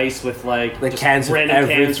buckets of ice with like The just cans of random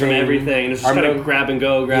cans from everything. everything. And it was I just kind of remember- grab and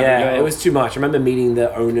go. Yeah, it was too much. I remember meeting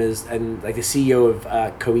the owners and like the CEO of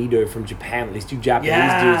Koido from Japan. These 2 Japanese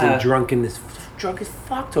dudes and drunk as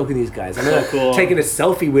fuck talking to these guys. I remember cool. taking a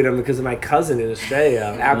selfie with them because of my cousin in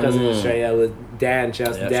Australia. Our cousin in Australia was Dan. Shout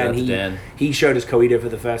out to Yeah, Dan. shout out to Dan. He showed us Koido for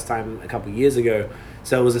the first time a couple of years ago.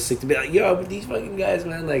 So it was a sick to be like, yo, but these fucking guys,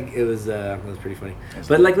 man. Like it was pretty funny.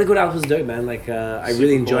 But like Liquid Owls was dope, man. Like I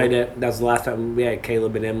really enjoyed cool. it. That was the last time we had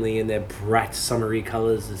Caleb and Emily in their bright summery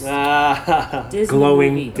colors. It's Disney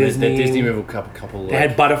glowing movie. Disney. The Disney movie couple. They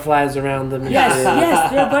had butterflies around them. and Yes, shit.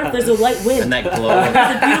 yes, there are butterflies. There's a light wind. and that glow.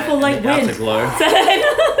 There's a beautiful light wind. Afterglow. I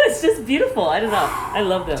know, it's just beautiful. I don't know. I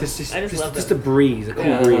love them. Just I just love just them. a breeze, a cool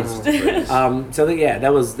Yeah. breeze.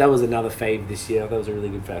 That was another fave this year. That was a really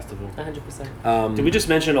good festival. 100%. Did we just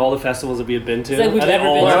mention all the festivals that we had been to? It's like we've Are they never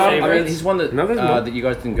all been our to. Well, I mean, favorites? he's one that No, there's more. that you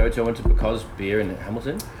guys didn't go to. I went to Because Beer in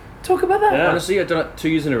Hamilton. Talk about that. Yeah. Honestly, I've done it 2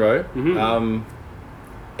 years in a row. Mhm.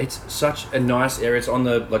 It's such a nice area. It's on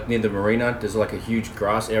the near the marina. There's like a huge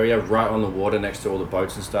grass area right on the water next to all the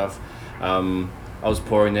boats and stuff. I was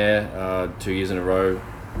pouring there 2 years in a row,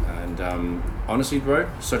 and honestly, bro,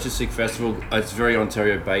 such a sick festival. It's very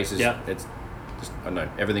Ontario based. Yeah. It's just, I don't know,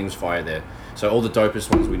 everything was fire there. So all the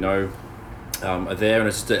dopest ones we know are there, and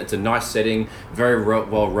it's a nice setting, very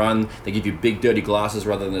well run. They give you big dirty glasses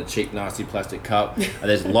rather than a cheap nasty plastic cup. And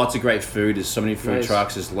there's lots of great food. There's so many food Nice.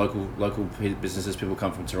 trucks. There's local businesses. People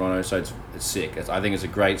come from Toronto, so it's sick. I think it's a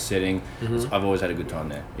great setting. I've always had a good time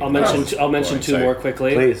there. I'll Even though mention it's I'll mention boring. 2 So, more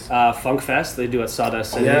quickly. Please. Funk Fest they do at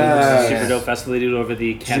Sawdust City. Yes. It's a super dope festival. They do it over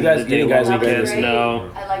the guys- Canada Day you guys long are good. weekends.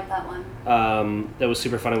 No, I like that one. that was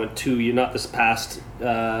super fun. I went 2 years, not this past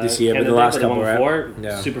This year, but Canada the Day, last one couple, right? before.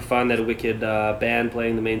 Yeah. Super fun. They had a wicked band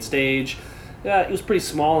playing the main stage. Yeah, it was pretty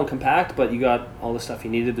small and compact, but you got all the stuff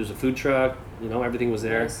you needed. There's a food truck. You know, everything was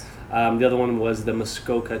there. Nice. The other one was the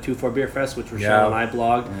Muskoka 2-4 Beer Fest, which Rochelle Yeah. and I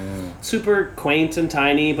blogged. Super quaint and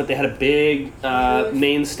tiny, but they had a big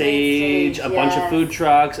main stage, a bunch of yes. food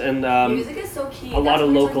trucks, and Music is so key. a lot That's of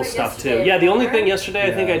what we local talked about stuff too. yesterday, Yeah, the only thing remember? yesterday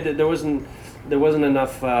I think Yeah. I did there wasn't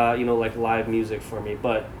enough like live music for me,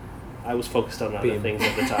 but I was focused on other Beam. things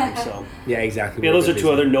at the time. So Yeah, exactly. yeah, those are 2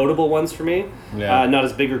 other notable ones for me. Yeah. Not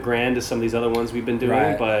as big or grand as some of these other ones we've been doing,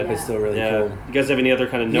 Right. but It's still really yeah. cool. You guys have any other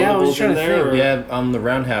kind of Yeah, I was notables just trying in to there? think. Or? Yeah, the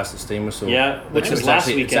Roundhouse at Steam Whistle. Yeah, which was It's last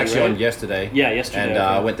actually, weekend, It's actually right? on yesterday. Yeah, yesterday, And okay.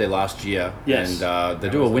 I went there last year. Yes. And they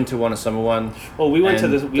do a winter one, a summer one. Well, we went to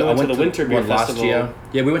And the I Winter Beer one last Festival. year.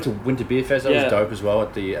 Yeah, we went to Winter Beer Fest. That Yeah. was dope as well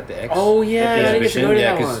at the X. Oh yeah, At the I didn't get to exhibition. go to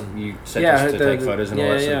Yeah, that because one. you sent Yeah, I us heard to the- take photos and all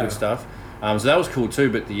yeah, that sort yeah. of good stuff. So that was cool too.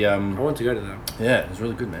 But the I want to go to that. yeah, it was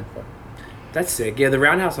really good, man. That's sick. Yeah, the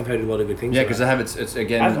Roundhouse. I've heard a lot of good things. Yeah, about. because they have it's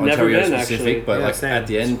again I've never Ontario been, specific, actually. but Yeah, like same. at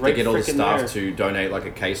the It's end right they get all the frickin' staff there. to donate like a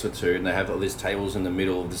case or 2, and they have all these tables in the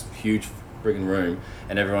middle of this huge friggin' room,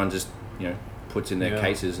 and everyone just puts in their Yeah.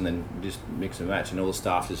 cases and then just mix and match, and all the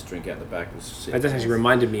staff just drink out the back. It was sick. That just actually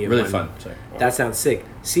reminded me of really one. fun. So. That sounds sick.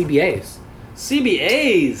 CBAs,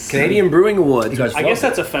 CBAs. Canadian Brewing Awards. You guys I guess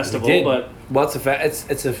that's a festival, did. but Well,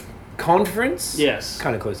 it's a conference. yes.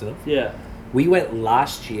 Kind of close enough. Yeah. We went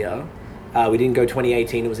last year. We didn't go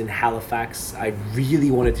 2018. It was in Halifax. I really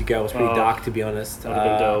wanted to go. It was pretty Oh, dark, to be honest. that would've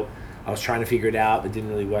been dope. I was trying to figure it out, but didn't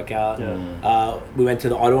really work out. Yeah. We went to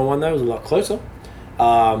the Ottawa one though. It was a lot closer.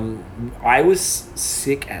 I was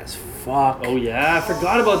sick as fuck. Oh yeah, I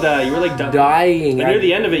forgot about that. You were like Dying. And near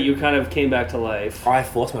the end of it, you kind of came back to life. I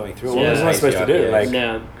forced my way through. Yeah. What was I supposed to do? Yeah. Like,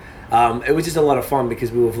 Yeah. It was just a lot of fun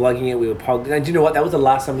because we were vlogging it. We were and do you know what? That was the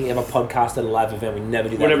last time we ever podcasted at a live event. We never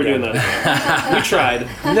do that. We're never again. doing that. We tried.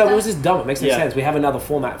 No, but it was just dumb. It makes no Yeah. sense. We have another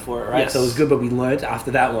format for it, right? Yes. So it was good, but we learned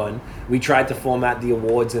after that one. We tried to format the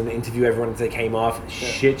awards and interview everyone as they came off.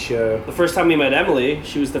 Shit show. The first time we met Emily,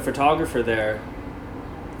 she was the photographer there.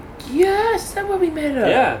 Yes, is that where we met her?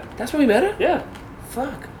 Yeah. That's where we met her? Yeah.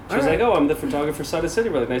 Fuck. She was like, "Oh, I'm the photographer side of City."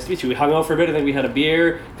 We're like, "Nice to meet you." We hung out for a bit. I think we had a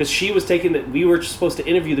beer because she was taking the. We were supposed to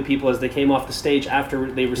interview the people as they came off the stage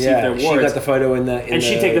after they received their awards. she got the photo in the. And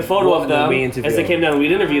she'd take the photo of them as they came down.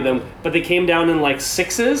 We'd interview them, but they came down in like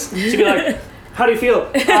sixes. She'd be like, "How do you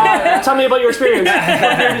feel? Tell me about your experience. What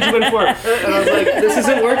beer did you win for?" And I was like, "This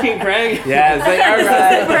isn't working, Craig." Yeah, it's like,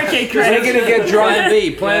 alright. Working, We're gonna get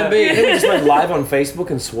drunk. Plan Then B. we just went live on Facebook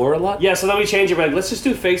and swore a lot. Yeah, so then we changed it. We're like, let's just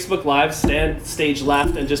do Facebook Live, stand stage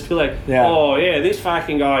left, and just be like, Yeah. "Oh yeah, this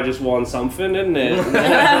fucking guy just won something, didn't it?"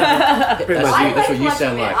 Pretty much. That's what you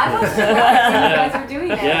sound like. I wasn't surprised you guys are doing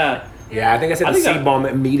that. Yeah, Yeah, I think I said I the think C-bomb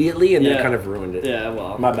immediately and then Yeah. it kind of ruined it. yeah.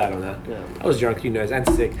 Well, My bad on that. Yeah. I was drunk, you know, and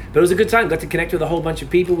sick. But it was a good time. Got to connect with a whole bunch of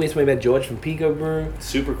people. We met George from Pico Brew.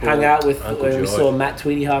 super cool. Hung out with, Uncle we George. saw Matt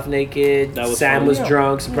Tweedy half naked. That was Sam fun. was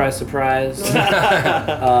drunk. Surprise, surprise.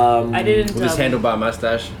 I didn't. With his handlebar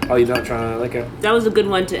mustache. Oh, you're not trying to like a. That was a good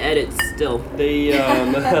one to edit. Still, They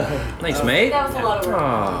Thanks, mate. That was a lot of work.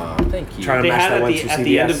 Aw, thank you. Trying to they match had that at one the to at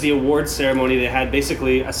the end CBS. of the awards ceremony, they had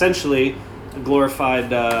essentially a glorified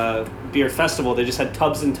beer festival. They just had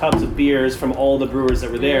tubs and tubs of beers from all the brewers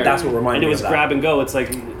that were there. That's what reminded and it me was of that. grab and go. It's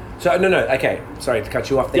like So no, okay. Sorry to cut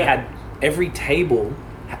you off. They Yeah. had every table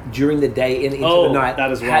during the day and into Oh, the night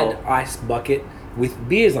that as well. had ice bucket with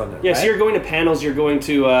beers on it. yeah. right? So you're going to panels. You're going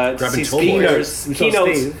to see tall speakers, boys. We saw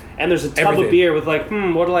keynotes, Steve. and there's a tub Everything. of beer with like,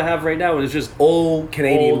 what do I have right now? And it's just all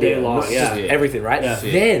Canadian All day beer, long, It's yeah. just everything, right? Yeah.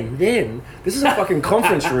 Then this is a fucking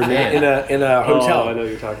conference room in a hotel. Oh, I know what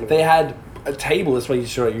you're talking about. They had a table. That's why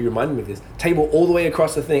you reminded me of this table all the way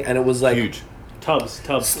across the thing, and it was like Huge. tubs.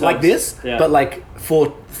 like this, Yeah. but like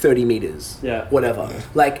for 30 meters. Yeah. whatever.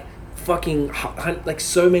 Like fucking like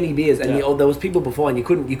so many beers, and Yeah. there was people before, and you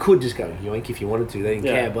could just go yoink if you wanted to. They didn't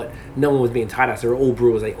Yeah. care, but no one was being tight ass. They were all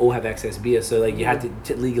brewers. They all have excess beer, so like you had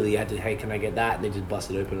to legally you had to, hey, can I get that? And they just bust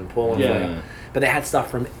it open and pour one. Yeah. for you. But they had stuff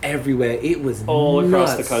from everywhere. It was all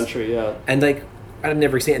across the nuts. country. Yeah. And like I'd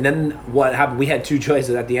never seen it. And then what happened? We had two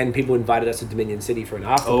choices at the end. People invited us to Dominion City for an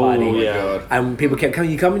after party. Oh, yeah. God. And people kept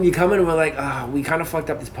coming, you coming? And we're like, we kind of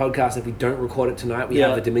fucked up this podcast. If we don't record it tonight, we Yeah.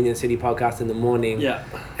 have a Dominion City podcast in the morning. Yeah.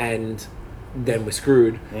 And then we're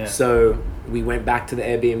screwed. Yeah. So we went back to the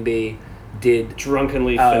Airbnb, did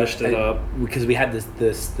Drunkenly finished it up. because we had the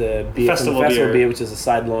beer from the Festival festival beer. beer, which is a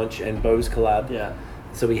side launch and Bose collab. Yeah.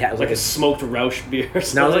 So we had it was Like a smoked Rausch beer. Or no, it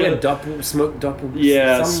was like something. a doppel, smoked doppel.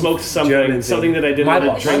 Yeah, some smoked something. German Something thing. that I didn't My want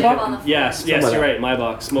box. to drink. My on the floor. Yes, Something like you're that. right. My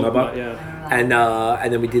box. Smoked. My box. Yeah. And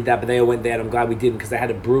then we did that, but they all went there, and I'm glad we didn't because they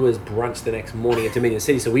had a Brewers brunch the next morning at Dominion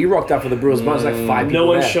City. So we rocked up for the Brewers brunch, like 5 people. No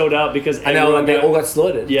one there. showed up because And everyone they all got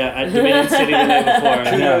slaughtered. yeah at Dominion City the night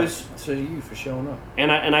before. Kudos to you for showing up.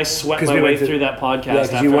 And I sweat 'Cause my we way went to- through that podcast Yeah,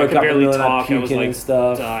 'cause after you I woke could up in the barely middle of the night talk. I was puking like and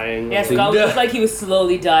stuff. dying. yeah, Like, Scott looked like he was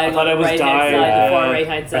slowly dying. I thought on I the was right-hand dying, side, yeah. the far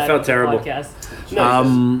right-hand side. I felt of the terrible. Podcast.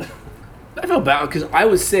 I felt bad because I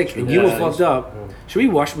was sick and you were Yeah. fucked up. Should we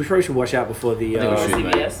wash? We probably should wash out before the. I think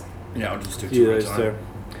we should. CBS. Yeah, I'll just do do two at a those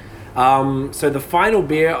time. two. So the final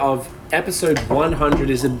beer of episode 100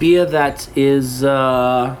 is a beer that is.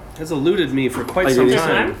 has eluded me for quite Oh, some did it?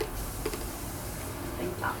 time.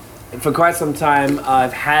 For quite some time,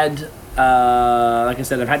 I've had. Like I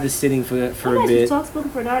said, I've had this sitting for a bit. Talk spoken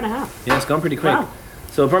for an hour and a half. Yeah, it's gone pretty quick. Wow.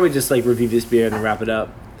 So I'll probably just like review this beer and then wrap it up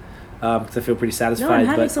because I feel pretty No, satisfied. I'm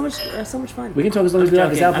having but so much fun. we can talk as long as we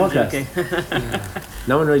like. It's our I'm podcast. joking.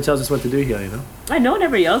 No one really tells us what to do here, you know. I know what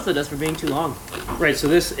everybody else does for being too long. Right. So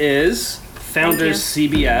this is Founders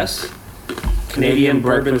CBS Canadian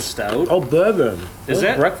Bourbon Stout. Oh, bourbon. Is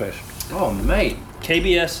it? breakfast? Oh, mate.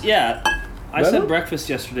 KBS. Yeah. I Bourbon? said breakfast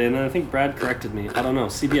yesterday, and then I think Brad corrected me. I don't know.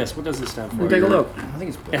 CBS. What does it stand for? Take a look. I think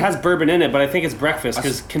it's. It has bourbon in it, but I think it's breakfast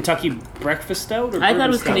because Kentucky Breakfast Stout. Or I thought Bourbon it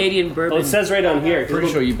was Stout? Canadian Oh, bourbon. it says right on here. 'cause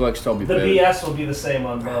Pretty sure you blokes told me the better. BS will be the same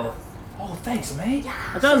on both. Oh, thanks, mate.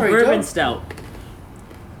 I thought it was Sorry, bourbon Doug. stout.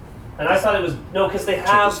 And I thought it was no, because they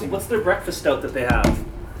have what's their breakfast stout that they have?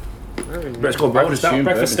 It's called I would breakfast. assume Breakfast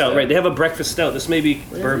bourbon stout, right? They have a breakfast stout. This may be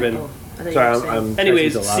bourbon. I think Sorry, you were saying- I'm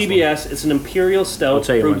Anyways, that's the last CBS. It's an imperial stout I'll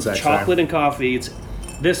tell you brewed one with sec, chocolate and coffee. It's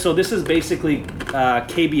this. So this is basically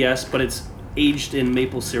KBS, but it's aged in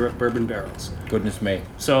maple syrup bourbon barrels. Goodness me.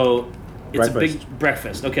 So it's a Breakfast. big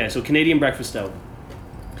breakfast. Okay, so Canadian breakfast stout.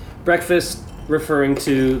 Breakfast referring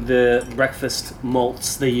to the breakfast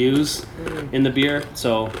malts they use in the beer.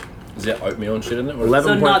 So Is there oatmeal and shit in it? Or 11 So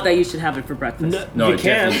point- not that you should have it for breakfast. No, you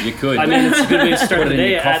can. definitely, you could. I mean, it's a good way to start Put the it in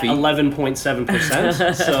day your at coffee.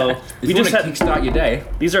 11.7%. So If we you just want to had kickstart your day,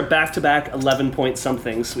 these are back-to-back 11 point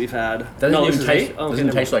somethings we've had. doesn't no, even this is taste. eight? Oh, Doesn't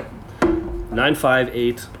okay, taste like. 9, 5,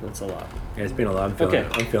 8. That's a lot. Yeah, it's been a lot. I'm feeling Okay.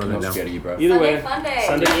 it. I'm feeling I'm it not now. scared of you, bro. Either way, Sunday.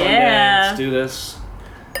 Sunday fun day. Yeah. Let's do this.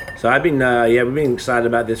 So I've been, we've been excited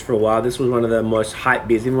about this for a while. This was one of the most hype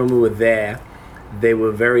beers. Even when we were there, they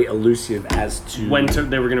were very elusive as to When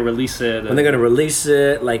they were going to release it. when they're going to release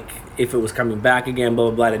it, like if it was coming back again, blah,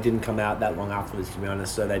 blah, blah. It didn't come out that long afterwards, to be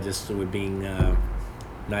honest. So they just were being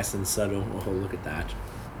nice and subtle. Oh, look at that.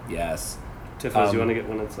 Yes. Tiffany's, you want to get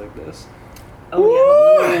one that's like this?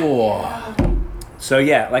 Oh, So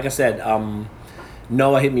yeah, like I said,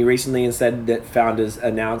 Noah hit me recently and said that Founders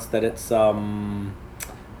announced that it's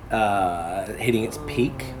hitting its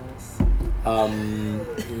peak.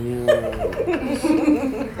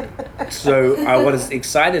 So I was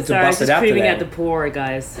excited to Sorry, bust it just out craving today. at the poor,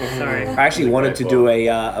 guys. Sorry. I actually wanted to do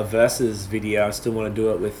a versus video. I still want to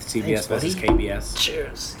do it with CBS versus KBS.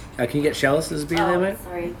 Cheers. Can you get Chalice's beer there, mate?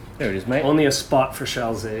 Sorry, there it is, mate. Only a spot for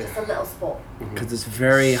Shelzy. just a little spot. Because it's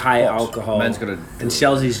very high alcohol. Man's got a. And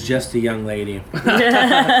Chelsea's just a young lady.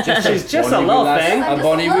 She's just a little thing. A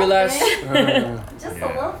Bonnie Willis. Just a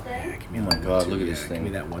little thing. Oh my god, look at this Give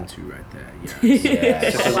me thing. that 1-2 right there.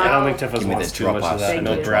 Yes. Yeah. I don't think Tiffany Give me wants the too much of that. I Thank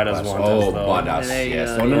know you. Brad does want Oh, it, though. badass. There you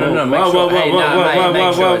Yes. go. No. Make Whoa, sure. whoa, Hey, whoa, nah, whoa, mate, whoa, make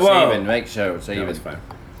whoa, sure whoa, it's whoa. even. Make sure it's No, even. it's fine.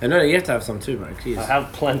 And no, you have to have some too, mate. Jeez. I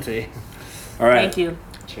have plenty. All right. Thank you.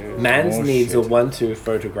 Cheers. Mans Oh, needs shit. a 1-2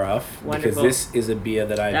 photograph because Wonderful. this is a beer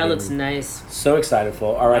that I've That been looks nice. so excited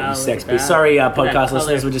for. All right, Wow, you look sex at beast. that. Sorry, Look at that podcast color.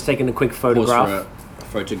 listeners, we're just taking a quick Pause photograph. for a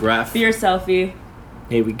photograph. Beer selfie.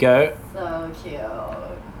 Here we go. So cute.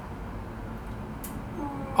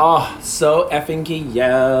 Oh, so effing cute.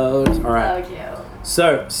 All right. So cute.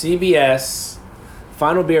 So, CBS,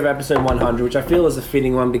 final beer of episode 100, which I feel is a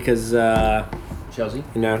fitting one because, Chelsea.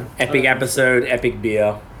 you know, epic episode, epic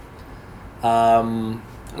beer.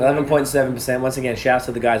 11.7%. Once again, shouts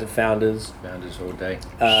to the guys at Founders. Founders all day.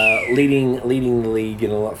 Leading the league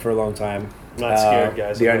for a long time. Not scared,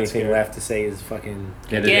 guys. The I'm only not thing scared. left to say is fucking...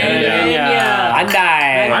 Get Yeah.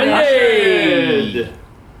 Hyundai! Good.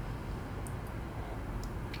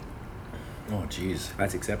 Oh jeez.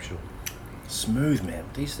 That's exceptional. Smooth, man.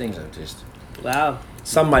 These things are just. Wow.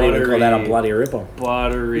 Some might even call that a Buttery. bloody ripple.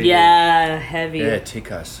 Buttery. Yeah, heavy. Yeah,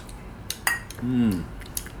 Tikas.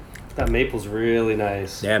 That maple's really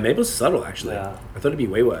nice. Yeah, maple's subtle, actually. Yeah. I thought it'd be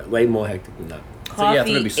way more hectic than that. yeah, I thought it'd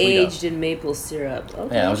Coffee be sweeter. aged in maple syrup.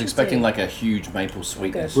 Okay, Yeah, I was expecting interesting. like a huge maple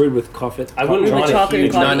sweetness. Brewed with coffee. I wouldn't With want a chocolate and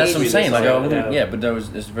huge... coffee. No, that's what I'm saying. Like, I Yeah. wouldn't, yeah, but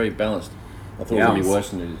it's very balanced. I thought it Yeah. would be worse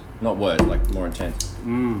than it is. Not worse, like more intense.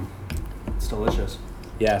 It's delicious.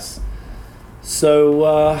 Yes.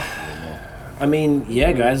 So, I mean,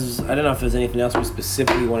 yeah, guys. I don't know if there's anything else we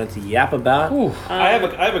specifically wanted to yap about. I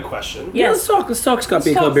have a question. Yeah, Yes. let's talk Scott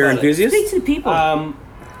Beer talk Club Beer about it. Enthusiast. Speak to the people.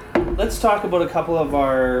 Let's talk about a couple of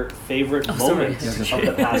our favorite sorry. moments of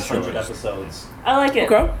the past 100 episodes. I like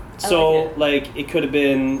it. Okay. So, it. like, it could have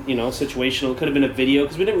been, you know, situational. It could have been a video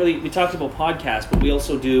because we talked about podcasts, but we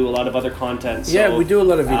also do a lot of other content. So, Yeah, we do a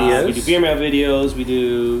lot of videos. we do beer map videos. We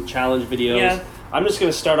do challenge videos. Yeah. I'm just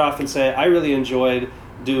going to start off and say I really enjoyed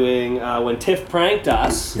doing when Tiff pranked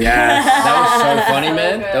us. Yes. That was so funny,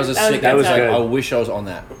 man. That was a That was sick. good. I was like, That was I good. wish I was on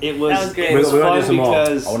that. It was, That was great. it was We wanna do fun some more.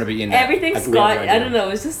 because I want to be in that. Everything I think we have Scott, an I idea. don't know,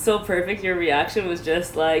 it was just so perfect. Your reaction was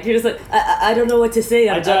just like, you're just like, I don't know what to say.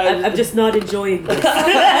 I'm just not enjoying this.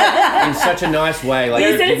 in such a nice way. Like,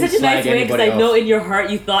 You said it in didn't such a nice slag way because anybody I know else. in your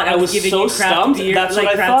heart you thought I I was was giving so you craft stumped. beer. That's like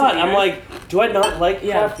what I craft thought. beer. I'm like, do I not like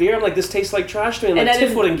Yeah. craft beer? I'm like, this tastes like trash to me. I'm And like, I Tiff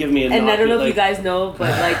didn't- wouldn't give me a and I don't know if like, you guys know, but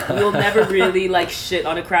like we'll never really like shit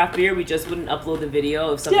on a craft beer. We just wouldn't upload the video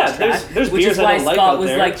of something's Yeah, there's- trash. there's which beers is I why don't like Scott out was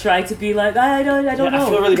there. like trying to be like, I don't Yeah, know. I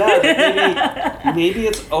feel really bad. Maybe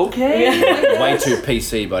it's okay. Way too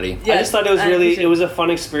PC, buddy. Yeah, I just thought it was I really appreciate it was a fun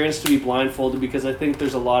experience to be blindfolded because I think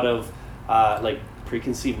there's a lot of like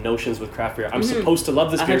preconceived notions with craft beer. I'm supposed to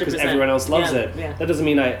love this beer because 100%. everyone else loves Yeah, it. yeah. That doesn't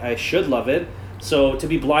mean I should love it. So to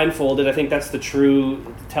be blindfolded, I think that's the true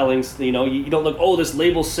tellings. You know, you don't look, oh, this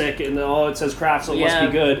label's sick and oh, it says craft, so it must Yeah,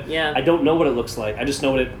 be good. yeah. I don't know what it looks like. I just know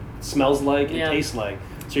what it smells like and Yeah. tastes like.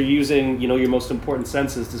 So you're using, you know, your most important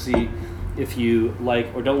senses to see if you like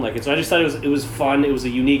or don't like it. So I just thought it was fun. It was a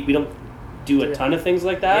unique. We don't do a ton of things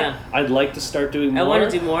like that. Yeah. I'd like to start doing more. I want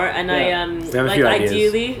to do more, and Yeah. I We have a like few ideas.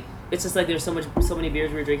 ideally, it's just like there's so many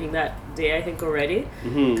beers we were drinking that day, I think, already.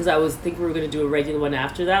 Mm-hmm. Because I was thinking we were going to do a regular one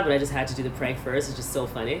after that, but I just had to do the prank first. It's just so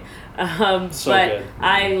funny. So but good.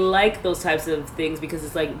 I like those types of things because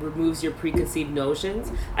it's like removes your preconceived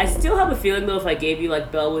notions. I still have a feeling though, if I gave you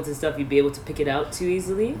like Bellwoods and stuff, you'd be able to pick it out too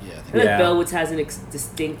easily. Yeah, I I think feel like Yeah. Bellwoods has an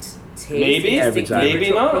distinct taste, Maybe. a distinct Every time. Maybe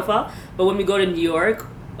flavor not. profile. But when we go to New York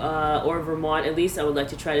or Vermont, at least I would like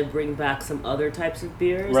to try to bring back some other types of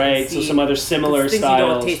beers. and Right, so see some other similar things styles. you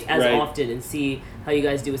don't taste as right. often and see how you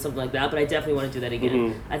guys do with something like that. But I definitely want to do that again.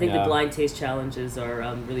 Mhm. I think Yeah. the blind taste challenges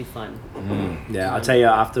are really fun. Yeah, I'll tell you,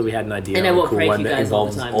 after we had an idea And I of a won't cool prank one you that guys all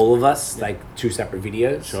the involves time. all of us, like 2 separate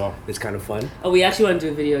videos. Sure. It's kind of fun. Oh, we actually want to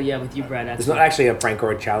do a video, with you, Brad. It's Actually. not actually a prank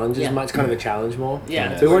or a challenge as Yeah. much, kind of a challenge more.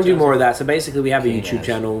 Yeah. So we want to do more of that. So basically, we have a Yeah. YouTube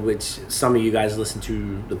channel, which some of you guys listen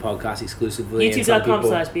to the podcast exclusively. and some people-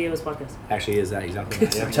 YouTube.com/BAOS podcast. Actually, is that exactly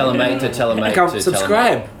right? Yeah. Tell a mate to tell a mate Come to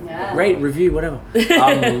subscribe, Yeah. rate, review, whatever.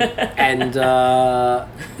 And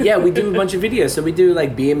yeah, we do a bunch of videos. So we do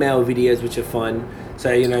like beer mail videos, which are fun. So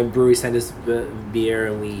breweries send us beer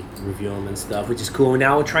and we review them and stuff, which is cool.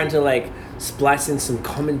 Now we're trying to like splice in some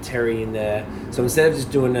commentary in there. So instead of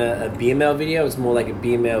just doing a beer mail video, it's more like a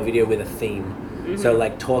beer mail video with a theme. So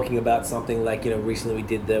like talking about something like recently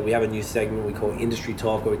we have a new segment we call Industry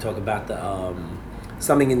Talk where we talk about the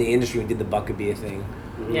something in the industry. We did the bucket beer thing.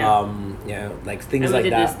 Yeah. Like things And we like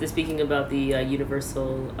did that. this speaking about the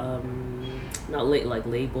universal, not like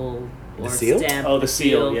label The or seal? stamp. Oh, the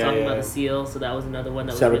seal. Yeah, talking yeah, about yeah. the seal. So that was another one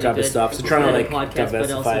that Several was really type of good. stuff. So trying to, Not a like, podcast, but also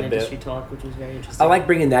diversify an a bit. industry talk, which was very interesting. I like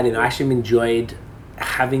bringing that in. I actually enjoyed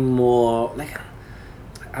having more like,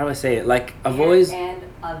 how do I say it? Like I've always and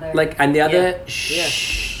other. like and the other Yeah.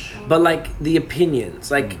 shh. But like the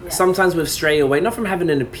opinions, like Yeah. sometimes we've strayed away, not from having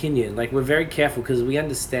an opinion. Like we're very careful because we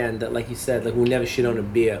understand that, like you said, like we'll never shit on a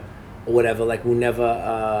beer or whatever. Like we'll never.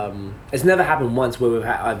 It's never happened once where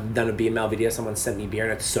I've done a beer mail video. Someone sent me beer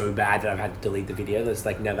and it's so bad that I've had to delete the video. That's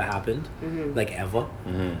like never happened, like ever.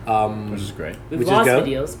 Which is great. We've which is lost good.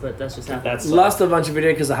 videos, but that's just happened. That's Lost a bunch of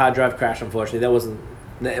video because the hard drive crashed. Unfortunately,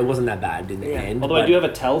 it wasn't that bad in the Yeah. end. Although I but- do have a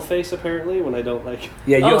tell face apparently when I don't like.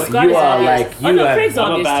 Yeah, Oh, Scott you is are obvious. like Oh, you no, have. Craig's I'm a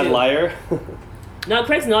obvious bad too. liar. No,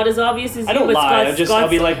 Craig's not as obvious as I you, don't but lie. Scott's, I'll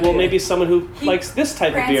Scott's, be like, well, maybe someone who likes this type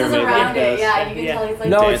of beer Francis maybe around it, does. yeah, you can Yeah. tell he's like.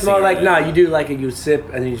 No, it's dancing more like around. you do like it. You sip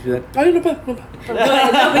and then you just be like, oh, no, no, no. No,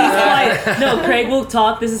 but he's quiet. No, Craig will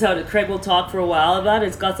talk. This is how Craig will talk for a while about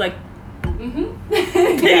it. Scott's like,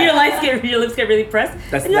 your lips get really pressed.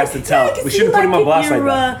 That's And you're the like, tell. I can We see, shouldn't put him on blast if like you're,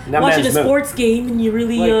 that. That watching a man's moved. sports game and you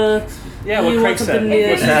really Yeah, you what want Craig said. something,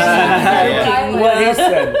 It's Yeah. Yeah. What he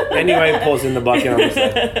said. Anyway, pulls in the bucket. I'm just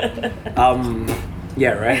like,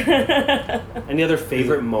 yeah, right. Any other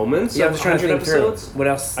favorite moments? Yeah, I'm of just trying to 100 think through. episodes? What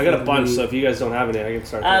else? I got a did bunch, we- so if you guys don't have any, I can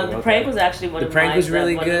start. thinking the about prank that. was actually one The of prank mine. was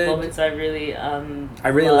really one of the good. moments I really I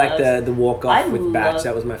really liked loved. the walk off I with Batch. love-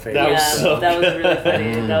 That was my favorite. That was Yeah, so that was good. really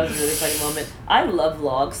funny. That was a really funny moment. I love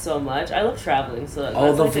vlogs so much. I love traveling. So Oh,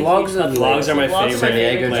 that's the like a vlogs huge are fucking- Vlogs are my vlogs favorite. San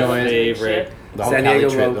Diego My joint. Favorite. The whole San Cali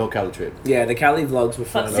Diego trip. vlog. The whole Cali trip. Yeah, the Cali vlogs were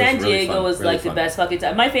fun. Fuck, was San really Diego fun, was really like the fun. best fucking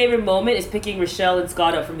time. My favorite moment is picking Rochelle and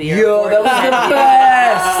Scott up from the Yo, airport. that was the So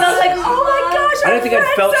best. I was like, oh my gosh! I don't think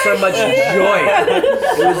I felt so much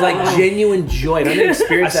joy. It was like genuine joy. I didn't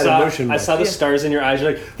experience that emotion. I much. saw the stars in your eyes.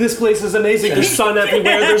 You're like, this place is amazing. There's sun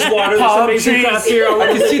everywhere. There's water. There's Palm amazing trees. craft beer.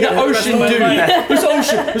 I can see the ocean, dude. There's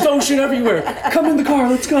ocean. There's ocean everywhere. Come in the car.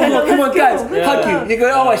 Let's go. Come on, guys. Yeah. Hug you. You go,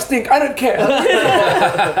 oh, I stink. I don't care.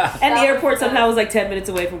 And the airport somehow was like 10 minutes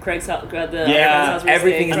away from Craig's house. Yeah,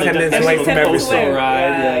 everything is And 10 the minutes away from boat every boat ride.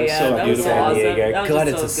 Yeah, Yeah, so that was beautiful. awesome. San Diego. That was God,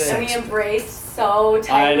 just it's so a good. And we embraced so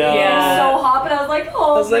tightly. I know. It was Yeah. so hot, but I was like,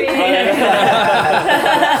 hold was like, me.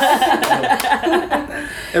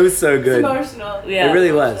 It was so It's good. emotional. Yeah. It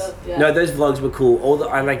really was. Yeah. No, those vlogs were cool. The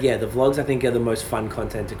vlogs I think are the most fun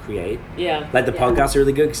content to create. Yeah. Like the Yeah. podcasts are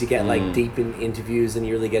really good because you get like deep in interviews and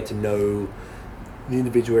you really get to know the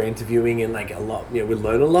individual we're interviewing and like a lot. We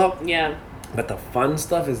learn a lot. Yeah. But the fun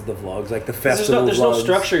stuff is the vlogs, like the There's festival no vlogs.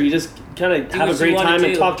 structure. You just kind of have a what great you wanna time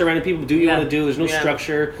and do. talk to random people. Do what you Yeah. want to do. There's no Yeah.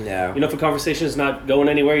 structure. Yeah. You know, if a conversation is not going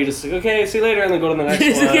anywhere, you just like, okay, see you later, and then go to the next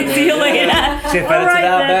one. See you later. Chip, All edit it right,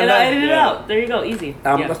 out, then. man, And I man. edited it Yeah. out. There you go. Easy.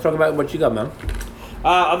 Yeah. Let's talk about what you got, man.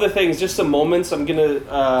 Other things, just some moments. I'm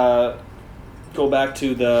gonna go back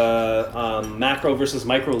to the macro versus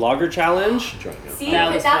micro lager challenge. See, That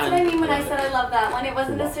but was that's fun. what I mean when I said I love that one. It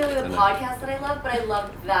wasn't necessarily the podcast that I loved, but I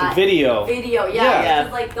loved The that video. video. Yeah. Yeah,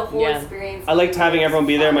 just like the whole Yeah. experience. I liked having was everyone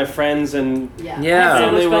be there, fun. my friends, and Yeah. Yeah. So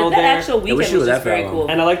family much were all fun. That there. actual wish weekend you was were just there for very that cool.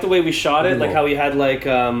 and I like the way we shot it, like Cool. how we had like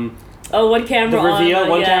Oh, one camera the reveal. on.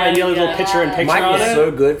 One time I yelled a little yeah. picture in picture Mike on was it.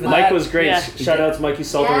 so good for Mike that. was great. Yeah. Shout out to Mikey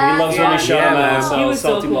Salter. Yeah, He loves when yeah. we show Yeah, him man. out. So He was so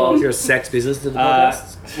salty cool. balls. Is your sex business to the Uh,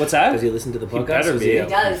 podcast? What's that? Does he listen to the podcast? better Or is be. He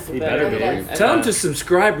does. He better be. does. Tell him to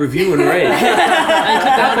subscribe, review, and rate.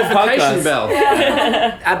 Notification bell.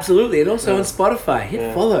 Absolutely, and also on Spotify.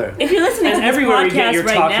 Hit follow. If you're listening And to this everywhere you podcast get your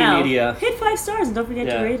right talking now, media. hit 5 stars and don't forget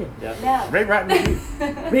to rate it. Yeah. Yeah. Rate, right, review.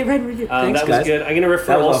 Rate, review. Thanks, that was guys. good. I'm going to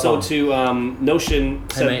refer That was also awesome. to Notion,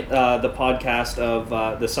 Hey, said, mate. the podcast of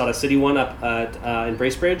the Sawdust City one up at in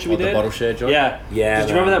Bracebridge. We Oh, the did. bottle share joint? Yeah. Yeah, Did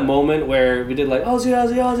you remember that moment where we did like Aussie?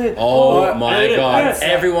 Oh my God.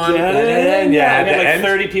 Everyone. Yeah, And we had the like end.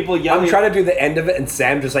 30 people yelling. I'm trying to do the end of it, and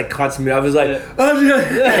Sam just like cuts me off. He's like,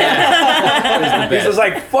 he's just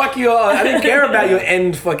like, fuck you. I didn't care about your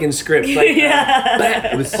end fucking script. Like,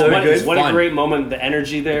 it was so good. What a Fun. great moment! The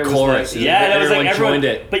energy there was Chorus, like, yeah, that was like everyone everyone joined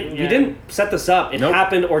it. But you didn't set this up; it Nope.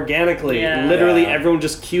 happened organically. Yeah. Literally, Yeah. everyone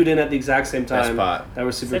just cued in at the exact same time. Best part. That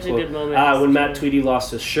was super Such a cool. good moment. When Matt Tweedy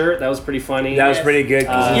lost his shirt, that was pretty funny. That was pretty good.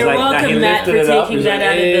 'cause he's You're like, nah, he welcome, Matt, for lifted it up. taking He's that like,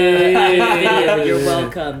 out of the video. You're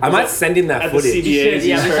welcome. I might send him that At the footage. CBA. You should,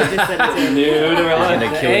 yeah, we should just send it to him. Dude, we're like,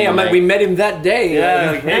 Gonna kill Hey, you, I'm like, mate. we met him that day.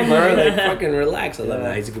 Yeah. Like, hey, bro, like, fucking relax. I love Yeah.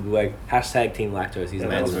 that. He's a good boy. Hashtag Team Lactose. He's Yeah, an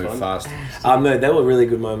that Man's was moving fun. fast. No, they were really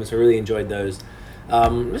good moments. I really enjoyed those.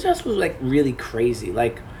 Which else was like really crazy?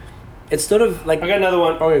 Like, it's sort of like. I got another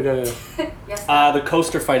one. Oh, yeah, go. Yes. The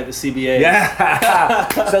coaster fight at the CBA. Yeah.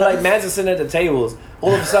 So like, man's are sitting at the tables.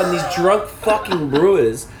 All of a sudden, these drunk fucking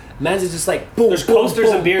brewers. Man's is just like boom. There's boom, coasters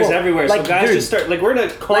boom, and beers boom. everywhere. Like, So guys dude, just start like we're in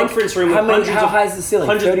a conference room with How, many, hundreds how of high is the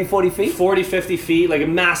ceiling? 30, 40 feet? 40, 50 feet, like a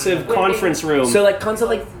massive conference room. So like,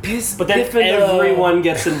 constantly like piss. But then piffing, everyone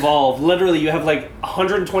gets involved. Literally, you have like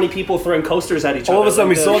 120 people throwing coasters at each other. All of a sudden,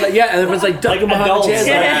 we Like saw that. Yeah, and everyone's like ducking behind adults. the chairs.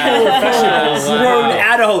 Yeah. Like, Professionals. grown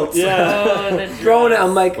adults. Yeah. Oh, the Throwing it.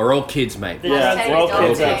 I'm like, We're all kids, mate. Yeah, Hashtag we're all adult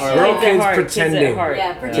kids at day. heart. We're all Kids at kids heart, pretending heart.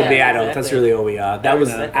 Yeah, to pretend. be adults. That's really all we are. That was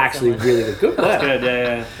Exactly. actually really good. Good work. Good,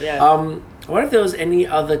 yeah. Yeah. I wonder if there was any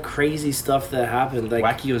other crazy stuff that happened. Like,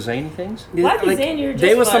 Wacky or zany things? Wacky Zany or they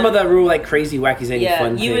just were some fun? of the real like crazy wacky zany Yeah,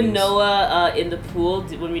 fun you things. and Noah in the pool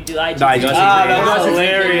when we do IG. No, I just- Ah, that was Guys,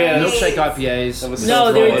 hilarious. Milkshake IPAs. That was No,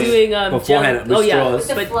 so they were funny. doing Beforehand, jump- with oh yeah, straws. With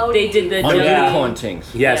the but they did the floaties. On jumping. yeah. unicorn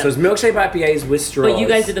things. Yeah, so it's milkshake IPAs with straws. But you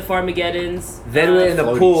guys did the Farmageddons. Then we're in the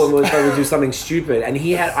Floaties. pool and we were trying to do something stupid. And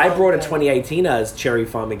I brought a 2018 as Cherry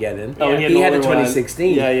Farmageddon. Oh, and he he had had a an older one.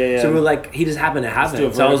 2016. Yeah. So we were like, he just happened to have do a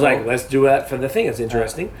it. So I was like, vertical. let's do that for the thing. It's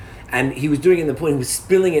interesting. And he was doing it in the pool and he was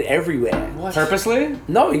spilling it everywhere. Purposely?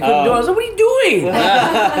 No, he couldn't do it. I was like, what are you doing?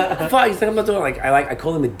 Fuck, he's like, I'm not doing it. Like, I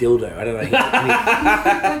call him a dildo. I don't know.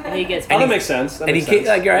 And he gets. Oh, that makes sense. That And he makes keeps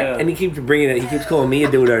sense. like, right, Yeah. and he keeps bringing it. He keeps calling me a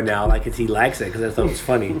dildo now, like, 'cause he likes it, because I thought it was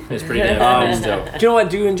funny. It's pretty damn funny still. Do you know what I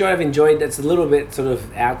do enjoy? I've enjoyed that's a little bit sort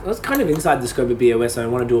of out. It's kind of inside the scope of BOS, and I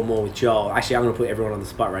want to do it more with Joel. Actually, I'm going to put everyone on the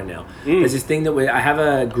spot right now. There's this thing that I have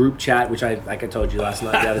a group chat, which I told you last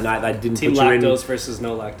night, the other night, that I didn't Team put you in. lactose versus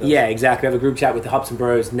no lactose. Yeah, exactly. We have a group chat with the Hops and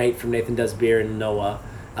Bros, Nate from Nathan Does Beer, and Noah.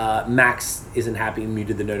 Max isn't happy and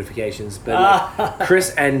muted the notifications, but like,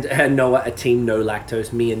 Chris and Noah are team no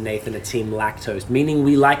lactose. Me and Nathan are team lactose, meaning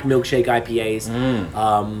we like milkshake IPAs.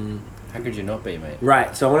 How could you not be, mate?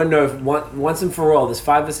 Right. So I want to know if once and for all, there's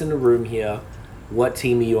 5 of us in the room here. What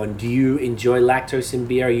team are you on? Do you enjoy lactose in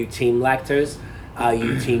beer? Are you team lactose? Are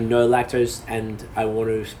you team no lactose? And I want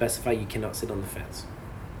to specify you cannot sit on the fence.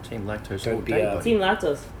 Team lactose Don't all be day, a- buddy. Team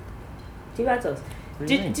lactose. Team lactose.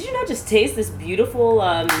 do you mean? Did you not just taste this beautiful,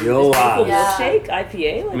 Yo, this beautiful Yeah. milkshake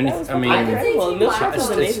IPA? Like, I mean, that was I mean- fucking I would say incredible. Team The milkshake Lactose. was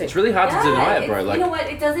It's, amazing. it's really hard to deny it, bro. You Like, know what?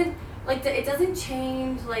 It doesn't it doesn't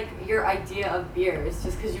change like your idea of beers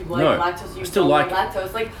just because you like No, lactose. You I still don't like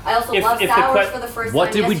lactose. Like I also If- love if the sours que- for the first What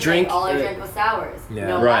time. did we yesterday. drink? All I Yeah. drank was sours. Yeah.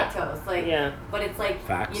 No Right. lactose. Like Yeah. but it's like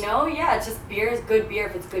Facts. you know, yeah, it's just beer is good beer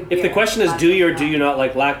if it's good beer. If the question is, do you or Lactose do you not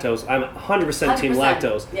like lactose? I'm 100% team 100%,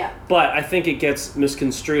 lactose. yeah. But I think it gets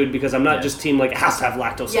misconstrued because I'm not Yes. just team like it has to have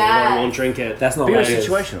lactose in it or Yes. I won't drink it. That's not beer what is it is.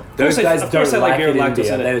 situational. Those Of course I- guys of course don't I like like beer it with in lactose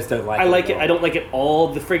beer. in it. They just don't like it. I like at it. all. I don't like it all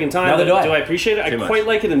the friggin' time. Neither do I. Do I appreciate it? Too I much. quite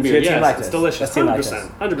like it in So beer. you're team Yes, lactose. it's delicious. That's team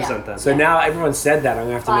 100%. 100% then. So now everyone said that. I'm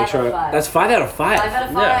gonna have to make 5 sure. out of 5. That's 5 out of 5. 5 out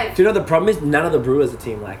of Yeah. 5. Do you know the problem is none of the brewers are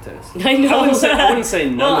team lactose. I know. I wouldn't say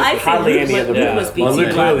none Well, of I'd them. say Hardly Luke any of them. Luke must be Well, team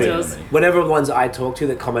Luke clearly. lactose. Whenever ones I talk to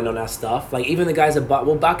that comment on our stuff, like even the guys at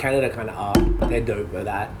Bar Canada kind of are, they're dope with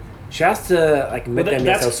that. Shouts to like met them.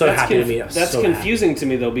 Yes, I was so happy to meet. That's confusing to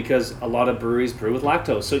me though because a lot of breweries brew with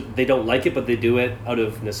lactose, so they don't like it, but they do it out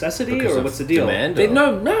of necessity, Because or of what's the deal? Demand, They or-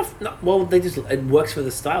 no. Well, they just it works for the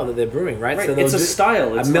style that they're brewing, right? Right, they'll it's a do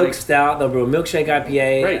style. It's a milk like- stout. They'll brew a milkshake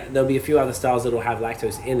IPA. Right. There'll be a few other styles that'll have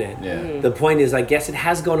lactose in it. Yeah. The point is, I guess it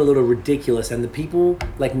has gone a little ridiculous, and the people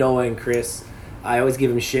like Noah and Chris, I always give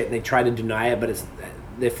them shit, and they try to deny it, but it's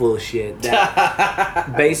they're full of shit.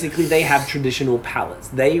 Basically, they have traditional palates.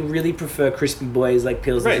 They really prefer crispy boys like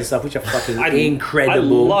Pilsners Right. and stuff, which are fucking I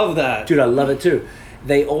incredible. love that. Dude, I love it too.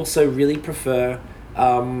 They also really prefer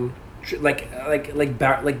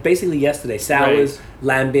like basically yesterday sours,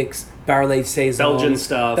 lambics, barrel-aged saisons, Belgian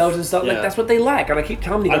stuff. Like Yeah. that's what they like, and I keep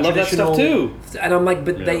telling them. I love that stuff too. And I'm like,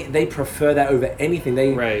 but they prefer that over anything.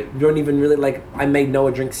 They Right. don't even really like. I made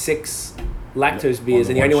Noah drink 6 lactose beers,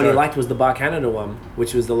 and the only one he liked was the Bar Canada one,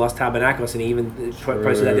 which was the Los Tabernacles, and he even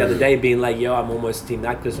posted that the other day, being like, "Yo, I'm almost Team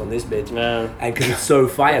Lactose on this bitch," Yeah. and because it's so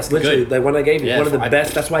fire, it's literally Good. like when I gave you Yeah, one of the I-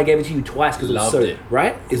 best. That's why I gave it to you twice because it was Loved so it.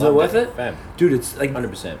 right. Is it Loved worth it, Fam. dude? It's like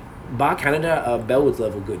 100%. Bar Canada, Bellwood's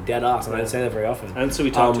level good, dead ass, and I don't say that very often. And so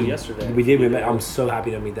we talked to yesterday. We did. We met. I'm so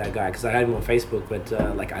happy to meet that guy because I had him on Facebook,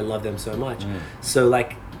 but like I love them so much. So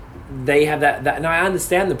like they have that. And I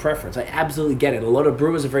understand the preference. I absolutely get it. A lot of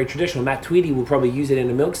brewers are very traditional. Matt Tweedy will probably use it in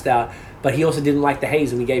a milk stout, but he also didn't like the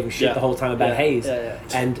haze, and we gave him shit Yeah. the whole time about Yeah. haze. Yeah.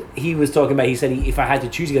 And he was talking about. He said if I had to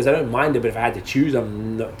choose, he goes, I don't mind it, but if I had to choose,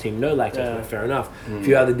 I'm not team no lactose. Yeah. But fair enough. A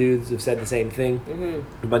few other dudes have said the same thing.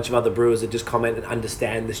 A bunch of other brewers that just comment and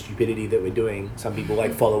understand the stupidity that we're doing. Some people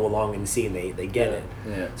like follow along and see, and they get it.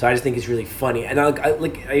 Yeah. So I just think it's really funny, and I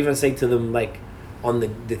even say to them like on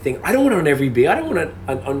the thing, I don't want it on every beer. I don't want it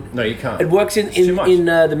on. No, you can't. It works It's too much. in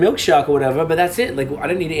the Milk Shark or whatever, but that's it. Like I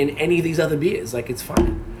don't need it in any of these other beers. Like it's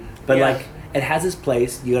fine, but Yeah. like it has its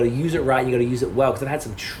place. You got to use it right. And you got to use it well. Because I've had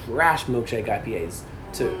some trash milkshake IPAs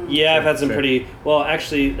too. Yeah, I've had some Sure. pretty. Well,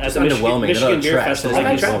 actually, at It's the Michigan, underwhelming. Michigan They're not Beer trash, Festival, they're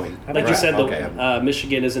like you, just said, underwhelming. like you said, Okay.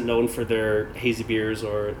 Michigan isn't known for their hazy beers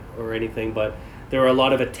or anything, but there were a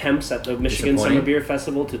lot of attempts at the Michigan Summer Disappointing. Beer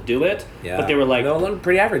Festival to do it. Yeah, But they were like, no, a lot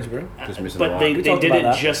pretty average, bro. Just missing the but mark. they We talked did about it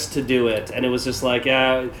that. just to do it, and it was just like,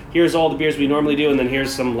 here's all the beers we normally do, and then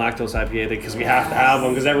here's some lactose IPA because we have to have them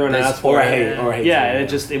because everyone There's- asks for Or a it. haze, or a haze. Yeah,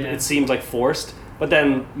 and it seemed like forced. But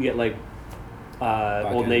then you get like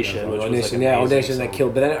Old Nation, which Old was Nation, like yeah, Old amazing, Nation that so-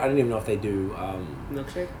 killed. But then I don't even know if they do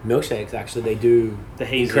Milkshake. milkshakes. Actually, they do The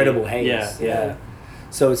hazy. incredible haze. Yeah. Yeah.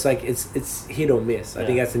 So it's like it's hit or miss. I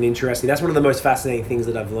think Yeah. that's an interesting. That's one of the most fascinating things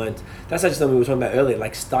that I've learned. That's actually something we were talking about earlier,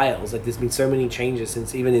 like styles. Like there's been so many changes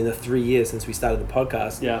since even in the 3 years since we started the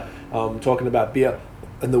podcast. Yeah. Talking about beer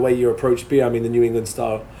and the way you approach beer. I mean, the New England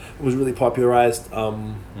style was really popularized.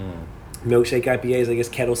 Milkshake IPAs, I guess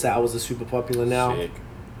kettle sours are super popular now. Sick.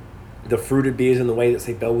 The fruited beers and the way that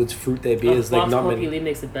say Bellwoods fruit their beers, like Vox not Populi many.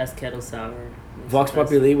 makes the best kettle sour. Vox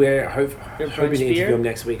Populi, we're Their hoping brunch to interview beer? them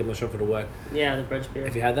next week. I'm not sure if it'll work. Yeah, the brunch beer.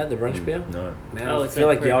 Have you had that, the brunch beer? No. Man, Oh, I it's feel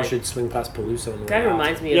like like y'all perfect. should swing past Palooza on the way Kind of out.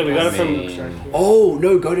 reminds me Yeah, of we got it the from- Milkshake, yeah. Oh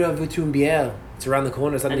no, go to Vutun Biel. It's around the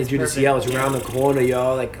corner. It's And under it's Judicial. perfect. It's around the corner,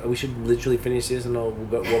 y'all. Like we should literally finish this and we'll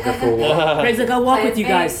go for a walk. Craig's like, I'll walk Same with you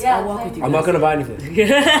thing, guys. yeah, I'll walk same with you I'm guys. not gonna buy anything.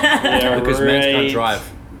 Yeah, Because men can't right.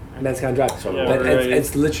 drive. Men's can't drive. Yeah, But right.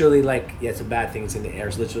 it's literally like it's a bad thing. It's in the air.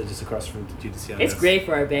 It's literally just across from Judicial. It's great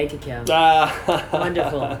for our bank account.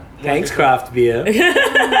 Wonderful. Thanks, craft beer.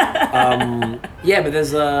 Yeah, but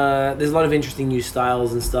there's a lot of interesting new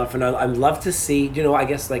styles and stuff, and I'd love to see. You know, I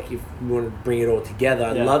guess like if we want to bring it all together,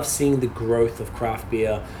 I'd Yeah. love seeing the growth of craft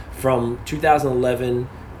beer from 2011,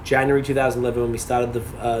 January 2011, when we started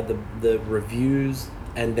the reviews,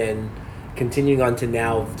 and then continuing on to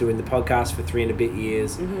now doing the podcast for 3 and a bit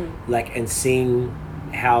years, like and seeing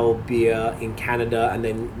how beer in Canada and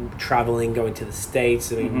then traveling, going to the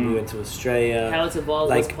States, and then we went to Australia. How it's evolved,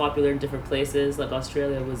 Like- was popular in different places. Like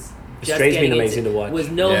Australia was just Australia's been getting amazing into, to watch. Was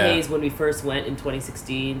no Yeah. haze when we first went in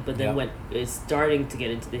 2016, but then Yeah. is starting to get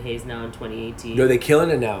into the haze now in 2018. No, they're killing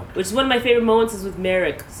it now. Which is one of my favorite moments is with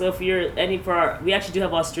Merrick. So if you're we actually do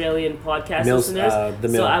have Australian podcast Mill's, listeners. the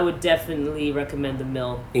Mill. So I would definitely recommend the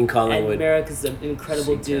Mill. In And Collingwood. Merrick is an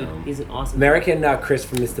incredible Sit dude. down. He's an awesome. American Chris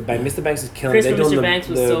from Mr. Banks. Mr. Banks is killing. Chris They're from doing Mr. Banks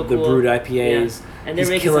was the, so the cool. brewed IPAs. And they're He's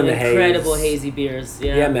making killing some the haze. incredible hazy beers.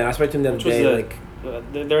 Yeah. Yeah, man. I spoke to him the other Which was day. the- Like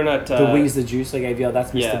They're not. the Wheeze the Juice. I gave you.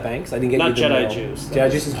 That's Mr. Yeah. Banks. I didn't get Not you the Jedi Mill. Juice.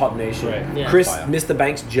 Jedi Juice is Hop Nation. Right. Yeah. Chris, Fire. Mr.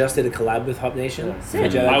 Banks just did a collab with Hop Nation. for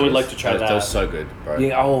Sick. Jedi I would Juice. like to try That that. was so good, bro.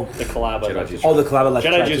 Yeah, The collab. I'd Jedi like to Juice. try. Oh, the collab. I'd like to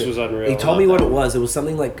Jedi try Juice too. was unreal. He I told me love what that. it was. It was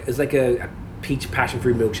something like it's like a peach passion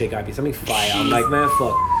fruit milkshake IPA. Something fire. I'm like, man,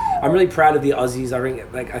 fuck. I'm really proud of the Aussies.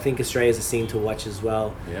 I think Australia's a scene to watch as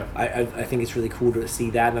well. Yeah. I think it's really cool to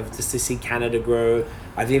see that, and just to see Canada grow.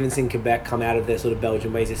 I've even seen Quebec come out of their sort of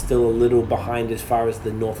Belgian ways. They're still a little behind as far as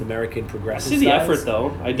the North American I progressive see the styles. effort though.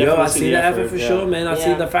 I definitely Yo, I see the effort for yeah. sure, man. I see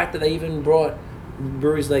Yeah. the fact that they even brought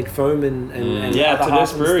breweries like Foam and Yeah, other to hop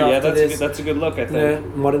this and brewery. stuff Yeah, to this. that's a good look. I You know,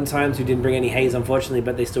 think. modern times who didn't bring any haze, unfortunately,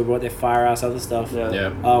 but they still brought their fire-ass other stuff.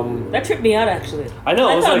 Yeah. That tripped me out actually. I know.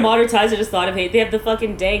 I I was thought like, modern times I just thought of hate. They have the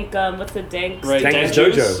fucking dank. What's the dank? right, Dank's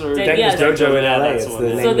Dank Dojo. Juice or- Dank- Dank's yeah, Dojo in yeah, LA. that's It's the the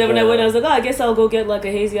one. name So of then when I the- went, I was like, oh, I guess I'll go get like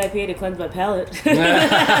a hazy IPA to cleanse my palate.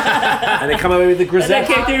 and they come over with the And that grisette,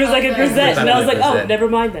 came through, it was like a grisette, and I was like, oh, never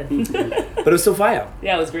mind then. but it was still fire.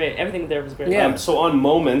 Yeah, it was great. Everything there was great. Yeah. So on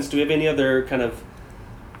moments, do we have any other kind of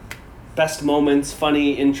best moments?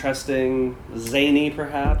 Funny, interesting, zany,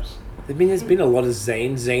 perhaps? I mean, there's been a lot of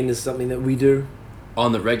Zane. Zane is something that we do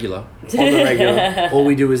On the regular. on the regular. All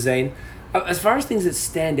we do is Zane. As far as things that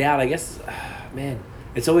stand out, I guess, man,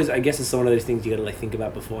 it's always. I guess it's one of those things you got to like think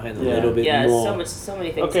about beforehand a Yeah. little bit Yeah, more. so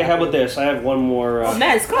many things. Okay, how about happening. this? I have one more. Oh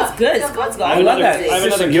man, Scott's good. Scott's got. I love another- that. I have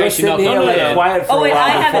another You're case you sitting knocked here on like the head. quiet for Oh wait, a while I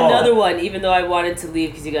have before. another one. Even though I wanted to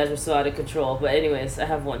leave because you guys were so out of control. But anyways, I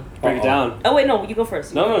have one. break it down. Oh wait, no, you go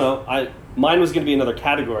first. No. Mine was going to be another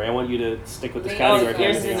category. I want you to stick with this Oh, category.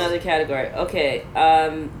 here's another category. Okay,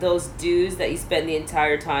 those dudes that you spend the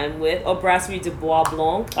entire time with. Oh, Brasserie de Bois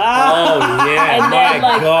Blanc. Ah! Oh yeah, And my then,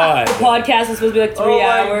 like, god. The podcast was supposed to be like 3 Oh my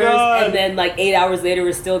hours, God. and then like 8 hours later,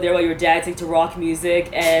 we're still there while you were dancing to rock music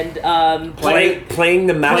and Playing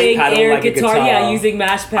the mash playing paddle air like a guitar. Yeah, using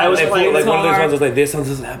mash paddle. I was Like, playing like one of those guitar. ones was like this one's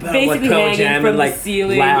just like Basically Pearl hanging Jam from and the like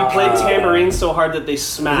ceiling. loud. We played tambourine so hard that they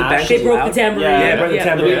smashed. They broke the Loud. tambourine. Yeah, broke the Then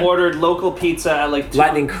tambourine. we ordered local pizza at like 2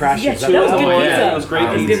 Lightning crashes. Yeah, That that was was good one. pizza. Yeah, it was great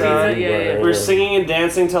That was pizza. good pizza, yeah. We were singing and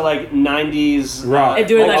dancing to like 90s Rock. And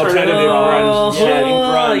doing like Alternative oh, grunge. Yeah,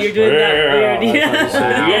 oh, grunge. you're doing that weird.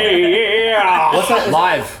 Yeah. What's that?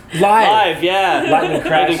 Live. Live, yeah. Lightning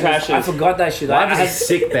crashes. crashes. I forgot that shit. Live I is a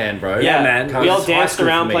sick band, bro. Yeah, man. We all It's high danced school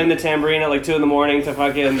around for me. playing the tambourine at like 2 a.m. to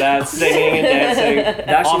fucking that, singing and dancing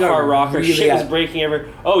actually off got our rocker. really Shit was out- breaking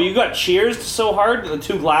every. Oh, you got cheers so hard the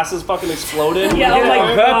 2 glasses fucking exploded. Yeah, did oh it my on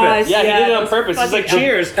purpose. gosh. Yeah, he did it on purpose. He's like, Fucking-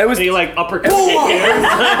 cheers. It was- and he like uppercut.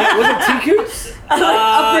 was it Tiku?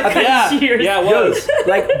 Uppercut yeah, cheers. yeah, it Yo, was.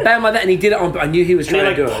 like bam like that, and he did it on. I knew he was And he,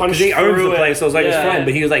 trying to like, do it punched because he owns through the it. place. So I was like, it's Yeah. fine.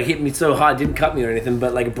 But he was like hitting me so hard, didn't cut me or anything,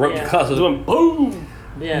 but like it broke Yeah. the glass. It went boom.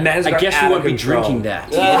 Yeah. Man's I got guess out you of won't be control. drinking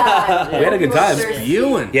that. Yeah. We had a good time.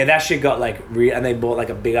 Ewan. Yeah, that shit got like and they bought like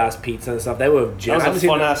a big ass pizza and stuff. They were That was a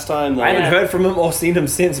fun ass time though. I haven't Yeah. heard from him or seen him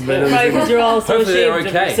since, but it was Probably because you're all so Hopefully they're ashamed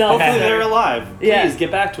of okay. yourself. Hopefully they're alive. Please Yeah.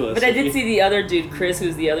 get back to us. But I did see the other dude, Chris,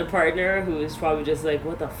 who's the other partner, who was probably just like,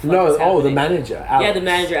 "What the fuck?" no. is Oh, the happening? manager. Yeah, Alex. the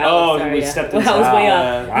manager. Oh, Alex, sorry, we yeah. stepped Well, I was inside. way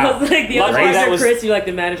up. Wow. I was like the other Luckily, that partner, was- Chris. You're like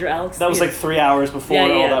the manager, Alex. That was like 3 hours before yeah, all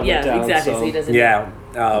yeah, that went yeah, down. exactly. So he doesn't. Yeah.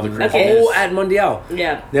 Okay. Oh, at Mondial.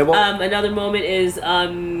 Yeah. Yeah, well- Another moment is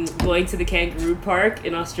going to the kangaroo park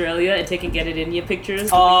in Australia and taking Get It In Ya pictures.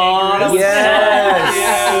 With Oh, the that was kangaroos.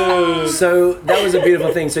 Yes. So that was a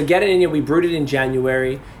beautiful thing. So Get It In Ya, we brewed it in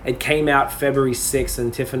January. It came out February 6th,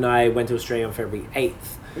 and Tiff and I went to Australia on February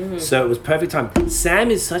 8th. So it was perfect time. Sam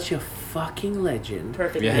is such a fucking legend.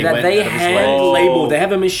 Perfect. Yeah, he That went they out of his hand way. labeled. They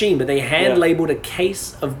have a machine, but they hand Yeah. labeled a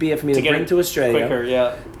case of beer for me to get bring it to Australia quicker,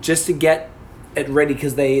 yeah. just to get it ready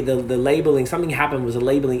because the labeling, something happened, was a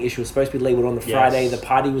labeling issue. It was supposed to be labeled on the Yes. Friday. The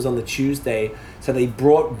party was on the Tuesday, so they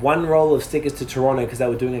brought one roll of stickers to Toronto because they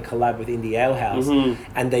were doing a collab with Indie Ale House,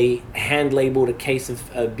 and they hand labeled a case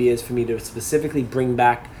of beers for me to specifically bring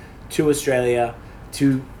back to Australia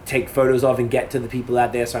to take photos of and get to the people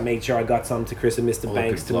out there. So I made sure I got some to Chris and Mr. All the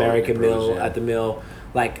Banks, to people, America all the brothers, Mill yeah. at the mill,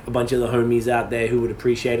 like a bunch of the homies out there who would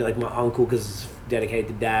appreciate it, like my uncle because it's dedicated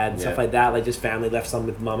to dad and stuff Yeah. like that. Like just family, left some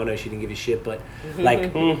with mom. I know she didn't give a shit, but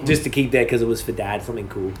like just to keep there because it was for dad, something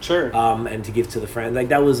cool. Sure. And to give to the friend, like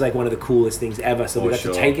that was like one of the coolest things ever. So we For got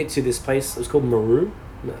sure. to take it to this place. It was called Maru.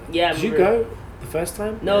 Yeah. Did you Maru. go the first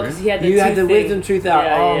time? No, because he had the You had the tooth thing. wisdom tooth out.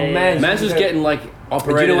 Yeah, Oh yeah, yeah. man, Mans was getting like But you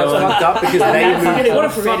operated know what's on. fucked up because they Mans was moved. getting What a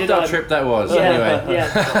operated fucked up on. trip that was. Yeah. Anyway.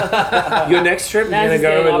 Yeah. Your next trip, you're Mans gonna is go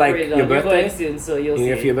getting with like operated on. your You're birthday. going soon, so you'll You see.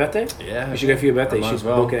 go for your birthday? Yeah. You should go for your birthday. You Might should as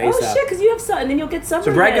well. book it Oh ASAP. shit! Because you have something, and then you'll get summer.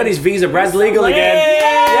 So Brad got his visa. Brad's legal again.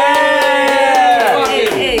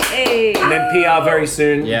 Hey, hey. And then PR very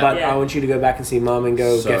soon. Yeah. But Yeah. I want you to go back and see mom and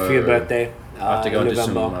go get for your So, birthday. I have to go in and do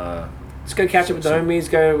some November. Just go catch up with the some- homies.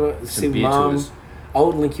 Go see beer mom. tours.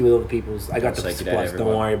 I'll link you with all the peoples. I got the Don't take it out, spots. Don't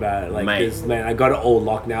everyone. worry about it. Like, Mate. this, man, I got it all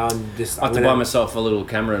locked now. I'm just. I have I'm to gonna- buy myself a little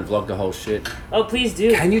camera and vlog the whole shit. Oh, please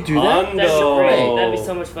do. Can you do that? That'd be great. That'd be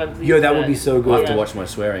so much fun. Please Yo, do that would be so I good. have to watch my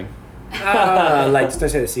swearing. Like, just don't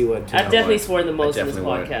say the C word. Too. I've definitely sworn the most in this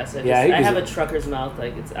definitely won't. podcast. Yeah, he I have a does- trucker's mouth,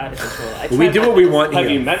 like it's out of control. We do what we want Have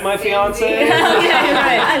you here. met my fiance? Yeah, you're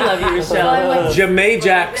right. I love you, Rochelle. Jermaine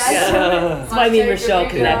Jacks. That's why me and Rochelle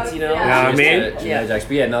connect, you know? Yeah. I mean? Yeah, Jax.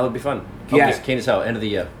 But yeah, no, it'll be fun. Yeah. Keen as hell. End of the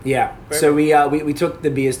year. Yeah. So we took the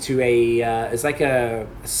beers to it's like a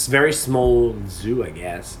very small zoo, I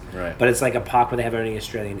guess. Right. But it's like a park where they have only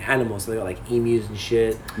Australian animals. So they got like emus and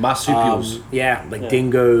shit. Marsupials. Yeah, like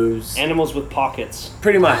dingoes. Animals with pockets.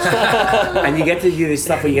 Pretty much. And you get to do this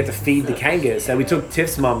stuff where you get to feed the kangaroos. So we took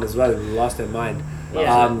Tiff's mom as well, who lost her mind.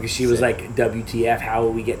 Yeah. Because she was like, WTF, how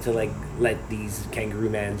will we get to like let these kangaroo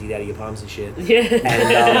mans eat out of your palms and shit? Yeah.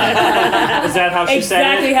 And Is that how she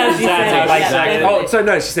Exactly said it? how she Is that said it, how she yeah. said it? oh, so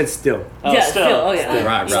no, she said still. Oh, yeah, still. Oh, yeah.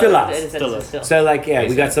 Right. Still us. Still. So like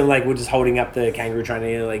we got some like we're just holding up the kangaroo trying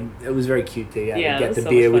to like it was very cute to Yeah, it get was the so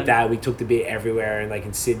beer much with fun. that. We took the beer everywhere and like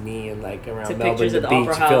in Sydney and like around Took Melbourne, pictures the at the beach,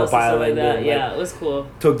 Opera House Phillip and stuff Island, like that. and, Yeah, it was cool.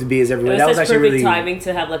 took the beers It everywhere. was That was such actually perfect really timing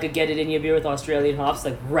to have like a get it in your beer with Australian hops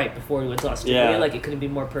like right before we went to Australia. Yeah. Like it couldn't be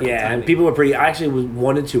more perfect. yeah, timing. and people were pretty. I actually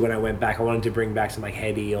wanted to when I went back. I wanted to bring back some like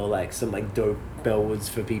Heady or like some like dope Bellwoods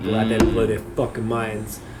for people out there to blow their fucking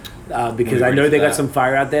minds. Because We're I know ready they for got that. some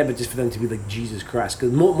fire out there, but just for them to be like Jesus Christ,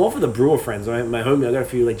 because more for the brewer friends. Right? My homie, I got a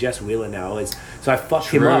few like Jess Wheeler now. So I fucked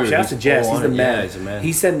him True, up. Shout out to he's Jess, all he's on the it. man. Yeah, he's a man.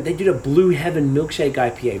 He said they did a Blue Heaven milkshake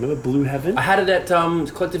IPA. Remember Blue Heaven? I had it at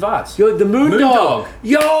Collective Arts. Yo, the Moon Dog.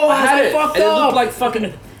 Yo, I had it. fucked And it up. looked like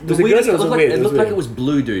fucking. Was it good or was it looked like, weird? it It was looked like weird. it was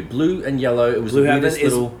blue, dude. Blue and yellow. It was Blue the Heaven weirdest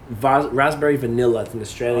is little. raspberry vanilla. It's an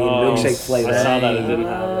Australian milkshake flavor. I saw that. It didn't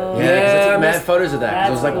have it. Yeah, 'cause I Yeah, took mad that's- photos of that. 'Cause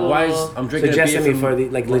I was like, that's why is cool. I'm So drinking a Jess beer sent me from... for the,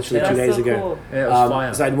 like literally That's 2 days so ago. cool. Yeah, it was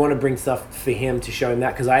fire. So I'd want to bring stuff for him to show him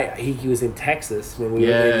that because he was in Texas when we were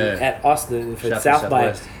Yeah. at Austin for Shout out South to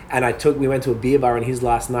by, Southwest. and we went to a beer bar on his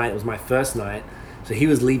last night. It was my first night, so he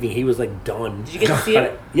was leaving. He was like done. Did you get to see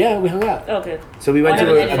it? Yeah, we hung out. Oh, okay. So we went I to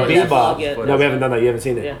haven't a edited beer that bar. vlog yet. No, we haven't done that. You haven't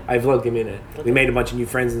seen it. Yeah. I vlogged him in it. We made a bunch of new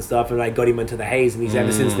friends and stuff, and I got him into the haze. And he's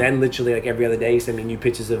ever since then, literally like every other day, he sent me new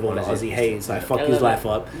pictures of all the Aussie haze. So I fucked I his love life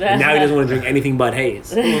it. up. And now he doesn't want to drink anything but haze.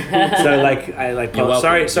 So like I like You're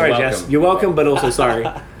welcome. sorry You're Jess, welcome. you're welcome, but also sorry.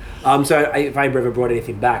 If I ever brought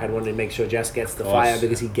anything back, I'd want to make sure Jess gets the Of course. fire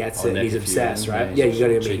because he gets I'll it and neck he's a few. obsessed, Yeah, right? he's Yeah, you such got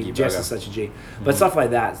a to cheeky admit, Jess bugger. is such a G. But stuff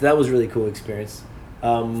like that. So that was a really cool experience.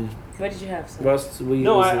 What did you have? Sam? What else we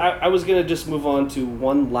No, I was gonna just move on to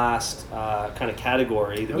one last kind of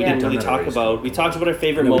category that we Yeah. didn't really Done that talk already. about. We talked about our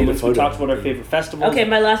favorite No, we need a moments. We photo. talked about our favorite festivals. Okay,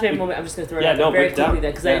 my last favorite moment. I'm just gonna throw it Yeah, out no, very break it down. quickly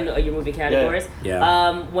then, because I Yeah. didn't know you're moving categories.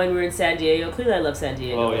 Yeah. When we were in San Diego, clearly I love San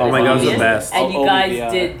Diego. Oh, yeah. Oh my God, it was the Obvious. best. And you Oh, guys yeah.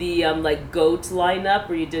 did the like goat lineup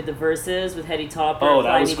where you did the verses with Hetty Topper. Oh,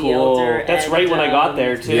 that was Pliny the cool. Elder, That's and, right when I got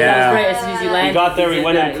there, too. Yeah. That was right as soon as you landed. We got there. We did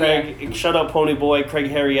went in. that, Craig, shout out Pony Boy,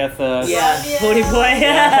 Craig Harrietha. Yeah, Love you. Pony Boy.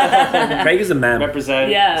 Craig is a man. Represent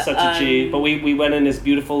Yeah, such a G. But we went in his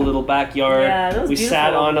beautiful little backyard. Yeah, that was we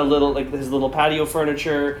sat beautiful. on a little his little patio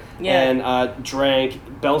furniture Yeah. and drank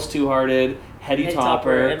Bell's Two Hearted, Hetty Hetty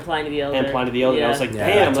Topper, and Pliny the Elder. and Pliny the Elder. And I was like, Yeah.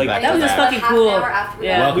 damn, Back to like back That was to just back. fucking Half an cool. hour after we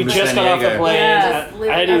Yeah. left. Welcome we to just San got off the Diego. plane. Yeah. I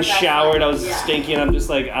hadn't even Just showered. I was yeah. stinky, and I'm just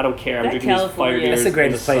like, I don't care. I'm That drinking these fire California- beers. That's the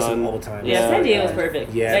greatest in place sun. of all time. Yeah, Yeah. San Diego was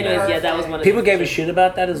perfect. Yeah, Anyways, man. yeah, that was one of People the gave a shit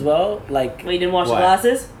about that as well. Like, Well, you didn't wash the What?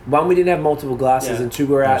 glasses? one, we didn't have multiple glasses, Yeah. and two,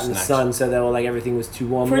 we were No out in the snacks. sun, so they were like everything was too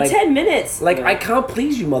warm. For like, 10 minutes. like I can't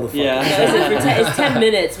please you, motherfucker. Yeah. Listen, it's 10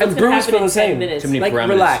 minutes. What's And gonna brewers happen feel in the 10 same. minutes? Too many Like, parameters.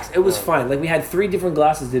 relax. It was fine. Like, we had 3 different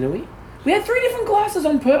glasses, didn't we? We had 3 different glasses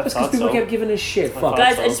on purpose I because thought people so. kept giving us shit. Fuck.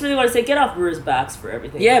 Guys, so. I just really want to say, get off brewers' backs for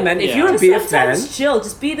everything. Yeah, man. If Yeah. you're a Just beer fan, sometimes chill.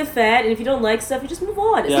 Just be the fan, and if you don't like stuff, you just move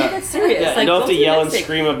on. It's Yeah. not that serious. Yeah, Like, you don't go have to to the yell next and thing.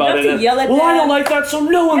 scream You about don't it. have to yell at Well, I them. don't like that, so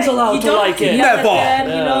no one's allowed You to don't like have to it. yell at Never. them,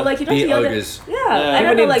 you know, Yeah. like you don't Be have to yell at ogres. Yeah, Yeah. I People don't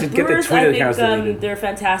know, need like to get their brewers, Twitter I accounts think deleted. they're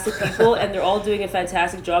fantastic people, and they're all doing a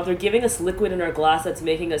fantastic job. They're giving us liquid in our glass that's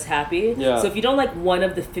making us happy. Yeah. So if you don't like one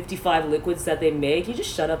of the 55 liquids that they make, you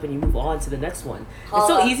just shut up and you move on to the next one. It's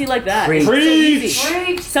so easy like that. Preach. It's so easy.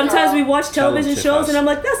 Preach. Sometimes we watch television Tell them, shows Tiff, and I'm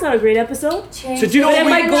like, that's not a great episode. So do you know But what am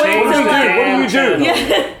we I do? going What to do we like- do? What do you do?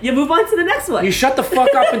 Yeah, you move on to the next one. You shut the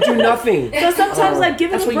fuck up and do nothing. So sometimes, like, give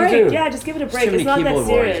it That's a what you break. do. Yeah, just give it a break. too It's many not that keyboard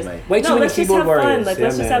warriors, serious. mate. Way too No, many let's just keyboard have fun. warriors. Like, Yeah,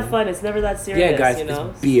 let's just man. have fun. It's never that serious. Yeah, guys, you know?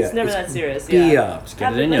 it's beer. It's never It's that serious. beer. Yeah. Just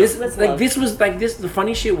get it in you. This, Let's like love. this was like this. The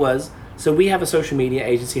funny shit was. So we have a social media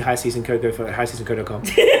agency, High Season Coco for highseasonco.com.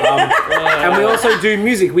 And we also do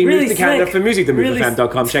music. We Really moved to Canada slick. for music,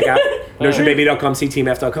 themovefam.com. Check out notionbaby.com,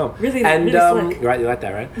 cteamf.com. Really- and really slick. right, you like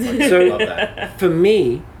that, right? Love So that. for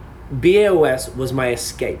me, BAOS was my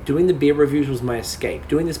escape. Doing the beer reviews was my escape.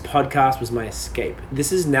 Doing this podcast was my escape.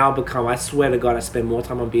 This has now become, I swear to God, I spend more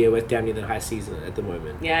time on BAOS down here than High Season at the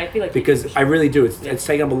moment. Yeah, I feel like Because I really do. It's, Yeah. it's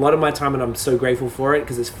taken up a lot of my time and I'm so grateful for it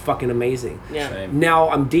because it's fucking amazing. Yeah. Same. Now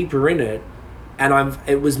I'm deeper in it and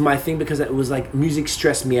it was my thing because it was like music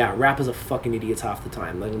stressed me out. Rappers are fucking idiots half the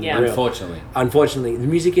time. Like, Yeah. real. Unfortunately, the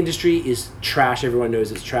music industry is trash. Everyone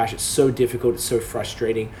knows it's trash. It's so difficult. It's so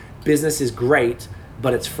frustrating. Business is great,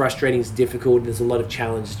 but it's frustrating, it's difficult, there's a lot of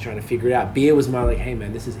challenges trying to figure it out. Beer was my like, hey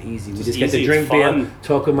man, this is easy. We just get to easy, drink it's beer, fun.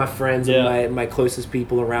 talk with my friends and my closest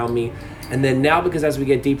people around me. And then now, because as we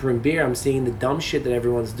get deeper in beer, I'm seeing the dumb shit that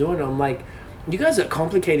everyone's doing. I'm like, you guys are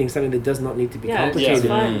complicating something that does not need to be complicated. It's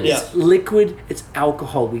fine. It's liquid, it's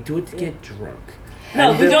alcohol. We do it to get drunk.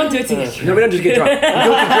 No, And we the- don't do it together. No, we don't just get drunk. We do it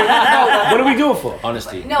to drink. No, what do we do it for?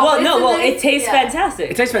 Honesty. Well, it tastes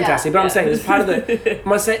fantastic. It tastes fantastic, but I'm saying it's part of the.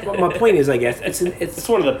 My point is, I guess It's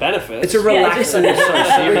one of the benefits. it's a relaxing. serious?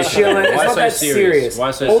 We're chilling. It's Why not so that serious? serious.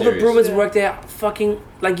 Why so All the serious? brewers work there. Fucking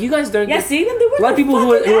like you guys don't. Yeah, get, see them? They work a lot of their people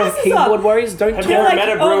who fucking are asses keyboard off. warriors don't Have talk. you ever like, met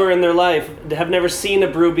a brewer in their life? Have never seen a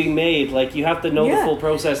brew being made? Like you have to know the Yeah. full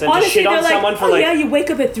process and Honestly, just shit on they're like, someone for oh like. yeah, you wake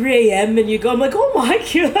up at 3 a.m. and you go, I'm like, oh my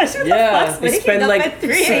gosh, who the fuck's They waking spend up like at 3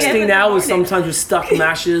 a.m. 16 in the hours morning? sometimes with stuck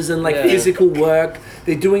mashes and like physical work.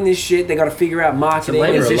 They're doing this shit. They got to figure out marketing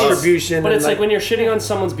labor and of love. distribution. But and it's like when you're shitting on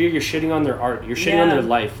someone's beer, you're shitting on their art. You're shitting on Yeah. their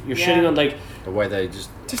life. You're Yeah. shitting on like The way they just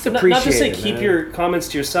just not appreciate to say it, keep man. your comments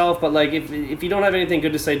to yourself, but like if you don't have anything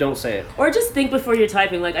good to say, don't say it. Or just think before you're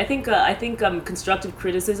typing. Like I think constructive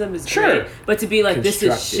criticism is Sure. great, but to be like, this is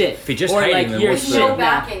Constructive. shit. If you're just or hating like them, you're what's shit. the- No now.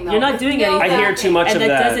 backing, though. You're not doing No anything. I hear too much and of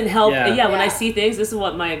that. doesn't help. Yeah. Yeah, when I Yeah. see things, this is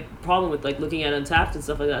what my problem with like looking at Untapped and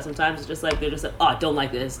stuff like that. Sometimes it's just like they're just like, oh, I don't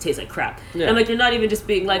like this. It tastes like crap. Yeah. And I'm like, you're not even just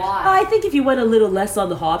being like, Why? oh, I think if you went a little less on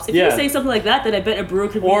the hops, if you Yeah. were saying something like that, then I bet a brewer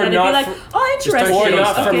could Or read that and not be like, for- oh, interesting. Or Shit not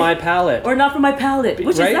on for stuff. my palate. Or not for my palate,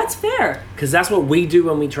 which Right? is that's fair. Because that's what we do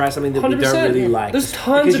when we try something that we don't 100%. really like. There's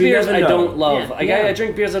tons Because of you beers never I know. don't love. Yeah. I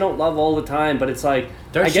drink beers I don't love all the time, but it's like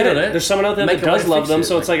Don't I shit get on it. it. There's someone out there Make that a way does to love fix them, it.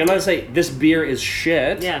 so it's like I'm not gonna say this beer is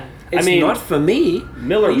shit. Yeah. It's I mean, not for me.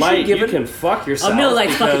 Miller You should Lite, give you it- can fuck yourself. Miller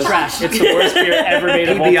Lite's fucking because trash. It's the worst beer ever made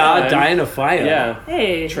of all PBR time. dying of fire. Yeah.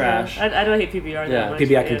 Hey, Trash. I don't hate PBR Yeah. that much.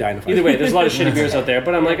 PBR can yeah. die in a fire. Either way, there's a lot of shitty beers out there,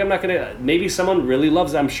 but I'm like, I'm not gonna. Maybe someone really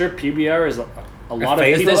loves it. I'm sure PBR is a lot of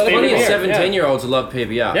favorite- people's there's favorite plenty of beer. 17-year-olds who love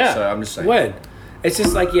PBR. Yeah. So I'm just saying. Word. It's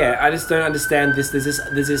just like, yeah, I just don't understand this. There's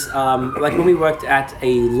this like when we worked at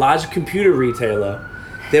a large computer retailer,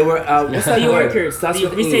 there were what's that The word? Orchard. Starts The-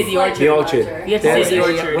 with we say E. the Orchard. The orchard. You have to There's say the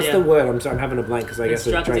a- Orchard. What's yeah. the word? I'm having a blank because I guess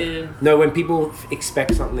it's drink. Instructive. No, when people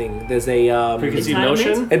expect something, there's a Preconceived Entitlement?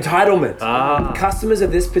 notion. entitlement. Ah. Customers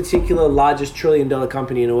of this particular largest trillion-dollar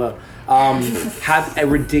company in the world have a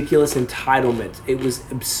ridiculous entitlement. It was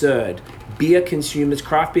absurd. Beer consumers,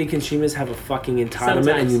 craft beer consumers, have a fucking entitlement, and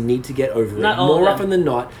Sometimes. you need to get over Not it. all of More them. often than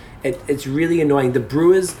not, it's really annoying. The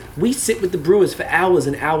brewers, we sit with the brewers for hours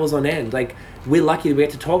and hours on end. Like, we're lucky that we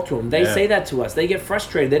get to talk to them. They Yeah. say that to us. They get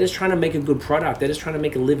frustrated. They're just trying to make a good product. They're just trying to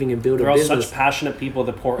make a living and build They're a all business. such passionate people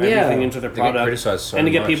that pour Yeah. everything into their They get product. criticized so and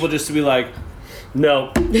to get much. people just to be like,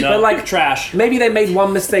 no, But, like, trash. Maybe they made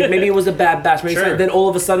one mistake. Maybe it was a bad batch. Maybe Sure. then all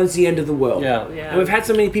of a sudden it's the end of the world. Yeah. Yeah. And we've had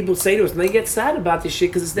so many people say to us, and they get sad about this shit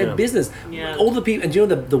because it's their Yeah. business. Yeah. All the people, and do you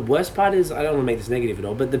know the worst part is, I don't want to make this negative at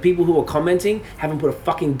all, but the people who are commenting haven't put a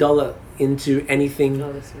fucking dollar into anything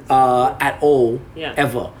Oh, that's- at all, Yeah.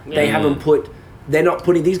 ever. Yeah. They haven't put. They're not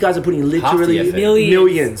putting. These guys are putting literally effort.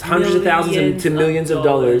 millions, hundreds of thousands, and to millions of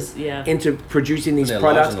dollars Yeah. into producing these their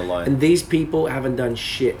lives products, on the line. and these people haven't done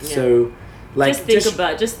shit. Yeah. So, like,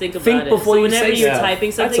 just think about think it. before so you whenever say you're stuff. typing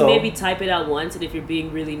That's something, all. maybe type it out once, and if you're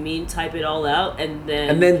being really mean, type it all out, and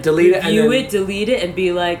then delete it, and review then- it, delete it, and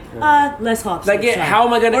be like, less hops. Like, next yeah, time. how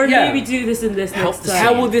am I gonna- Or yeah. maybe do this and this next time.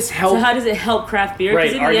 How will this help? So how does it help craft beer? Right,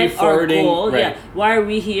 Because in are the you end, our forwarding- goal, right. yeah, why are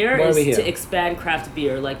we here? Why are Is we here? to expand craft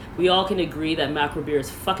beer. Like we all can agree that macro beer is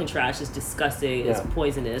fucking trash, it's disgusting, it's Yeah.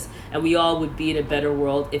 poisonous, and we all would be in a better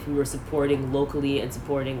world if we were supporting locally and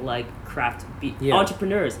supporting like craft beer Yeah.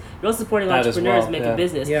 entrepreneurs. You're also supporting That as entrepreneurs well, making yeah.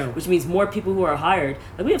 business, Yeah. which means more people who are hired.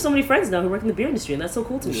 Like we have so many friends now who work in the beer industry, and that's so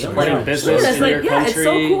cool to me. I'm Supporting like, business that's in like, your yeah, it's so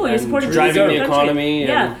country cool. You're and supporting driving business in the your country. economy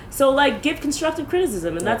Yeah. and- So like, give constructive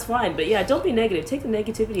criticism, and that's fine. But yeah, don't be negative. Take the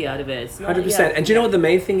negativity out of it. It's not, 100%. yeah. And do you know what the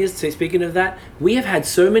main thing is? So speaking of that, we have had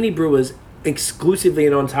so many brewers exclusively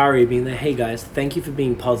in Ontario being like, hey guys, thank you for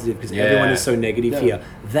being positive because Yeah. everyone is so negative Yeah. here.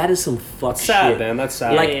 That is some fuck Sad, shit. man. That's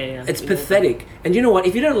sad. Like, Yeah. it's pathetic. And you know what?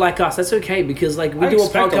 If you don't like us, that's okay because like we I do a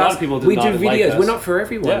expect podcast, a lot of people to we do not like videos. us. We're not for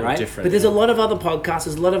everyone, Yeah, right? different, But there's yeah. a lot of other podcasts,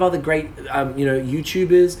 there's a lot of other great,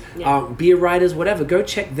 YouTubers, Yeah. beer writers, whatever. Go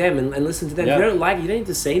check them and listen to them. Yeah. If you don't like it, you don't need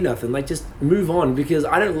to say nothing. Like, just move on because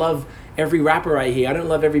I don't love every rapper right here. I don't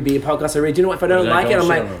love every beer podcast I read. Do you know what? If I don't Yeah, like it, don't I'm shit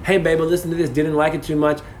like, on them. hey, babe, I listened to this, didn't like it too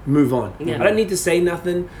much, move on. Yeah. I don't need to say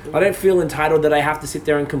nothing. I don't feel entitled that I have to sit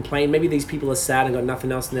there and complain. Maybe these people are sad and got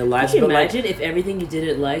nothing else in their lives. Could you but like, imagine if everything you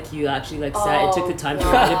didn't like, you actually like sat and Oh, took the time to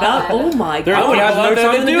God. write about? Oh my There god! are would have people no out there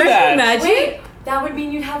time that in do the day. that. Imagine. Wait, that would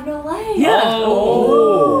mean you'd have no life. Yeah.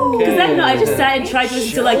 Oh, Because okay. I just sat and tried to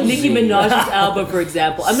listen to like Nicki Minaj's album, for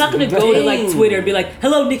example. I'm not gonna go to like Twitter and be like,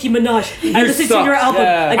 "Hello, Nicki Minaj. I listened to suck. your album.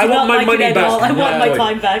 Yeah. I I do want not my like money it at back." all. I want Yeah. my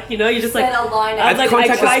time back." You know, you're just like, Said a line I was like, I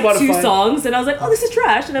contacted tried 2 Spotify. songs and I was like, "Oh, this is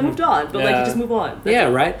trash," and I moved on. But like, Yeah. you just move on. Yeah,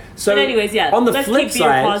 right. So, But anyways, yeah. on the let's flip keep being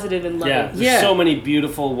side, positive and loving. Yeah, there's Yeah. so many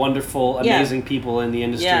beautiful, wonderful, Yeah. amazing people in the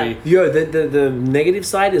industry. Yeah. yo, the negative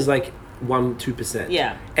side is like 1-2%.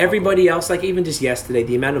 Yeah. Everybody else, like even just yesterday,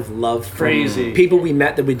 the amount of love from Crazy. people we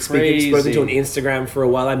met that we'd spoken Crazy. to on Instagram for a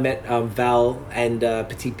while. I met Val and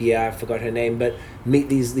Petite Pierre, I forgot her name, but meet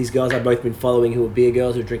these girls I've both been following who are beer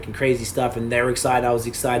girls who are drinking crazy stuff, and they were excited. I was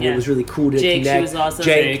excited. Yeah. It was really cool to Jake, she connect. was awesome.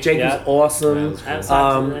 Jake Yeah. was awesome. Yeah, it was I was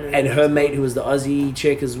awesome. And her mate who was the Aussie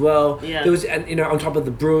chick as well. Yeah. There was, and you know, on top of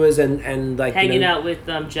the brewers and like Hanging you know, out with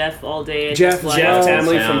Jeff all day. And Jeff- just, like, Jeff Well,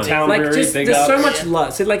 Tamley from Town. Town like Brewery, just big there's up. so much Yeah.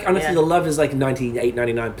 love. So like honestly, Yeah. the love is like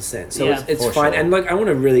 98-99%. So Yeah. it's For fine. sure. And like I want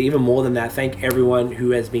to really even more than that thank everyone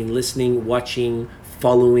who has been listening, watching,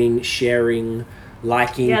 following, sharing,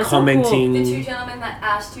 liking, Yeah, it's so cool. commenting. The 2 gentlemen that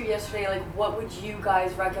asked you yesterday, like, what would you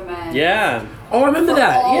guys recommend? Yeah. Oh, I remember For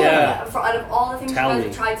that. all Yeah. out of all the things Tell you guys me.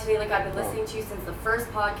 have tried today, like I've been listening to you since the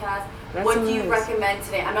first podcast. That's what so do you nice. recommend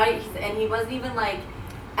today? I'm not, and he wasn't even like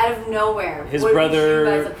out of nowhere. His what would you brother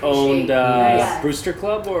guys appreciate? owned Yes. Brewster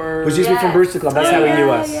Club, or It was usually from Yes. Brewster Club. That's Oh, how he yeah, knew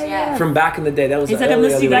us. yeah, yeah. From back in the day. That was He's the like, I've early,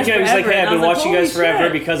 listened to you early guys Yeah, he was like, forever. "Hey, I've And I been was watching like, you guys "Holy forever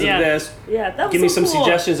shit." because Yeah. of this. Yeah, that was Give me so some cool.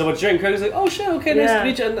 suggestions of what to drink." Craig's like, "Oh shit, okay, nice Yeah. to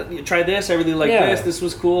meet you. And you try this. I really like Yeah. this. This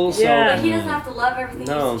was cool." So Yeah. But he doesn't have to love everything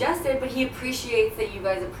No. you suggested, but he appreciates that you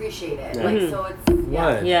guys appreciate it. Yeah. Like, Mhm. so it's,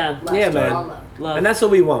 Word. Yeah. love, Yeah, all man. love. Love. And that's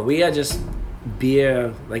what we want. We are just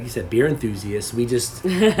beer, like you said, beer enthusiasts. We just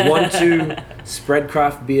want to spread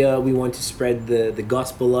craft beer. We want to spread the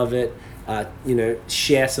gospel of it. You know,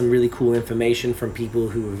 share some really cool information from people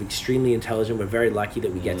who are extremely intelligent. We're very lucky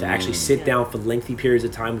that we get to actually sit Yeah. down for lengthy periods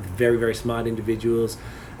of time with very, very smart individuals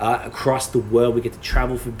across the world. We get to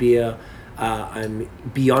travel for beer. I'm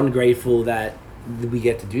beyond grateful that we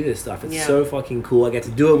get to do this stuff. It's Yeah. so fucking cool. I get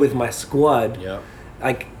to do it with my squad. Yeah.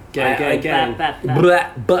 Like, Gang. Bap.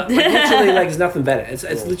 but literally like it's nothing better. It's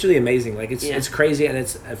literally amazing. Like Yeah. it's crazy, and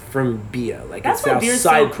it's from beer. Like That's it's why our beer's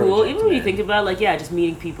side so cool. project, Even when you man. think about it, like, yeah, just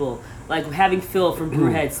meeting people. Like having Phil from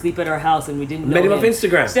Brewhead sleep at our house and we didn't know Met him off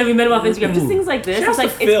Instagram. So we met him off Instagram. Just things like this. Shout It's out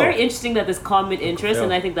like to it's Phil. very interesting that this common interest, Phil.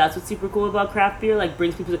 and I think that's what's super cool about craft beer. Like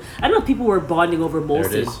brings people. I don't know if people were bonding over There it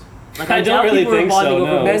Molson. is. Like I don't doubt really people were think bonding so, over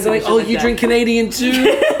no. Molson Man's and like, shit oh, like you that. drink Canadian too?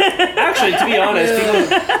 Actually, to be honest,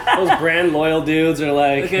 those brand loyal dudes are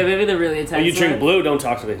like, Okay, maybe they're really "Oh, intense. you drink ones. blue? Don't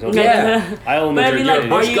talk to me. Don't Yeah. I only But I drink mean, like,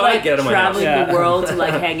 Canadian." are Which you guy like get 'em on traveling house? the world to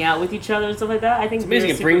like hang out with each other and stuff like that? I think It's amazing. beer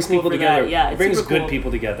It is brings super cool people for together. that. Yeah, It it's brings super good cool.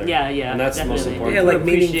 people together. Yeah, yeah, And that's the most definitely. important. Yeah, like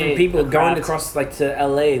meeting Appreciate from people, the going craft. across like to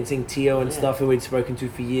LA and seeing Tio and stuff who we'd spoken to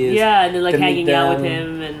for years. Yeah, and then like to meet hanging out with them.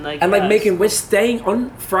 him and like And like yeah, making, we're staying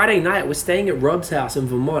on Friday night. We're staying at Rob's house in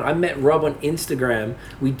Vermont. I met Rob on Instagram.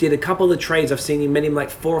 We did a couple of trades. I've seen him, met him like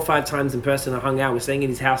 4 or 5 times in person. I hung out. We're staying at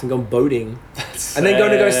his house and going boating, and then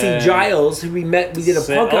going to go see Sick. Giles, who we met. We did a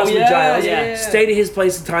Sick. podcast Oh, with yeah, Giles. yeah. Stayed at his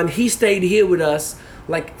place at the time. He stayed here with us.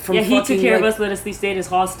 Like from Yeah, he fucking, took care of like, us, let us stay in his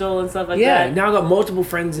hostel and stuff like Yeah, that. now I've got multiple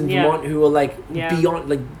friends in Yeah. Vermont who are like Yeah. beyond,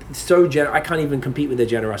 like so generous. I can't even compete with their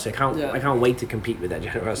generosity. Yeah. I can't wait to compete with that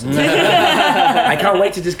generosity. I can't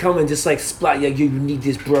wait to just come and just like splat. Yeah, you need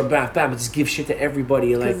this, bro, bam, bam, and just give shit to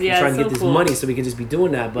everybody and like 'Cause, yeah, try and it's get so this cool. money so we can just be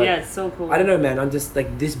doing that. But Yeah, it's so cool. I don't know, man. I'm just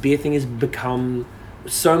like this beer thing has become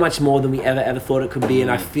so much more than we ever thought it could be, and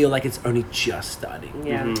I feel like it's only just starting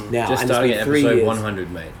Yeah. Mm-hmm. now. Just and starting it's at been 3 episode years.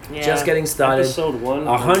 100, mate. Yeah. Just getting started. Episode 1.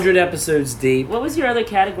 100 episodes deep. What was your other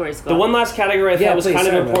category, Scott? The one last category I Yeah, thought was please, kind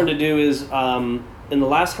of sorry, important to do is in the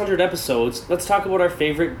last 100 episodes, let's talk about our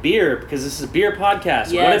favorite beer because this is a beer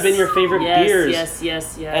podcast. What have been your favorite yes, beers?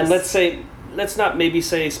 Yes. And let's not maybe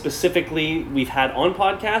say specifically we've had on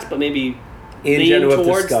podcast, but maybe In lean general, have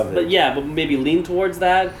towards. discovered. But maybe lean towards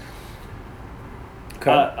that. Okay.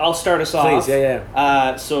 I'll start us off. Please,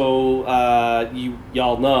 yeah. So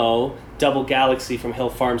y'all know Double Galaxy from Hill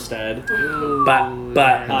Farmstead,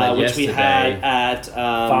 But which we had yesterday. at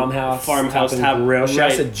Farmhouse Farmhouse Tap and Grill.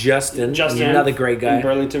 Shout out to right. Justin. Justin, another great guy. in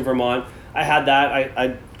Burlington, Vermont. I had that.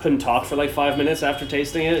 I couldn't talk for like 5 minutes after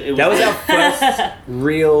tasting it. That was our first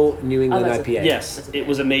real New England that's IPA. okay. Yes, it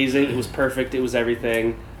was amazing. It was perfect. It was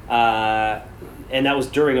everything. and that was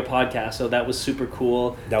during a podcast, so that was super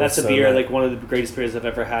cool. was That's a so beer, good. like one of the greatest beers I've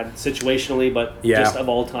ever had, situationally, but Yeah. just of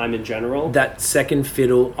all time in general. That second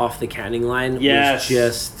fiddle off the canning line Yes. was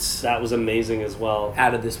just That was amazing as well.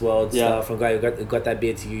 out of this world Yeah. stuff. I'm glad you got that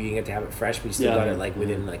beer to you. You didn't get to have it fresh, but you still Yeah. got it like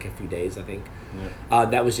within like a few days, I think.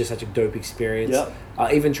 That was just such a dope experience. Yeah.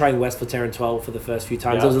 Even trying West Terran 12 for the first few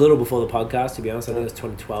times. Yeah. It was a little before the podcast, to be honest. I think it was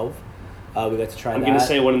 2012. We got to try I'm that. going to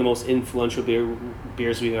say one of the most influential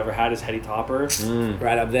beers we've ever had is Hetty Topper.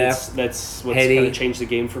 right up there. That's what's Hetty. kind of changed the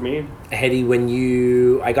game for me. Hetty,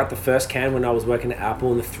 I got the first can when I was working at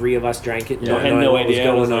Apple, and the three of us drank it. I not had knowing no what was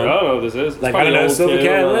idea. I was going like, on. oh, this is. It's Like, I probably don't know, old silver too,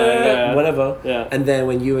 can, yeah. whatever. Yeah. And then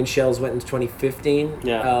when you and Shells went in 2015,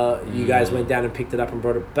 Yeah. you guys went down and picked it up and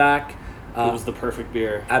brought it back. It was the perfect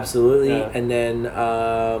beer. Absolutely. Yeah. And then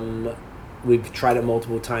we've tried it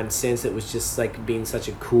multiple times since. It was just like being such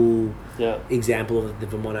a cool Yeah. example of the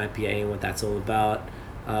Vermont IPA and what that's all about.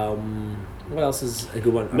 What else is a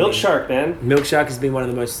good one? Milk Shark, man. Milk Shark has been one of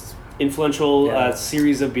the most... Influential Yeah.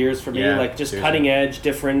 series of beers for me. Yeah, Like, just seriously. cutting edge,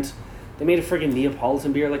 different. They made a friggin'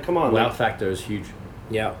 Neapolitan beer. Like, come on. Wow Like, factor is huge.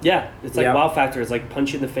 Yeah. yeah, it's like Yeah. wow factor. It's like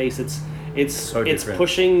punch in the face. It's So it's different.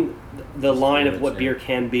 pushing the line of what yeah. beer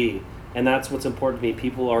can be, and that's what's important to me.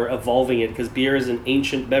 People are evolving it because beer is an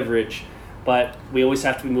ancient beverage, but we always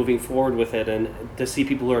have to be moving forward with it. And to see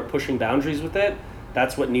people who are pushing boundaries with it,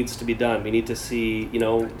 that's what needs to be done. We need to see,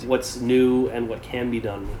 what's new and what can be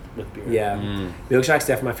done with beer. Yeah. Milk Shark's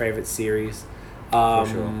definitely my favorite series.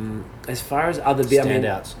 sure. As far as other beer...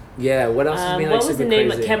 Standouts. Yeah, what else has been like What was super the name?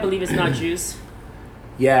 crazy? I can't believe it's not juice.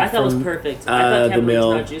 Yeah, I thought it was from, perfect. uh, I thought the Can't Believe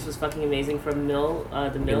Mill. It's Not Juice was fucking amazing from the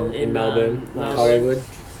Mill in Melbourne, Melbourne. Hollywood.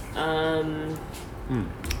 Um,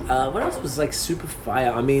 What else was like super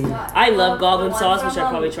fire? I mean, I love goblin The one sauce, which from, I'll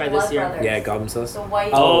probably try this Blood year. Brothers. yeah, goblin sauce. The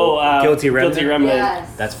white. Guilty Remnant.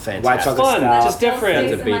 Yes. That's fantastic. White chocolate Fun, stout. just different.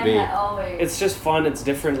 Stays That's a in my BB. head always. It's just fun. It's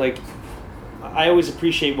different. Like, I always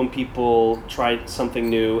appreciate when people try something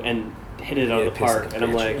new and hit it out Yeah, of the piss park. it, And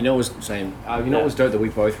I'm bitch. like, You know what was same? You know what was dope that we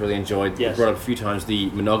both really enjoyed? Yes. We brought up a few times the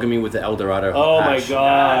monogamy with the El Dorado. oh hot my hash.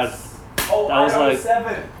 god, Oh, That was like-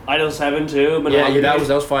 7. Idaho 7 too. Yeah, that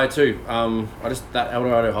was fire too. That El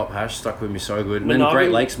Dorado hop hash stuck with me so good. And then Monogamy-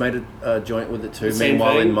 Great Lakes made a joint with it too. Same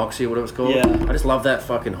Meanwhile thing. in Moxie or whatever it's called. Yeah. I just love that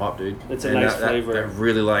fucking hop, dude. It's a And nice that flavor. That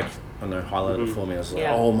really highlighted it for me. I was like,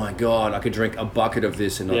 Yeah. oh my god, I could drink a bucket of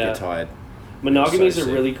this and not Yeah. get tired. Monogamy is So a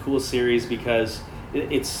sick. really cool series because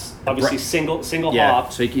it's obviously bra- single Yeah,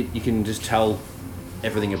 hop. so you can just tell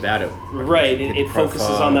everything about it. Right, Get it the focuses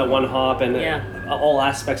profile. on that one hop and Yeah. all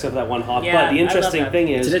aspects of that one hop. Yeah, but I the love interesting that. thing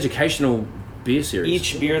It's is an educational beer series.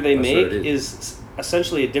 each beer they That's make what it is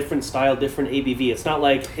essentially a different style, different ABV. It's not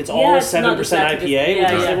like it's Yeah, all it's not 7% exactly IPA, just- which yeah,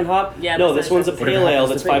 is yeah. different hop. Yeah, No, that's this one's a exactly- pale What ale happens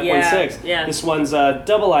that's to the- 5.6. Yeah. This one's a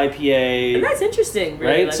double IPA. And that's interesting,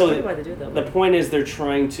 really. Right, Like, so I wonder why they do it that the way. point is they're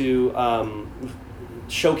trying to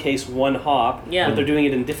showcase one hop, Yeah. but they're doing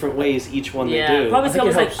it in different ways each one Yeah, they do. probably I think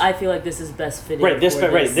almost it like helps. I feel like this is best fitting. Right, this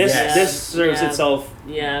for right, this Yeah. this serves Yeah. itself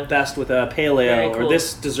Yeah. best with a pale ale, Very or cool.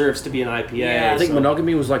 this deserves to be an IPA. Yeah. I think so-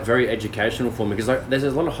 monogamy was like very educational for me because like there's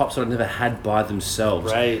a lot of hops that I've never had by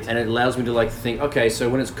themselves, Right. And it allows me to like think, okay, so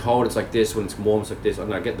when it's cold, it's like this. When it's warm, it's like this.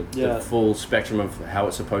 And I get the Yeah. full spectrum of how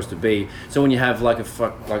it's supposed to be. So when you have like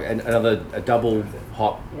a double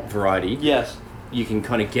hop variety, Yes. you can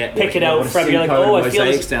kind of get Pick it out what a from- you're like, Simcoe oh, and I feel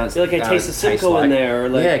Mosaic this- sounds- feel like I taste the tastes Simcoe in there, or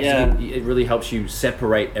like- yeah, 'cause yeah. it really helps you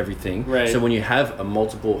separate everything. Right. So when you have a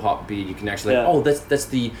multiple hop beer, you can actually Yeah. oh, that's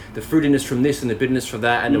the fruitiness from this and the bitterness from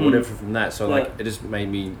that and the Mhm. whatever from that. So like Yeah. it just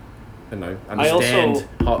made me, I don't know, I also- understand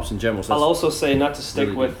hops in general. So I'll that's- also say, not to stick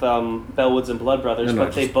really with Bellwoods and Blood Brothers, No,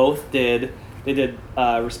 but they just- both did. They did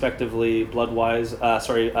respectively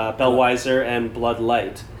Bellweiser and Blood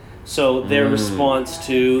Light. So their response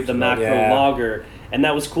to the macro Yeah. lager, and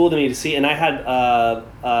that was cool to me to see. And I had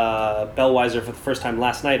Bellweiser for the first time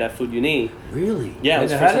last night at Food Uni. really, Yeah, it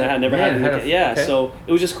was the Never first had time I it? had never Yeah, had it. had a- Yeah, okay. so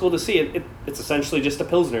it was just cool to see it. It's essentially just a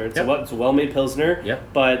pilsner. It's Yep. it's a well-made pilsner. Yep.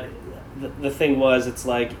 But the thing was, it's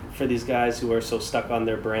like for these guys who are so stuck on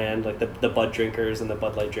their brand, like the Bud drinkers and the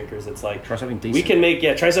Bud Light drinkers, it's like try something decent. we can make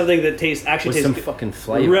try something that actually with tastes some good. fucking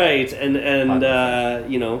flavor. Right, and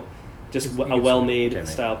just You a can well-made okay, mate.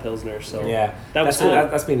 style pilsner. So Yeah, that was that's cool.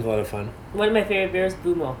 That's been a lot of fun. One of my favorite beers,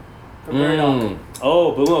 Bumo. From Murdoch.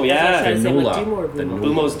 Oh, Bumo, That's what I was yeah. trying to say, Nula. what, Dumo or The Bumo?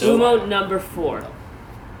 Nula. Bumo's dope. Bumo number 4.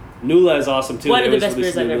 Nula is awesome too. One They of the always best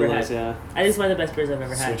release beers I've new ever Nulas, had. Yeah. I think it's one of the best beers I've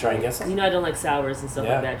ever So had. we try and get some? You know, I don't like sours and stuff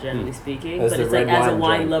Yeah. like that, generally speaking. That's But the it's like, red as a wine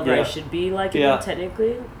wine drink. lover, I Yeah. should be like Yeah. it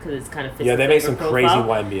technically, because it's kind of fits Yeah, the they make flavor some crazy profile.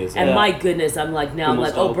 wine beers. And Yeah. my goodness, I'm like now, I'm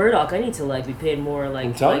Puma's like, oh, dope. Burdock, I need to like be paid more, I'm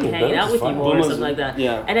like telling you, hanging Burdock's out with you fun. more or Puma's- something like that.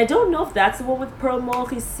 yeah. And I don't know if that's the one with Pearl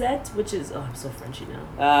Morissette, which is I'm so Frenchy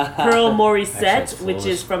now. Uh, Pearl Actually, Morissette, it's which flawless.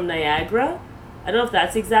 is from Niagara. I don't know if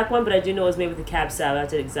that's the exact one, but I do know it was made with the Cab Sav. I have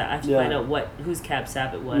to Yeah. find out whose Cab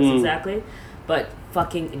Sav it was Mm. exactly. But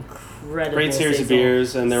fucking incredible. Great series of saison.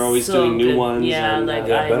 beers, and they're always So doing new good. ones. Yeah, and, like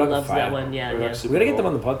Yeah, I Burdock love fire. that one. Yeah, Burdock yeah. super We gotta get them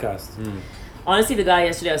cool. on the podcast. Honestly, the guy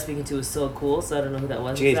yesterday I was speaking to was so cool, so I don't know who that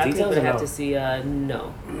was Did you get exactly, details but I or have no? to see.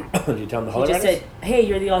 No, Did you tell them the he holiday? just said, "Hey,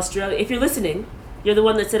 you're the Australian. If you're listening, you're the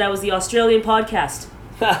one that said I was the Australian podcast."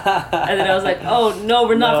 And then I was like, "Oh no,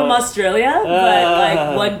 we're not No. from Australia, but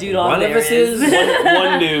like one dude on One there of us is.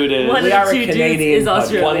 one dude is. One We of are the a two dudes Canadian is podcast.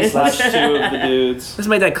 Australian. 1/2 of the dudes. Let's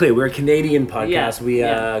make that clear. We're a Canadian podcast. Yeah, We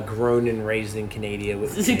yeah. grown and raised in Canada.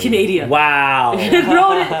 With This is Canada. Wow.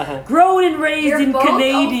 grown and raised You're in both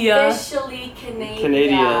Canada. officially Canadian.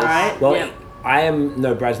 Canadians. Right? Well, Yeah. I am.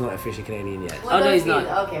 No, Brad's not officially Canadian yet. What Oh, no, does he's he-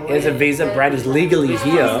 not. Okay, He has a visa. Brad is legally He's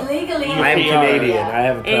here. legally I am PR. Canadian. I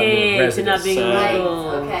have a permanent Hey, to residence. not being So- Right, illegal.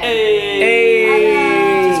 okay.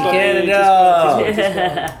 Hey, Just go, Canada. just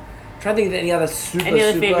go. Trying to think of any other super, Any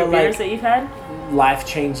other super favorite beers like that you've had? life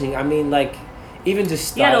changing. I mean, like even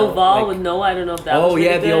just You had style. Oval like- with Noah. I don't know if that was Oh really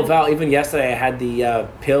yeah, the good. Oval. Even yesterday, I had the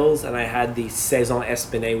pills and I had the Saison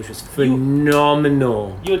Espinay, which was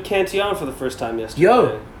phenomenal. You had Cantillon for the first time yesterday.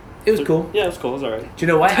 Yo, it was cool. Yeah, it was cool. It was alright. Do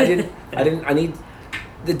you know what? I need.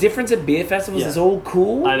 The difference at beer festivals Yeah. is all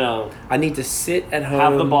cool. I know. I need to sit at home.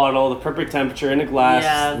 Have the bottle, the perfect temperature in a glass.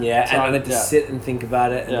 Yeah. Yeah, and I need to Yeah. sit and think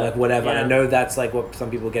about it and Yeah. like whatever. And I Yeah. know that's like what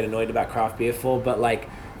some people get annoyed about craft beer for, but like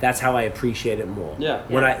that's how I appreciate it more. Yeah.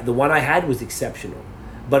 When the one I had was exceptional,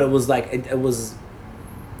 but it was like it was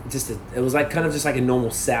just it was like kind of just like a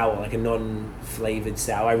normal sour, like a non-flavored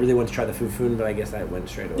sour. I really wanted to try the Fufun, but I guess that went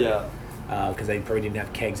straight away. Yeah. Because they probably didn't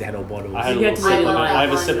have kegs; they had old bottles. I had a You had little to sip. make it I have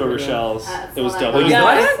a mine. sip of Rochelle's. That's It was what dope. I It was, you the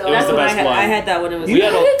got best, it? it was That's the what best I one. had that when it was. We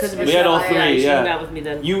had all- because we had all Rochelle, three, yeah, She yeah. hung out with me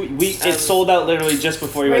then. It sold out literally just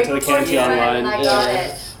before you went to the Right before you Cantillon went, line. and I Yeah. got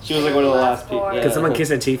it. She was like one of the last people. Last Yeah. Can someone kiss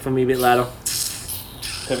her teeth for me a bit louder?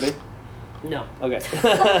 Tiffany? No. Okay.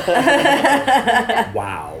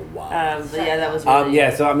 Wow. But yeah, that was really.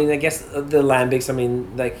 Yeah, so I mean, I guess the lambics. I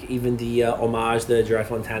mean, like even the homage, the Dry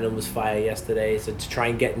Fontana was fire yesterday. So to try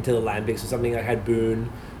and get into the lambics or something, I had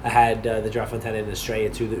Boone, I had the Dry Fontana in Australia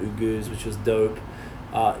too, the Ugus, which was dope.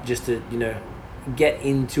 Just to get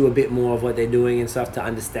into a bit more of what they're doing and stuff to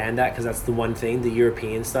understand that, because that's the one thing. The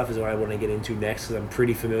European stuff is what I want to get into next, because I'm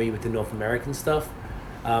pretty familiar with the North American stuff.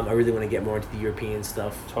 I really want to get more into the European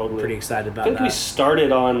stuff. Totally. Pretty excited I about think that. we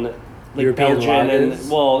started on like European Belgian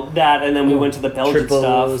lagers. and then we went to the Belgian Triples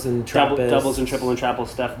stuff, and Trappists. doubles and triple and trapple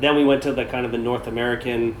stuff. Then we went to the kind of the North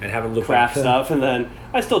American And haven't looked craft back. stuff, and then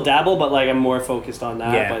I still dabble, but like I'm more focused on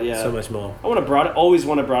that. Yeah, but yeah, so much more. I want to always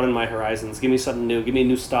want to broaden my horizons. Give me something new. Give me a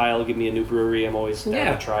new style. Give me a new brewery. I'm always down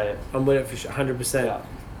Yeah. to try it. I'm with it for sure, 100%. Yeah.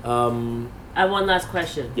 I have one last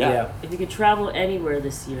question. Yeah. If you could travel anywhere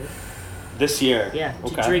this year, This year. to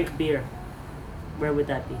Okay. drink beer, where would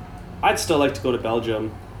that be? I'd still like to go to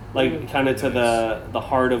Belgium, like kind of to the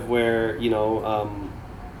heart of where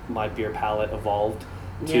my beer palate evolved.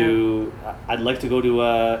 I'd like to go to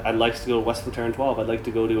West Flatirron 12. I'd like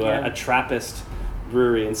to go to Yeah. a Trappist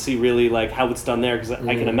brewery and see really like how it's done there, because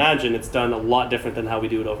I can imagine it's done a lot different than how we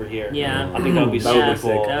do it over here. Yeah. I think that would be That would super be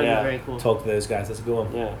sick. cool. That would Yeah. be very cool. Talk to those guys. That's a good one.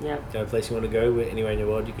 Yeah. Yeah. Do you have a place you want to go anywhere in the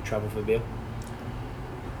world you could travel for beer?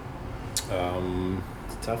 It's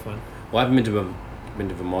a tough one. Well, I haven't been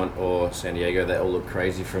to Vermont or San Diego. They all look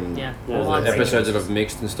crazy from Yeah. Yeah. all Lots the of episodes that I've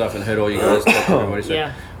mixed and stuff, and heard all you guys talk to everybody. So,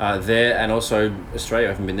 Yeah. there, and also Australia.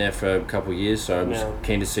 I haven't been there for a couple of years, so I'm just Yeah.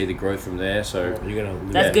 keen to see the growth from there. So, You're gonna.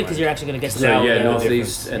 That's Yeah. good because you're actually gonna get to so know yeah, the-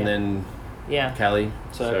 northeast difference. and Yeah. then Yeah. Cali.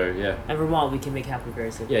 So- So yeah, And Vermont, we can make happen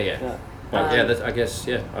very soon. yeah. Yeah. But yeah, Um, that's, I guess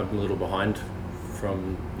I'm a little behind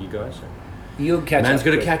from you guys. So. You'll catch Man's up.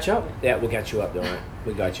 got to quick. catch up. Yeah, we'll catch you up, don't worry.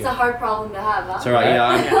 We got you. It's a hard problem to have, huh? It's alright. Yeah,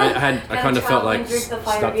 I Gotta kind of felt travel like and drink the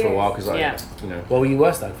fire stuck for a beers. while because Yeah. Well, you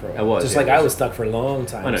were stuck for a while. I was, Just yeah, like I I was. was stuck for a long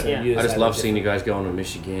time. I know. So Yeah. you I just had love a seeing you different- guys going to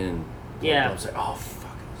Michigan. Yeah. I was like, oh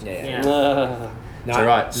fuck. Yeah. Yeah. No, It's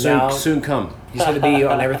alright. Soon, now, soon come. He's going to be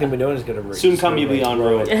on everything we're doing. He's going to Soon come you be on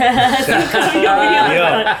road. Yeah.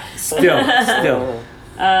 Still.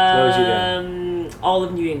 What would you do? All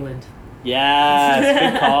of New England.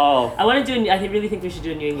 Yes, good call. I want to do. I really think we should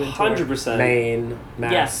do a New England tour. 100%. Maine,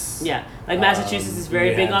 Mass. Yeah. Like Massachusetts is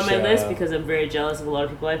very New big on my Hampshire. list because I'm very jealous of a lot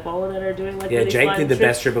of people I follow that are doing like Yeah, really Jake fun did the trips.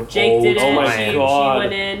 best trip of Jake all did it. time. Oh my she God.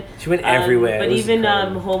 went in. She went everywhere. But It was even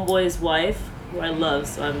incredible. Homeboy's wife, who I love,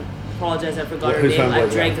 so I apologize I forgot her Who's name. I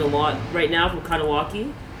Homeboy's drank wife? a lot right now from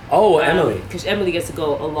Kanawaki. Oh, Emily. Because Emily gets to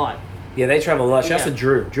go a lot. Yeah, they travel a lot. Shout out Yeah. to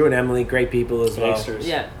Drew. Drew and Emily, great people as well. Gangsters.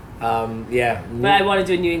 Yeah. Yeah. But I want to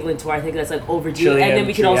do a New England tour. I think that's like overdue. Chilean, and then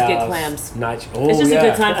we can also get treehouse, clams. Oh, It's just yeah. a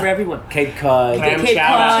good time for everyone. Cape Cod. Clam Cape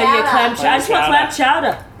chowder. Cod, yeah, clam Clam chowder. I just want clam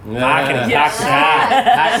chowder. Pocket, Yeah.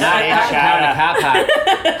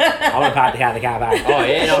 I want to party the cat back. Oh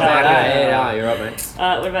yeah, not bad. Yeah, you're right, mate.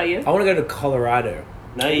 What about you? I want to go to Colorado.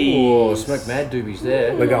 Nice. Oh, smoke mad doobies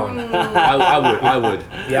there. We're going. I would.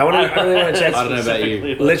 Yeah, I really want to check. I don't know about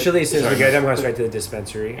you. Literally, as soon as we go, I'm going straight to the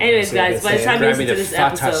dispensary. Anyways, See guys, what by they the time say. you Grab me listen to the this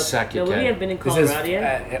fattest episode, sack you no, we can. have been in This is Colorado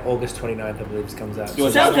yet. August 29th, I believe it comes out. You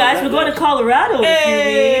want So, to guys, we're going to Colorado in a few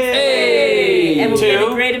weeks. Hey! And we're Two. going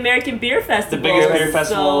to Great American Beer the Festival. biggest beer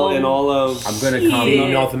festival So- in all of. I'm gonna come. Yeah.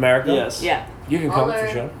 In North America? Yes. Yeah. You can come for Holler.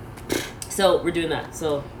 sure. So, we're doing that. So,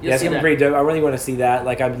 you'll Yeah, it's see gonna that. be pretty dope. I really want to see that.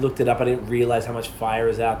 Like, I looked it up. I didn't realize how much fire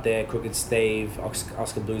is out there. Crooked Stave,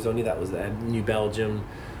 Oscar Blues. I knew that was there. New Belgium.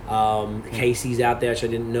 Casey's out there, which I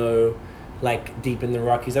didn't know. Like, deep in the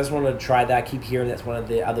Rockies. I just wanted to try that. I keep hearing that's one of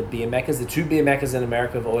the other beer meccas. The two beer meccas in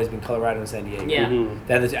America have always been Colorado and San Diego. Yeah. Mhm.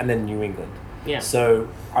 And then New England. Yeah. So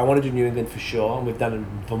I want to do New England for sure. And we've done in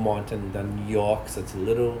Vermont and done New York, so it's a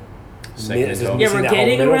little. Second it's and just top. Yeah, missing we're that whole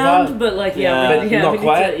getting middle around, part. but like, Yeah. But we not need to-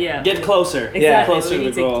 quite. yeah. Get closer. Exactly. Closer We to need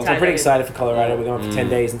the to goal. So I'm pretty that excited for Colorado. We're going for 10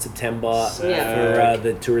 days in September Yeah. for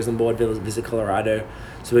the tourism board visit Colorado.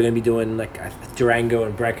 So we're going to be doing like Durango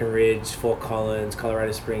and Breckenridge, Fort Collins,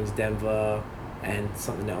 Colorado Springs, Denver, and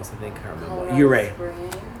something else I think. I can't remember. Colorado Ouray.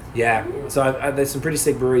 Springs. Yeah. So there's some pretty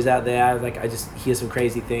sick breweries out there. Like I just hear some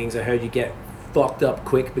crazy things. I heard you get fucked up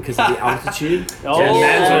quick because of the altitude. Oh, and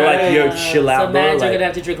mans are like, yo, yeah. chill out, So bro. mans are Like, gonna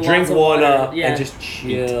have to drink drink lots of water water. Yeah. and just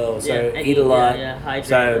chill. So Yeah, and eat a lot. Yeah, hydrate.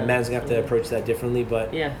 So man's gonna have to approach that differently,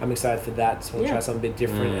 but Yeah. I'm excited for that. So I want to Yeah. try something a bit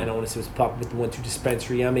different, and I want to see what's popping with the 1-2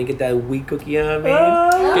 dispensary. You know what I mean, get that weed cookie. You know what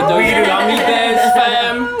I mean, Get the weed gummy bears,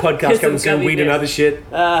 fam. podcast Get some coming soon. gummy Weed and bears. other shit.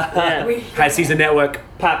 Yeah. High Season Network.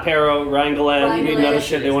 Pat Perro, Ryan Glenn, Ryan we need another Glenn.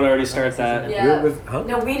 shit. They want to already start that. Yeah. Huh?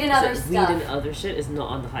 No, weed and other So stuff. weed and other shit is not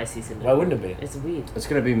on the high season. Why wouldn't it be? It's weed. It's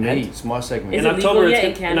gonna be me. It's my segment. Is In it October, legal it's yet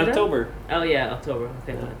in in Canada? October. Oh yeah, October.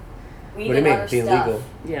 Okay, fine. Weed What do you and mean? other Being stuff. legal?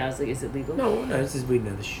 Yeah, I was like, is it legal? No, this is weed and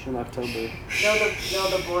other shit. In October.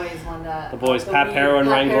 No, the boys want that. The boys, The Pat weed- Perro and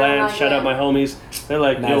Pat Ryan Perro and Glenn. Ryan Shout out my Glenn. homies. They're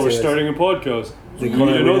like, Nice, yo, we're yes. starting a podcast. They We call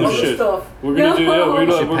need it another weed. shit. Stuff. We're gonna do. Yeah, we're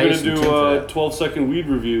Should gonna pay some do tip for that. 12-second weed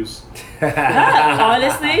reviews.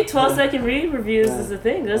 Honestly, 12-second read reviews is a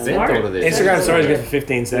thing. That's Ben smart. thought of this. Instagram stories good for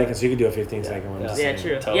 15 seconds, so you could do a 15-second one. Yeah. just Yeah, saying.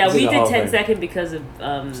 true. Totally. Yeah, This we is the did whole 10 thing. second because of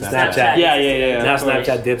Snapchat. Yeah, yeah. Now of course.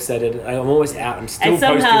 Snapchat dipset it. I'm always out. I'm still And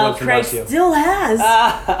posting somehow one from Craig last year. still has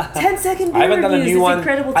 10-second I haven't done a reviews. new It's one.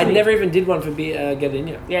 incredible to I me. never even did one for Get It In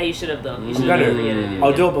Yet. Yeah, you should have though. You I'm should gonna. have forget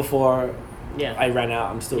I'll do it before Yeah. I ran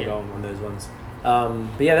out. I'm still Yeah. going on those ones.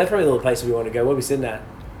 But yeah, that's probably the little place we want to go. Where are we sitting at?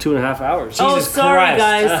 2.5 hours. Oh, Jesus sorry, Christ.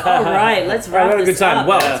 guys. All right, let's All right, wrap we had a this good time. up.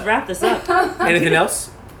 Well- Let's wrap this up. Anything else?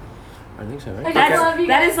 I think so, I mate. just love you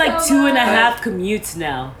That guys is like so 2.5 commutes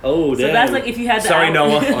now. Oh, So damn. that's like if you had the Sorry, hour-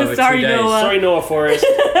 Noah. Over Sorry, 2 days. Noah. Sorry, Noah Forrest.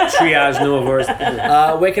 Triage, no verse.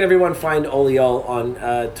 Where can everyone find Oliol on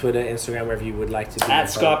Twitter, Instagram, wherever you would like to be? At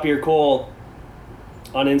Scott Beer Cole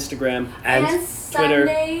on Instagram. And And Twitter.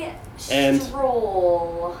 Sunday And-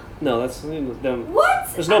 stroll. No, that's What?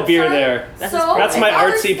 There's no I'm beer sorry. there. That's So, That's and my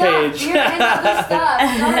other artsy stuff. page. Beer and other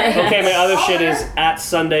stuff. Sorry. Okay, my other shit Color. is at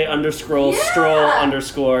Sunday _ Yeah. stroll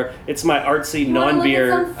 _ It's my artsy You wanna look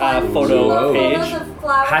non-beer at some fun photo photos page. of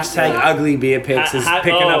flowers Hashtag and stuff? ugly beer pics is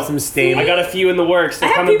picking up some steam. I got a few in the works. I They're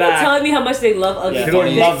have coming people back. telling me how much they love ugly Yeah. People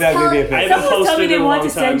beer love pics. the ugly beer I pics. haven't Someone was telling me posted they in a wanted long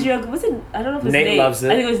to send time. you. Was it? I don't know if it was Nate Nate. loves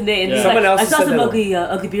it. I think it was Nate. And Yeah. he's Someone like, else I saw said some that.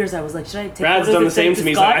 ugly beers. I was like, should I take Brad's photos done and the same send to it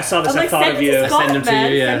me. He's Scott? like, I saw this, I'm I like, thought send of it you. to I Scott, send them to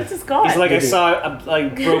man. you, yeah. Send it to Scott. He's like, I Maybe. saw a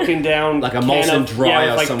broken down Like a can Molson of, Dry yeah, or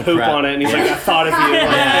with like some poop crap. on it, and he's like, I thought of you. I'm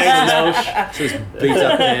like, Thanks, Nosh. So it's beat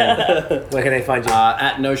up man. Where can they find you?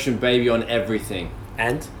 At Notion Baby on everything.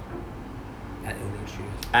 And? At Illinois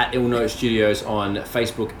Studios. At Illnote Studios on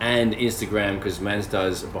Facebook and Instagram because Mans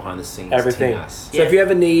does behind the scenes. Everything. Tingas. So if you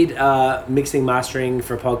ever need mixing, mastering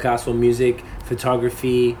for podcasts or music,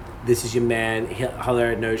 photography, this is your man. Holler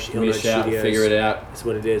at Give me a Illinois shout, Studios. figure it out. That's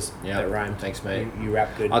what it is. Yeah. That rhymed. Thanks, mate. You rap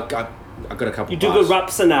good. I got a couple. You do bars. good rap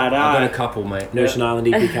sonata. I got a couple, mate. Notion Island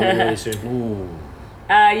EP coming really soon. Ooh.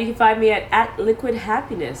 You can find me at Liquid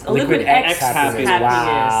Happiness. Oh, Liquid X Happiness.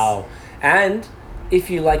 Wow. And if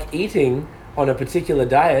you like eating on a particular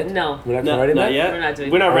diet. No. We're not No, promoting not that? yet. We're not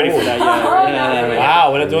doing We're not that. ready for that yet.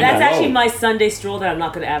 Wow, we're not doing That's that. actually my Sunday stroll that I'm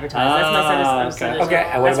not going to advertise. That's my Sunday stroll. okay.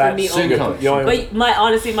 Okay, and what That's for about me soon only. comes? You know,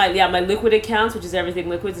 But my liquid accounts, which is everything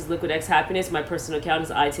liquids, is Liquid X Happiness. My personal account is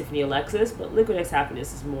Tiffany Alexis, but Liquid X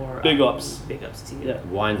Happiness is more Big ups. Big ups to you. Yeah.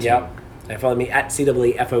 Wine team. Yep. And follow me at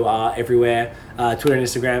CWFOR everywhere. Twitter and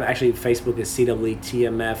Instagram. Actually, Facebook is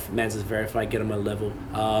CWTMF. Mans is verified. Get on my level.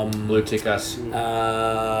 Blue tick us. Is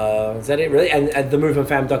that it, really? And at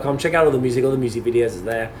themovementfam.com, check out all the music videos is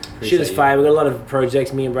there. Appreciate Shit is you. fire. We got a lot of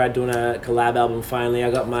projects. Me and Brad doing a collab album finally.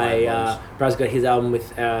 I got my, Fire ones. Brad's got his album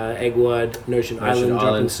with Eggward, Notion Island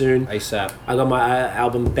dropping soon. ASAP. I got my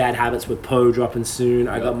album Bad Habits with Poe dropping soon.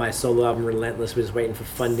 I got my solo album Relentless. We're just waiting for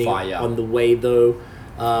funding Fire. on the way though.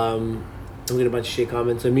 We got a bunch of shit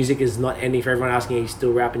coming. So music is not ending. For everyone asking, are you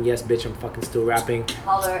still rapping? Yes, bitch, I'm fucking still rapping.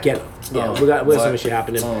 Holler. We got so much shit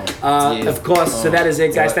happening. Yeah. Of course. So that is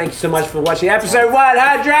it, guys. What? Thank you so much for watching episode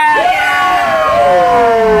 100.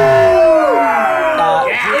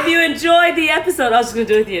 If you enjoyed the episode, I was just going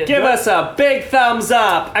to do it with you. Give us a big thumbs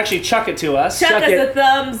up. Actually, chuck it to us. Chuck us it. a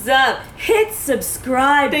thumbs up. Hit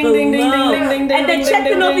subscribe Ding, below. ding, ding, ding, ding, ding, ding, and then ding, check ding, the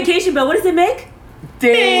ding, notification bell. What does it make?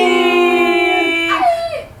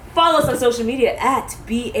 Follow us on social media at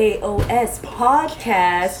BAOS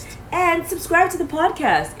Podcast and subscribe to the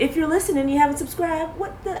podcast. If you're listening and you haven't subscribed,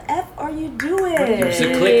 what the F are you doing? Give us a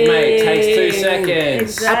click, mate. Takes 2 seconds.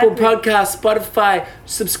 Exactly. Apple Podcasts, Spotify,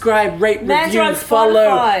 subscribe, rate, Mans review, are on follow.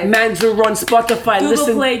 Spotify. Mans are on Spotify. Google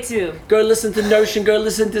Listen, Play too. go listen to Notion, go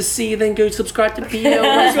listen to C, then go subscribe to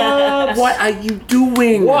BO. What are you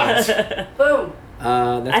doing? What? Boom.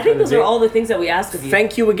 That's I kind think of those it. are all the things that we ask of you.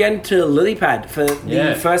 Thank you again to Lilypad for Yeah.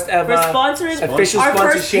 the first ever for sponsoring official our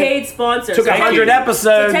first sponsorship. paid sponsor. Took So 100 you.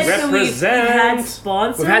 episodes. technically we've had Represent.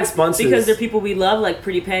 sponsors. We've had sponsors. because they're people we love, like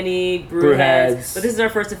Pretty Penny, Brewheads. Brewheads. But this is our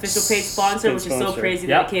first official paid sponsor, Paid which is so sponsor. crazy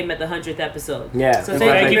Yep. that it came at the 100th episode. Yeah. So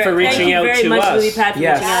Thank you for reaching out Thank you to very much, us. Lily Pat, for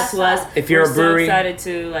Yes. reaching out to us. If you're We're a brewery- so excited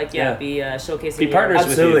to Yeah. be showcasing. Be your- partners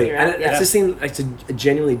with you. Absolutely. your- And it yeah. just seems like it's a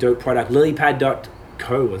genuinely dope product.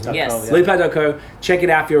 Lilypad.co, wasn't it? Yes. Yeah. Lilypad.co. Check it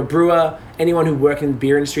out if you're a brewer, anyone who works in the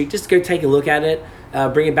beer industry. Just go take a look at it.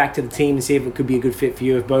 Bring it back to the team and see if it could be a good fit for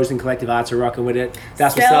you. If Bows and Collective Arts are rocking with it,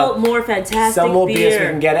 that's what's Sell up. more fantastic Sell more beer. beers so we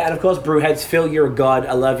can get it. And of course, Brewheads, Phil, you're a god.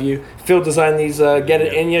 I love you. Phil designed these Get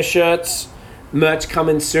It In Your shirts. Merch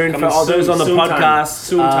coming soon Coming for all those soon, on the soon time. podcast.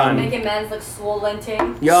 Soon time. Making Mans look swollen.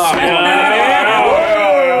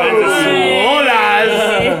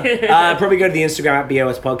 Probably go to the Instagram at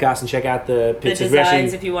BOS Podcast and check out the pictures. We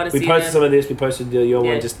designs if you wanna we see posted them. some of this. We posted your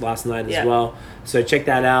Yeah. one just last night Yeah. as well. So check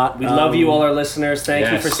that out. We love you, all our listeners. Thank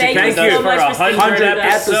you Yes. for Thank sticking you with so us for much for sticking 100 with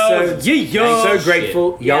us. episodes. I'm so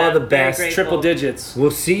grateful. Y'all Yeah, are the very best. grateful. Triple digits.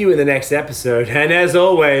 We'll see you in the next episode. And as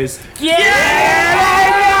always, Yeah!